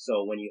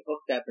 So when you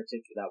hook that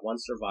one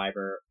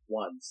survivor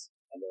once,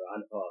 and they're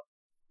unhooked,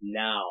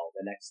 now,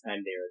 the next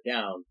time they are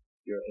down,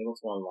 you're able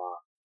to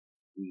unlock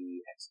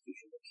the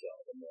execution to kill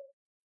the Mori.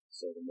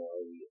 So the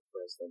Mori,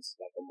 for instance,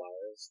 Michael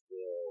Myers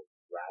will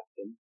grab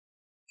them,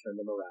 turn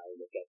them around,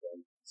 look at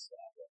them, and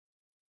stab them.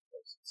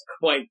 It's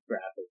quite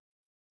graphic.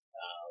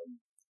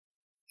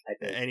 I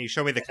think. And you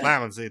showed me the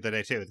clowns the other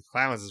day too. The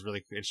clowns is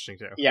really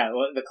interesting too. Yeah,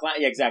 well,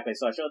 yeah, exactly.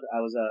 So I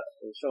was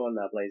showing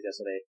Blaze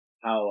yesterday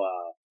how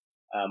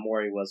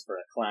Mori was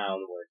for a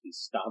clown, where he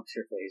stomps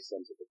your face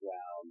into the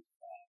ground,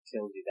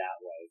 kills you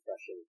that way,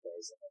 crushing your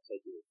face, and then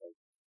taking your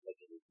face.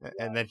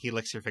 And then he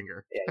licks your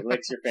finger. Yeah, he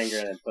licks your finger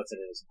and then puts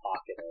it in his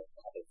pocket of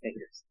other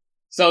fingers.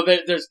 So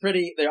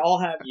they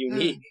all have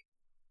unique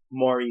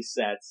Mori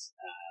sets.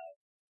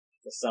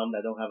 For some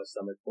that don't have a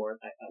stomach for it,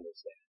 I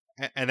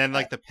understand. And then,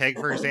 like the pig,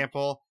 for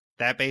example,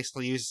 that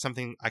basically uses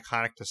something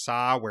iconic to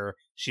Saw, where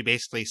she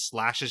basically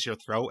slashes your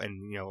throat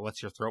and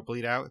lets your throat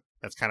bleed out.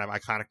 That's kind of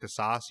iconic to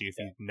Saw. So if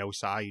you know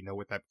Saw, you know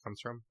what that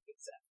comes from.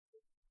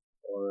 Exactly.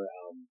 Or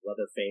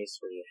Leatherface,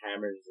 where he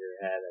hammers your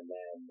head and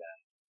then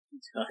he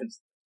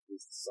does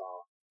use the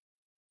saw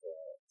to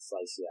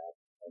slice you up.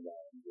 And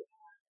then you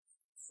have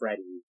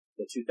Freddy,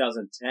 the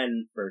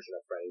 2010 version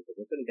of Freddy, but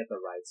we couldn't get the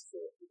rights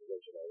for the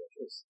original, which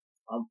was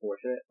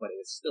unfortunate, but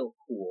it was still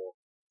cool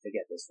to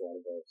get this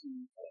one where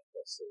he kind of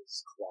puts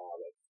his claw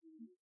like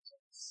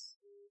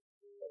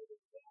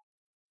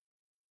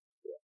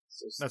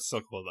that's so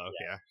cool though.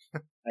 Yeah.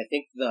 I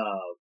think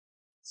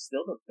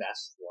still the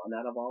best one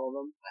out of all of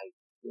them. I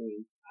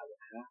think I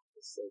would have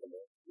to say the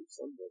most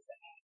gruesome was the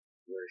Hag,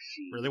 where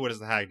she really, what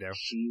does the Hag do?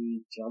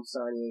 She jumps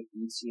on you,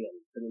 eats you, and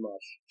pretty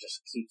much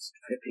just keeps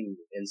ripping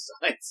the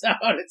insides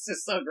out. It's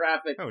just so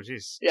graphic. Oh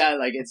jeez. Yeah,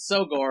 like it's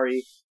so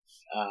gory.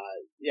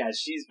 Yeah,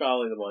 she's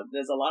probably the one.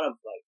 There's a lot of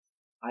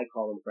I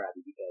call them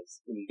crappy because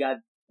when you got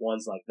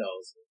ones like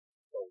those,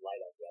 they'll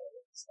light up the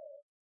other ones.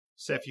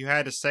 So if you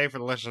had to say for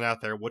the listeners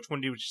out there, which one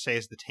would you say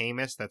is the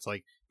tamest? That's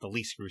like the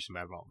least gruesome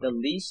out of all of them. The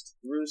least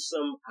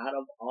gruesome out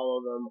of all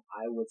of them,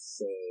 I would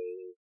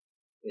say,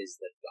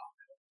 is the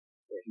Doctor,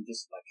 where he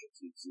just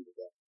electrocutes you to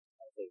death.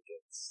 I think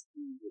it's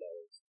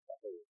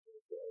definitely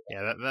really good.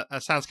 Yeah,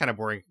 that sounds kind of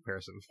boring in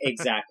comparison.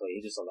 Exactly,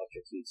 he just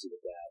electrocutes you to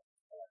death.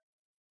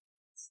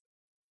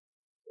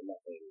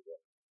 Nothing.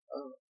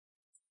 Oh.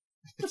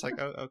 It's like,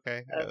 oh,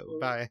 okay,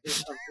 bye.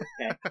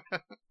 Okay.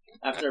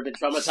 After I've been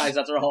traumatized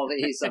after all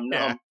these, I'm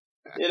numb.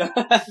 You know?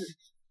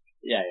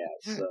 Yeah.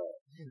 So,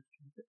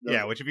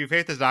 yeah, which if you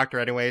faith this doctor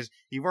anyways,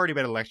 you've already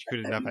been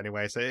electrocuted enough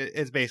anyway, so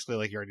it's basically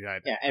like you already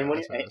died. Yeah, and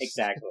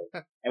exactly.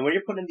 And when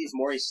you're put in these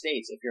Mori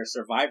states, if you're a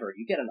survivor,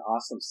 you get an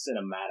awesome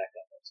cinematic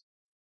of it.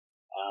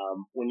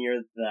 When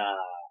you're the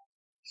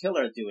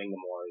killer doing the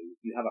Mori,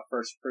 you have a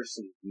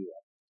first-person view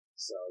of it.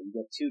 So you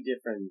get two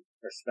different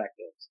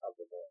perspectives of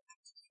the Mori.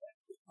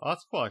 Oh,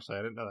 that's cool, actually.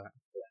 I didn't know that.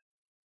 Yeah.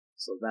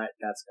 So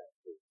that's kind of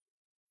cool.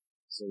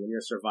 So when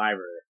you're a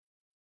survivor,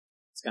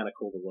 it's kind of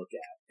cool to look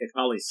at. It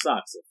probably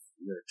sucks if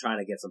you're trying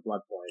to get some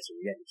blood points or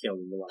you're getting killed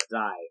and you want to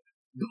die,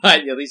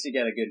 but at least you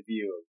get a good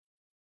view of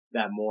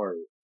that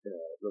Mori.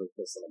 Really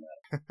cool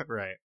cinematic.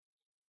 Right.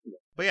 Yeah.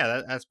 But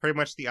yeah, that's pretty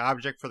much the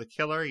object for the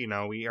killer. You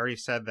know, we already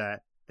said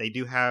that they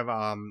do have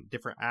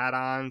different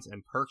add-ons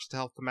and perks to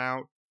help them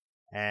out,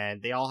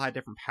 and they all had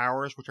different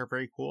powers, which are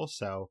very cool.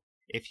 So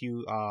if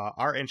you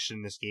are interested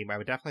in this game, I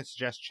would definitely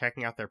suggest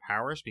checking out their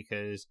powers,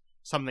 because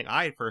something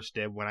I first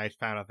did when I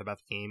found out about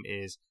the game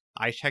is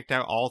I checked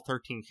out all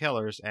 13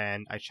 killers,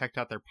 and I checked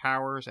out their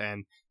powers,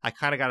 and I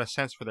kind of got a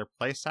sense for their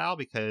playstyle,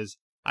 because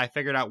I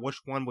figured out which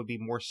one would be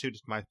more suited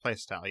to my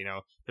playstyle. You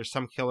know, there's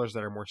some killers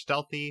that are more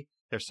stealthy,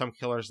 there's some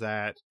killers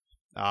that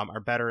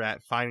are better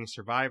at finding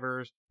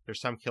survivors,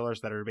 there's some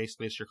killers that are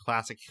basically just your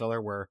classic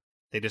killer where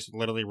they just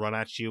literally run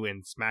at you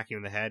and smack you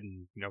in the head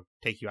and, you know,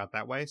 take you out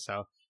that way.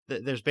 So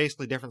there's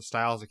basically different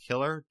styles of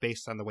killer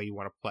based on the way you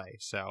want to play.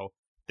 So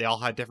they all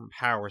had different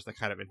powers that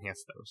kind of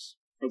enhance those.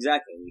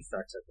 Exactly. And you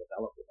start to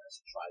develop with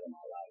this and try them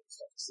all out. You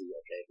start to see,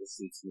 okay, this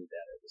suits me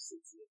better, this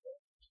suits me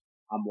better.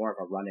 I'm more of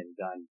a run and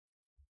gun.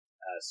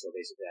 So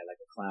basically I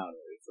like a clown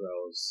where he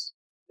throws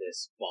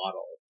this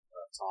bottle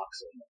of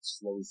toxin that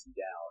slows you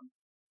down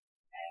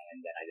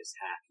and then I just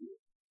hack you.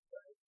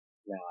 Right?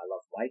 Now I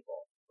love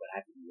Michael, but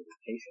I have to be really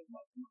patient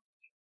with him.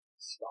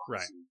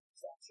 Stops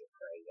your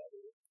prey.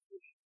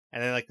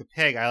 And then like the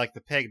pig, I like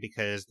the pig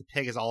because the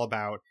pig is all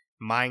about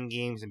mind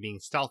games and being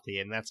stealthy,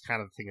 and that's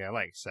kind of the thing I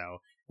like. So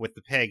with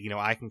the pig, you know,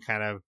 I can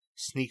kind of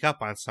sneak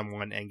up on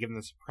someone and give them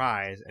a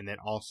surprise and then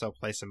also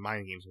play some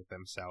mind games with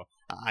them. So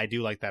I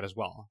do like that as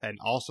well. And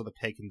also the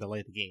pig can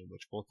delay the game,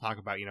 which we'll talk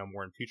about, you know,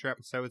 more in future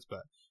episodes,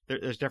 but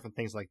there's different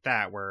things like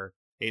that where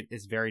it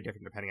is very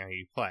different depending on how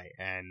you play.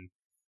 And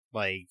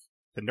like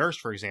the nurse,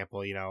 for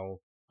example, you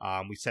know,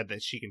 we said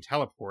that she can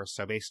teleport.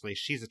 So basically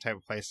she's the type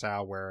of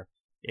playstyle where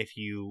if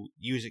you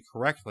use it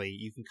correctly,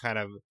 you can kind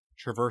of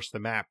traverse the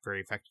map very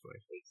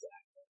effectively.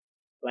 Exactly.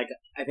 Like,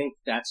 I think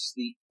that's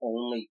the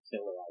only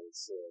killer I would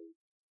say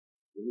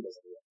really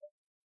doesn't work.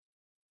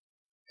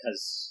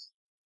 Because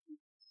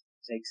it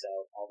takes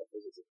out all the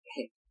physics of the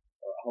game.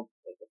 Or all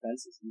the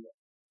defenses either.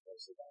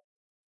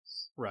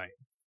 Right.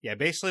 Yeah,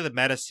 basically the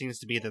meta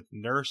seems to be that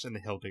the nurse and the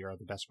Hildy are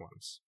the best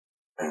ones.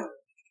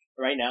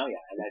 Right now,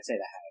 yeah. And I'd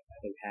say the Hag. I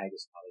think Hag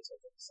is probably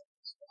something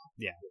as well.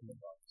 Yeah.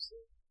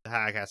 The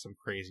Hag has some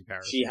crazy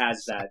powers. She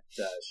has that,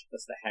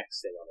 that's the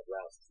hex thing on the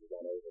ground. She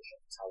run over, she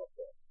can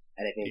teleport.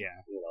 And I think,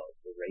 you know,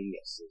 the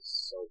radius is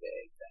so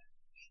big that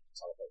she can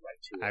teleport right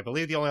to it. I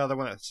believe the only other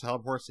one that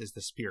teleports is the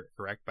Spirit,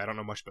 correct? But I don't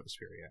know much about the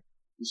Spirit yet.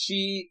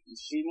 She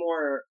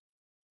more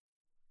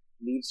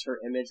leaves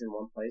her image in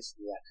one place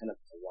and that kind of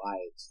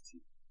glides to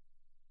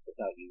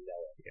without you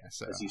knowing. Yeah,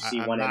 so you see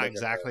I'm not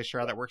exactly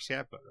sure how that works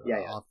yet, but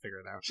I'll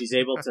figure it out. She's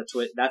able to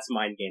twist. That's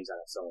mind games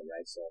on its own,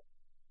 right? So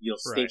you'll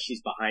think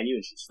she's behind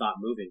you and she'll stop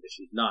moving, but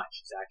she's not.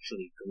 She's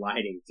actually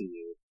gliding to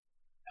you,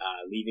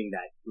 leaving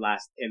that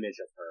last image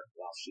of her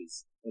while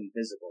she's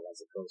invisible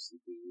as a ghostly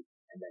being,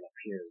 and then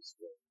appears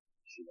when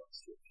she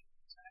wants to.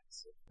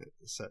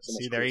 So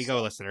see, there you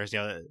go, listeners. You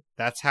know,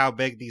 that's how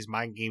big these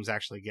mind games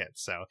actually get.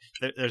 So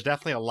there's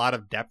definitely a lot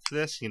of depth to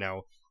this. You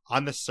know,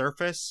 on the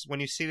surface, when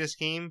you see this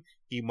game,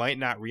 you might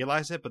not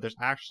realize it, but there's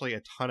actually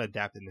a ton of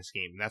depth in this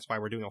game. And that's why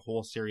we're doing a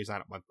whole series on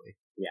it monthly.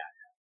 Yeah,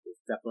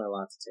 there's definitely a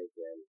lot to take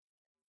in.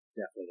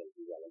 Definitely going to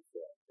be well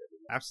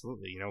informed.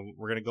 Absolutely. You know,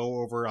 we're going to go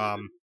over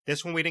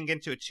this one. We didn't get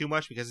into it too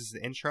much because this is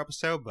the intro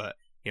episode, but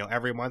you know,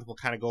 every month we'll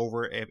kind of go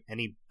over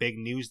any big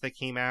news that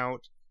came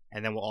out,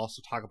 and then we'll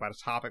also talk about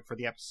a topic for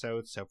the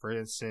episode. So, for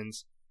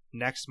instance,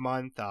 next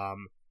month,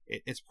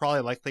 it's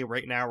probably likely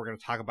right now we're going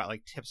to talk about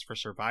like tips for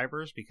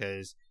survivors,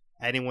 because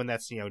anyone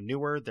that's, you know,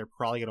 newer, they're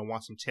probably going to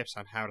want some tips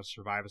on how to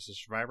survive as a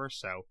survivor.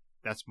 So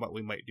that's what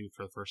we might do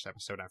for the first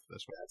episode after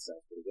this one. That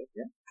sounds pretty good.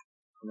 Yeah.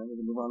 And then we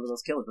can move on to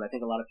those killers. But I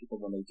think a lot of people,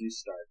 when they do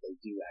start, they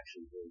do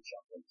actually really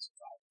jump into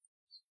survivors.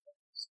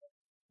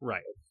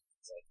 Right.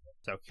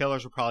 So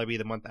killers will probably be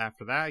the month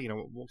after that. You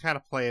know, we'll kind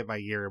of play it by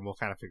year and we'll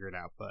kind of figure it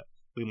out. But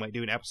we might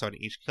do an episode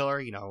on each killer.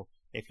 You know,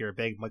 if you're a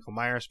big Michael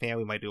Myers fan,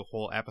 we might do a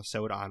whole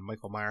episode on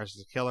Michael Myers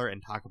as a killer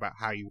and talk about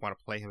how you want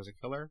to play him as a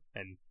killer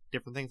and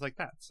different things like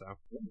that. So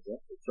yeah,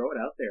 throw it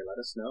out there. Let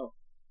us know.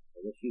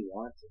 And if you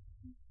want, if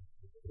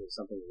there's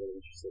something you're really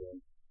interested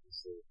in,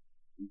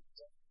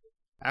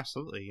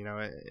 absolutely. You know,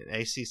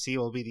 ACC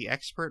will be the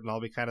expert, and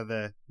I'll be kind of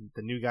the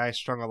new guy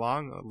strung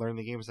along, learn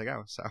the game as I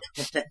go. So,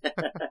 but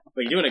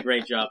you're doing a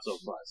great job so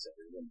far. So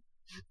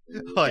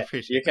I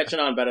appreciate you're catching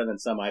on better than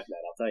some I've met.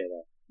 I'll tell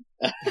you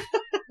that.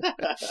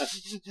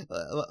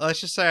 Let's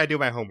just say I do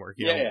my homework.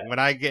 You know, Yeah. when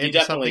I get You into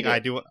definitely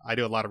something, do. I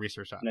do a lot of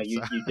research on No, it.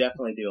 you So.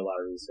 definitely do a lot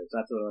of research.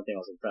 That's the one thing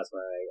I was impressed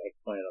when I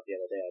pointed out the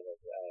other day. I was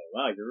like,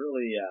 wow, you're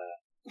really,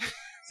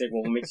 say,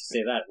 well, what makes you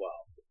say that?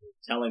 Well,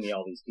 telling me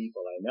all these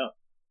people I know.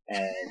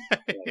 And,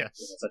 Yes.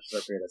 in such a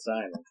short period of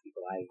time, like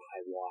people I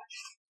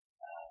watched,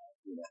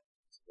 to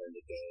learn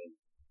the game,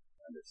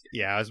 understand.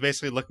 Yeah, I was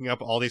basically looking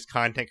up all these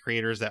content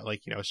creators that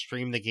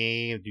stream the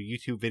game, do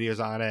YouTube videos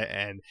on it,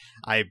 and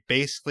I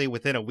basically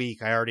within a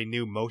week I already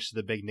knew most of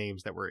the big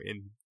names that were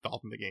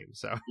involved in the game.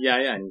 So Yeah,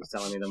 and he was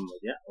telling me them,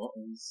 like, yeah, well,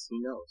 he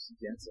knows, he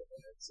gets it.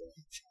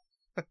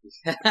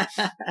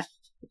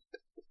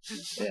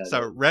 Yeah,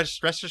 so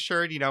rest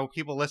assured,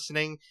 people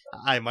listening,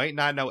 I might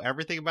not know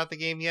everything about the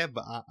game yet,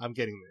 but I'm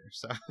getting there.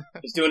 So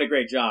he's doing a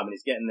great job, and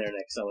he's getting there at an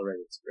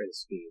accelerated rate of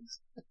speeds.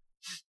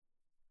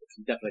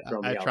 Definitely throw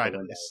me I out tried the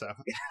at window. least.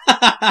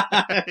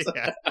 So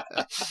yeah.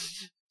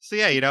 So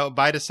yeah,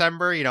 by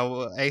December,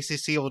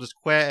 ACC will just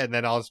quit, and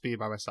then I'll just be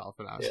by myself.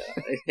 And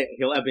Yeah,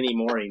 he'll Ebony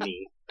Mori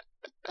me,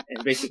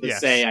 and basically Yes.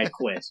 say I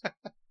quit,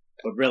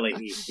 but really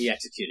he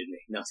executed me.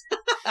 No.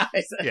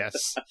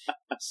 Yes.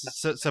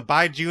 So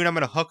by June, I'm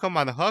going to hook him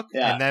on the hook,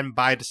 Yeah. and then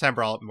by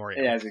December, I'll Mori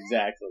him. Yes,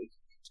 exactly.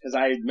 Because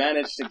I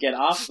managed to get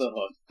off the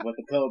hook with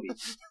the Kobe,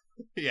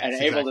 Yes, and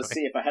exactly. able to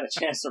see if I had a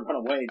chance to run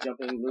away,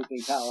 jumping,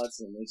 looping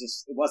pallets, and it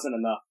wasn't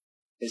enough.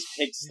 His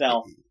pig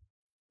stealth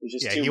was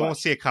just too you much. won't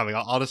see it coming.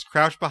 I'll just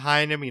crouch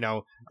behind him.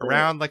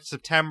 Around like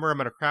September, I'm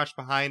going to crouch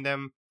behind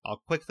him.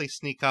 I'll quickly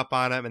sneak up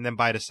on him, and then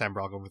by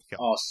December, I'll go with kill.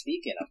 Oh,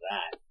 speaking of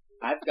that,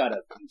 I've got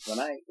when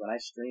I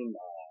stream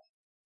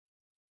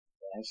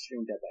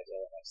Dead by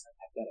Daylight next time,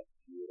 I've got a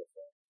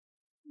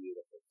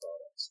beautiful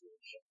photo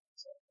screenshot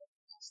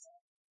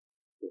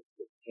with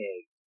the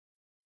pig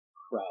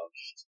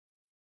crouched,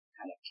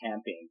 kind of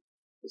camping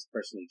this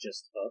person he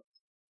just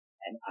hooked,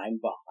 and I'm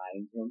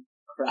behind him,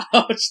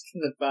 crouched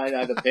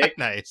behind the pig.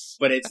 Nice.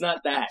 But it's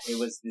not that. It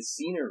was the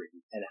scenery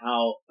and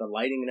how the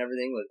lighting and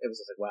everything was. It was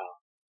just like, wow.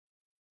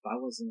 If I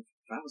was a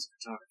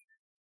photographer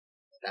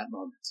at that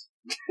moment,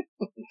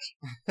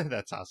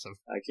 That's awesome.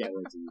 I can't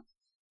wait to use it.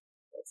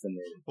 That's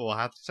amazing. We'll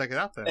have to check it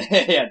out then.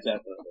 Yeah,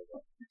 definitely.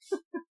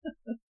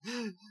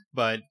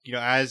 But,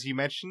 as you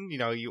mentioned,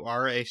 you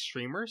are a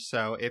streamer.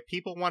 So if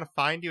people want to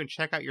find you and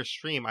check out your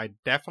stream, I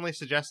definitely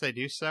suggest they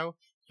do so.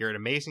 You're an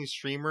amazing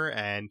streamer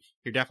and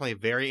you're definitely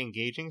very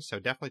engaging. So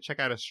definitely check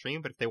out a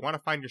stream. But if they want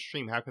to find your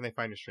stream, how can they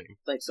find your stream?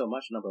 Thanks so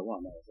much, number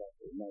one. That was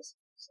actually nice.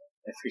 So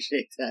I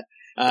appreciate that.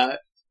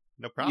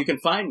 No problem. You can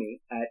find me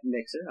at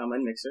Mixer. I'm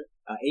on Mixer.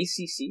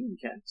 ACC in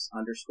caps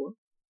 _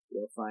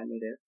 You'll find me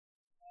there.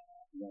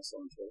 I'm also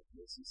on Twitter,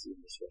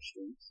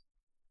 ACC_streams.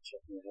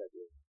 Check me out.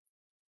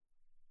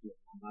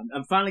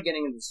 I'm finally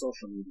getting into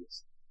social media.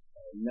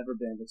 I've never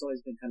been. It's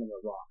always been kind of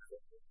a rock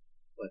for me.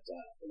 But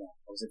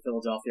I was in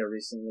Philadelphia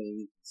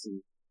recently. You can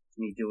see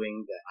me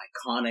doing the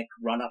iconic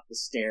run up the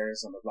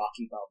stairs on the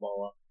Rocky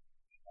Balboa,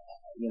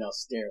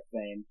 stair of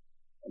fame.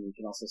 And you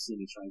can also see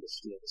me trying to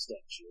steal the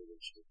statue.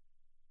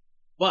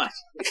 But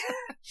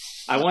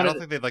I don't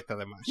think they'd like that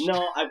much. No,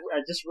 I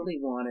just really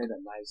wanted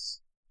a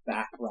nice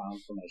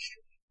background for my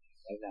stream.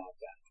 Right now I've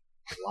got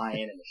a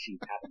lion and a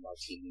sheep having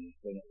martini,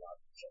 bringing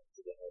love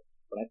together.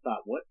 But I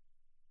thought, what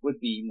would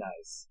be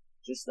nice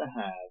just to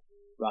have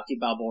Rocky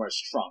Balboa's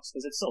trunks,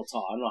 because it's so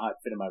tall. I don't know how it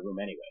fit in my room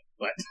anyway,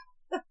 but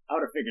I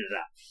would have figured it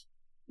out.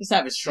 Just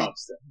have his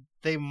trunks there.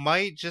 They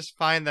might just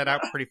find that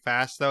out pretty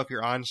fast, though, if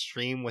you're on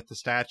stream with the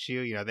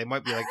statue. They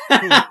might be like,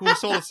 who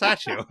sold the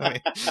statue? I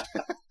mean...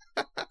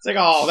 It's like,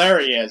 oh, there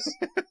he is.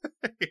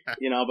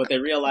 Yeah. But they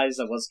realized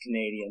I was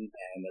Canadian,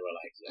 and they were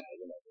like, yeah,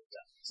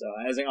 So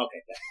I was like,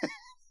 okay, thanks.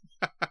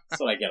 That's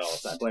what I get all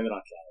the time. Blame it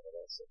on Canada.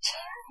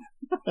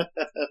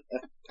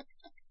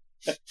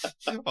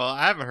 Well,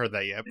 I haven't heard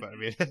that yet, but I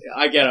mean...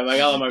 I get it. Like,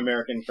 all of my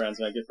American friends,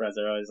 my good friends,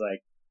 are always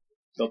like,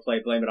 they'll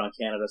play Blame It on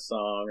Canada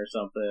song or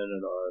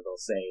something, or they'll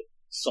say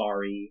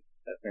sorry.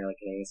 Apparently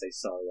Canadians say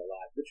sorry a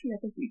lot, which I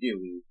think we do.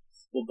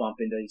 We'll bump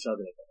into each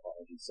other with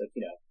apologies. So,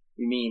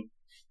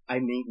 I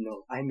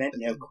meant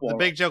no quarrel.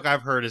 The big joke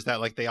I've heard is that,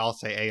 they all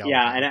say A all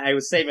Yeah, the time. and I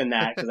was saving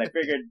that because I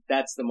figured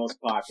that's the most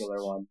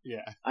popular one.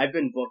 Yeah. I've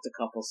been booked a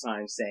couple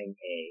times saying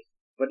A,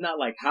 but not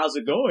like, how's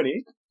it going,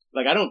 eh?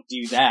 Like, I don't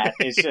do that.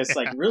 It's just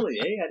like, really,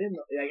 eh? I didn't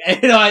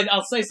know.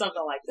 I'll say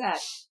something like that.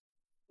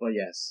 Well,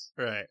 yes.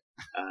 Right.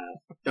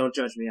 Don't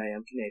judge me. I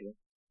am Canadian.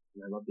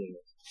 And I love being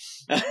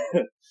it.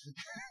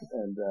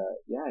 And,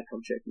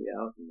 come check me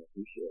out and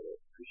appreciate it.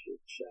 Appreciate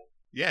the show.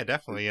 Yeah,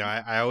 definitely.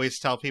 I always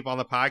tell people on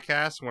the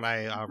podcast when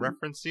I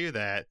reference you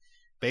that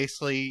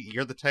basically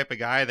you're the type of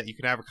guy that you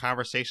can have a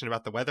conversation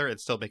about the weather and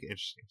still make it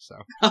interesting. So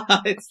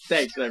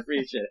thanks, I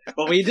appreciate it.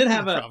 Well, we did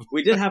have a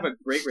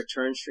great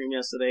return stream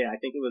yesterday. I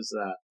think it was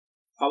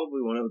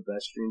probably one of the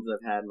best streams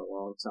I've had in a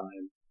long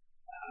time.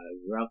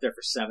 We were out there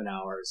for 7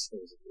 hours.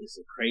 It was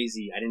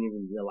crazy. I didn't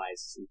even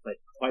realize we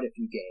played quite a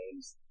few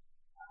games.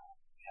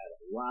 We had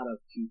a lot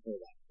of people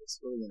that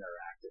was really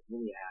interactive,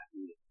 really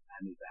happy to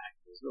have me back.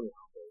 It was really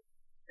humble.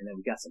 And then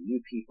we got some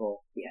new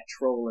people. We had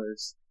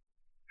trollers.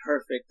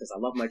 Perfect, because I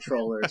love my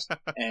trollers.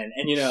 and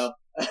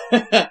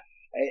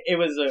It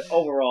was an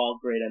overall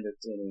great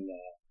entertaining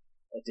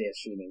a day of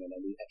streaming, and then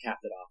I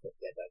capped it off with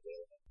Dead by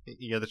Daylight.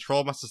 Yeah, the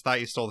troll must have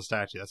thought you stole the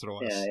statue. That's what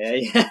it was.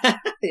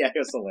 Yeah. Yeah, it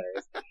was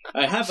hilarious.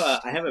 I have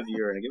a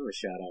viewer, and I give him a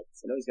shout out.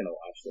 I know he's gonna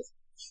watch this.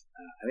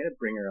 I'm gonna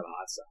bring her a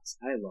hot sauce.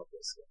 I love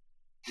this guy.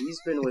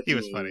 He's been with He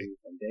was me funny.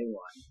 from day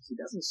one. He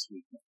doesn't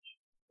speak much.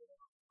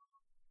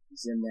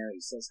 He's in there. He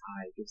says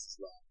hi. He gives his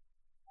love.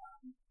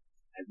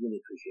 I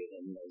really appreciate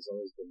him. He's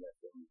always been there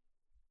for me.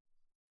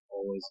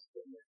 Always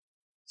been there.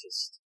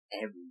 Just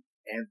every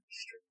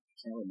stream. I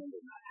can't remember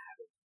not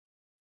having him.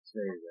 It's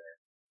very rare.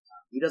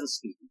 He doesn't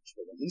speak much,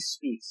 but when he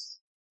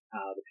speaks,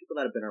 the people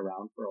that have been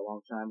around for a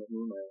long time with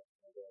me, my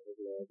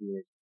regular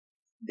viewers,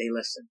 they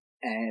listen.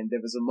 And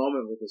there was a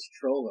moment with this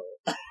troller.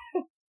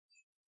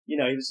 He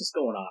was just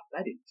going off.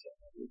 I didn't care.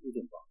 He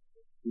didn't bother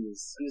me. He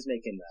was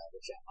making the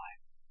chat live.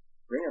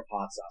 Bringer of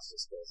Hot Sauce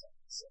just goes up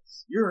and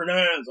says, "You're an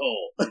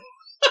asshole."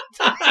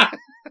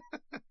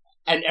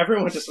 And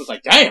everyone just was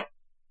like, "Damn!"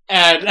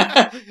 And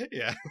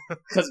yeah,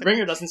 because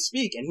Bringer doesn't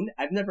speak, and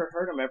I've never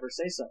heard him ever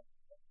say something.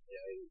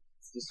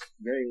 He's just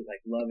very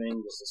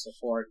loving, just a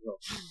support.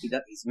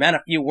 He's man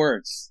a few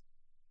words.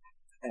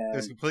 It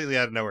was completely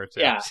out of nowhere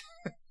too. Yeah,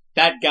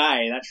 that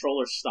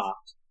troller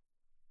stopped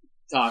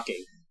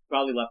talking.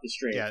 Probably left the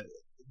stream. Yeah,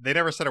 they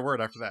never said a word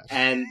after that.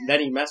 And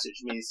then he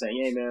messaged me saying,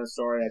 "Hey man,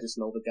 sorry, I just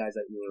know the guys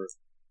that you were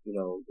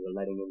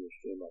letting in your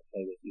stream,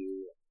 play with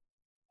you,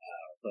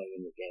 playing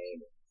in the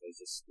game. It was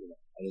just,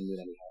 I didn't mean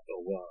any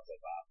ill will." I was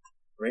like, wow,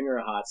 Bringer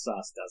of Hot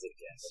Sauce does it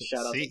again. So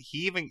shout out.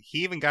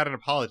 He even got an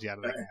apology out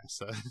of that guy.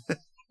 So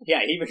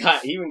yeah, he even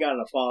got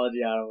an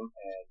apology out of him,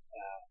 and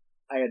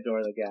I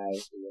adore the guy.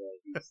 He's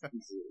a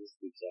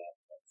good cat.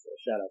 So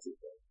shout out to him.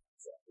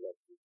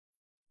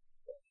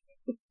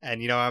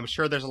 And I'm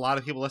sure there's a lot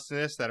of people listening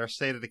to this that are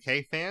State of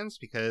Decay fans,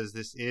 because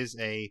this is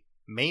a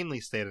mainly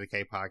State of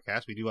Decay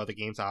podcast. We do other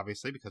games,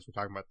 obviously, because we're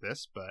talking about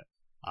this, but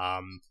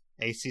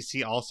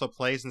ACC also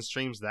plays and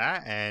streams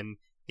that, and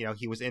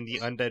he was in the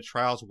Undead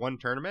Trials 1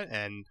 tournament,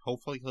 and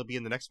hopefully he'll be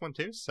in the next one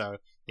too. So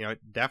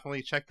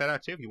definitely check that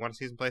out too if you want to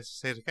see some plays to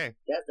State of Decay.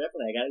 Yeah,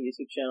 definitely. I got a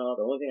YouTube channel.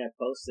 The only thing I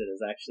posted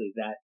is actually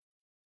that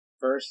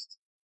first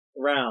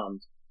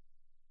round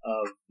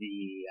of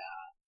the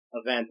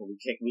event when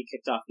we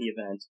kicked off the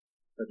event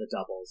for the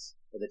doubles,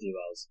 for the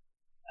duos.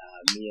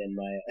 Me and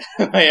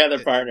my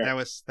other partner. That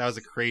was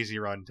a crazy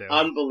run too.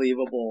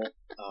 Unbelievable.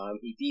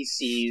 He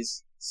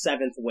DCs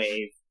 7th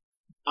wave.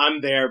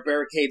 I'm there.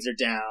 Barricades are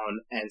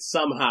down, and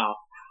somehow,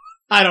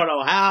 I don't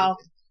know how.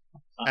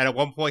 And at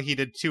one point, he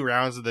did 2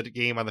 rounds of the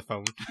game on the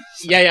phone.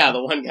 Yeah.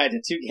 The one guy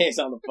did 2 games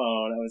on the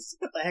phone. I was,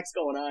 what the heck's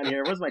going on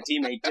here? What's my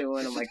teammate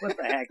doing? I'm like, what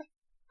the heck?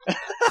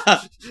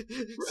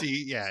 So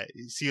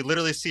you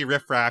literally see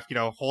Riff Raff,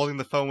 holding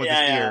the phone with his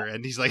ear,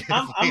 and he's like,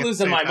 I'm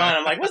losing my mind.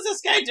 I'm like, what's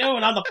this guy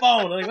doing on the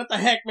phone? I'm like, what the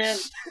heck, man?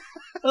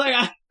 I'm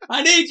like,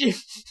 I need you.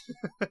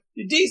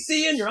 You're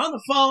DCing, you're on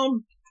the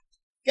phone.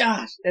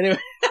 Gosh. Anyway,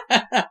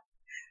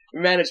 we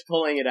managed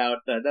pulling it out.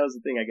 That was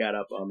the thing I got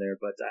up on there,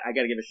 but I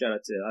gotta give a shout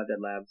out to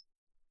Undead Labs,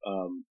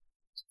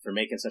 for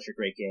making such a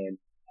great game.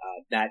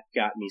 That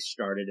got me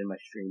started in my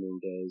streaming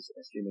days,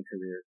 streaming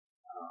career.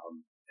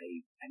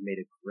 I made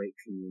a great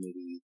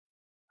community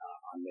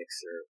on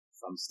Mixer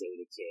from State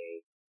of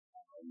Decay.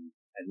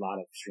 A lot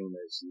of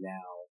streamers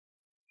now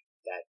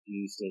that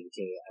use State of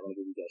Decay. I want to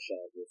give you guys a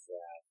shout out with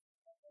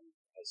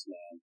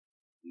Iceman.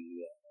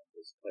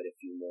 There's quite a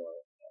few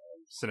more.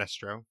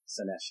 Sinestro.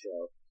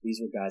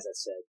 These were guys that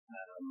said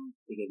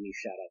they gave me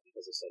a shout out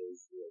because they said it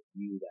was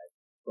you that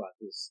brought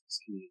this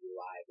community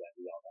live that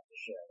we all got to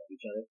share with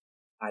each other.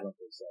 I don't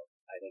think so.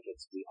 I think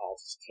we all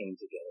just came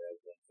together as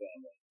one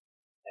family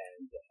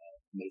and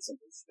made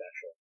something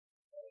special.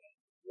 And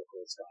look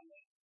where it's gone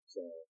now.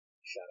 So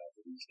shout out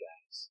to these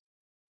guys.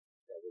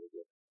 They're really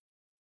good.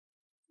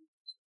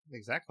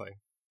 Exactly.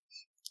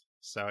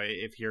 So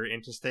if you're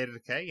into State of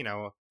Decay,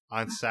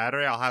 on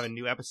Saturday I'll have a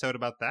new episode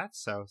about that.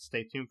 So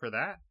stay tuned for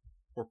that.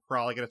 We're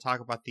probably going to talk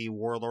about the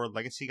Warlord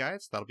Legacy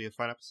guides. That'll be a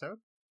fun episode.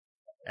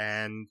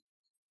 And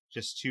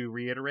just to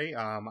reiterate,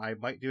 I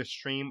might do a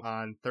stream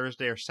on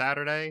Thursday or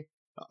Saturday.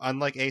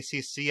 Unlike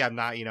ACC, I'm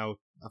not,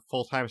 a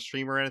full-time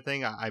streamer or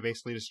anything. I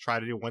basically just try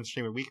to do 1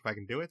 stream a week if I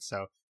can do it.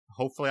 So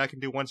hopefully I can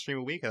do 1 stream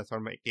a week. That's what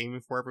I'm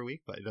aiming for every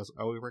week, but it doesn't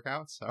always work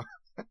out. So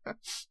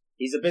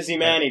he's a busy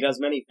man. He does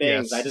many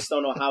things. Yes. I just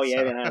don't know how he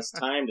even has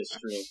time to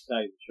stream, to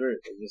tell you the truth.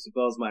 It just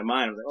blows my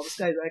mind. I'm like, oh, this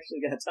guy's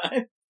actually got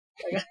time.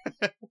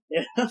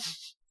 Yeah.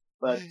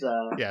 But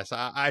yes,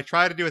 I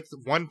try to do it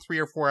 1 3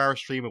 or 4 hour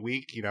stream a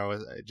week,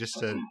 just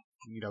to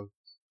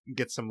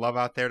get some love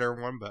out there to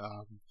everyone. But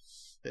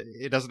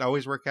it doesn't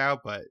always work out.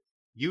 But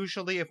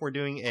usually, if we're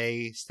doing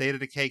a State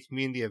of Decay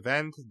community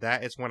event,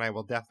 that is when I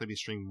will definitely be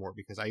streaming more,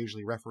 because I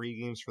usually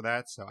referee games for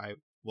that. So I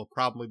will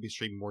probably be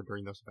streaming more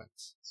during those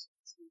events.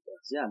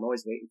 Yeah, I'm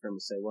always waiting for him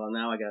to say, well,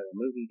 now I got a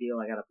movie deal,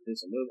 I got to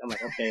produce a movie. I'm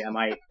like, okay, am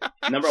I,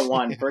 number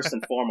one, first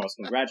and foremost,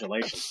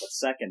 congratulations, but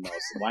second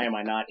most, why am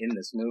I not in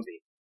this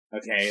movie?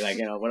 Okay,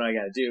 what do I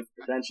got to do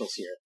for credentials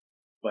here?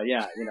 But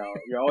yeah,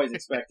 you're always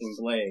expecting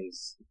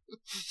Blaze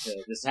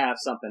to just have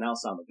something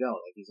else on the go.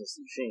 Like he's just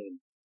a machine.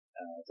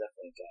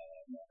 Definitely a guy.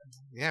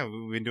 Yeah,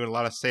 we've been doing a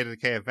lot of State of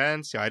Decay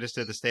events. I just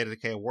did the State of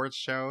Decay Awards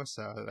show,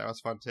 so that was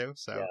fun too.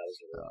 So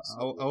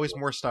really always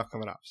more stuff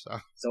coming up. So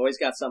it's always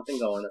got something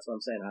going. That's what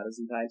I'm saying. How does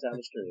he hide down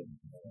the street?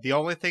 The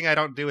only thing I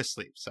don't do is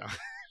sleep. So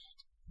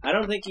I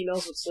don't think he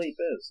knows what sleep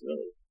is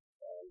really.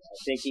 I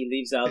think he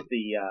leaves out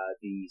the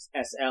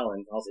SL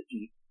and calls it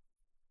eat.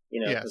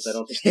 Because I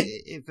don't think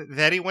if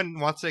anyone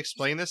wants to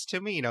explain this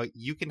to me,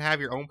 you can have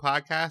your own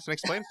podcast and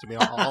explain it to me.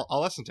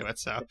 I'll listen to it.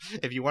 So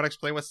if you want to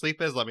explain what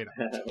sleep is, let me know.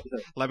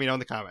 Let me know in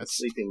the comments.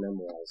 Sleeping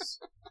memoirs.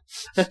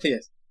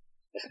 Yes.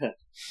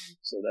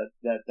 So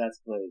that's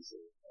Blaze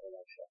in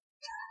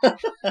a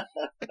nutshell.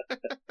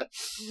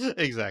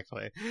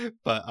 Exactly.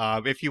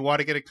 But if you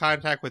want to get in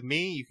contact with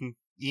me, you can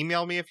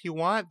email me if you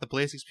want,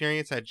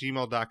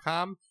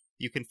 theblazeexperience@gmail.com.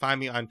 You can find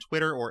me on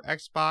Twitter or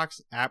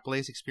Xbox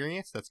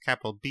 @BlazeExperience. That's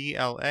capital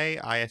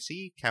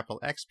BLAISE,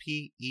 capital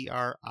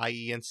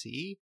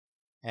XPERIENCE.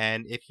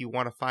 And if you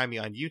want to find me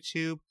on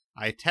YouTube,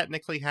 I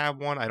technically have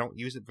one. I don't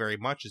use it very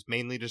much. It's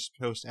mainly just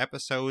post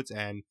episodes,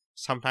 and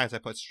sometimes I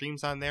put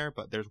streams on there,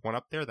 but there's one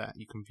up there that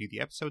you can view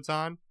the episodes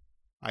on.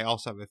 I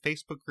also have a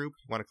Facebook group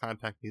if you want to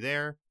contact me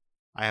there.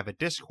 I have a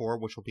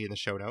Discord, which will be in the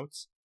show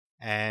notes.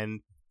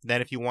 And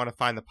then if you want to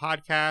find the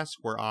podcast,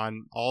 we're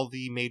on all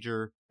the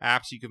major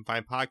apps you can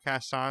find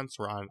podcasts on.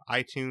 So we're on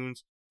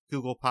iTunes,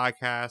 Google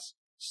Podcasts,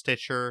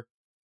 Stitcher,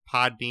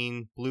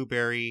 Podbean,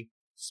 Blueberry,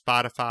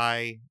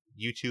 Spotify,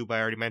 YouTube,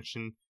 I already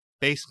mentioned.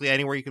 Basically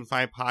anywhere you can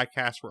find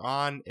podcasts we're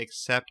on,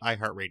 except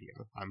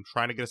iHeartRadio. I'm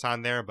trying to get us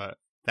on there, but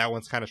that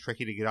one's kind of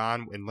tricky to get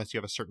on unless you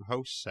have a certain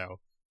host. So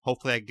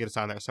hopefully I can get us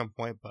on there at some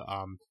point. But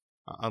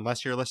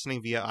unless you're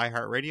listening via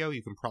iHeartRadio,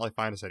 you can probably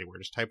find us anywhere.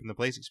 Just type in the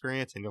Blaze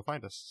Experience and you'll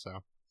find us.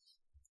 So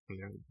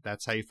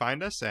that's how you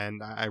find us,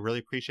 and I really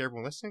appreciate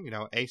everyone listening.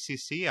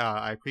 ACC,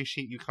 I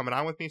appreciate you coming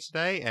on with me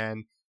today,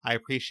 and I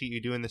appreciate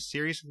you doing this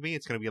series with me.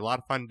 It's going to be a lot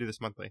of fun to do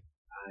this monthly.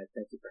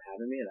 Thank you for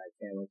having me, and I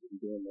can't wait to be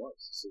doing more.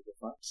 It's super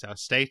fun. So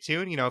stay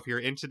tuned. If you're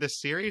into this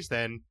series,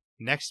 then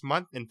next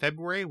month in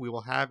February, we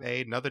will have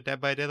another Dead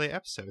by Daylight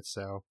episode.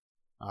 So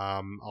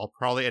I'll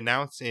probably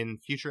announce in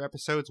future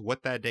episodes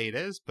what that date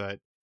is,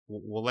 but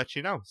we'll let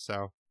you know.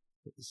 So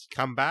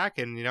come back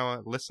and,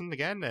 listen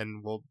again,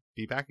 and we'll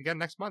be back again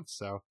next month.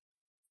 So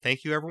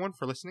thank you, everyone,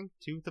 for listening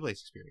to The Blaze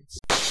Experience.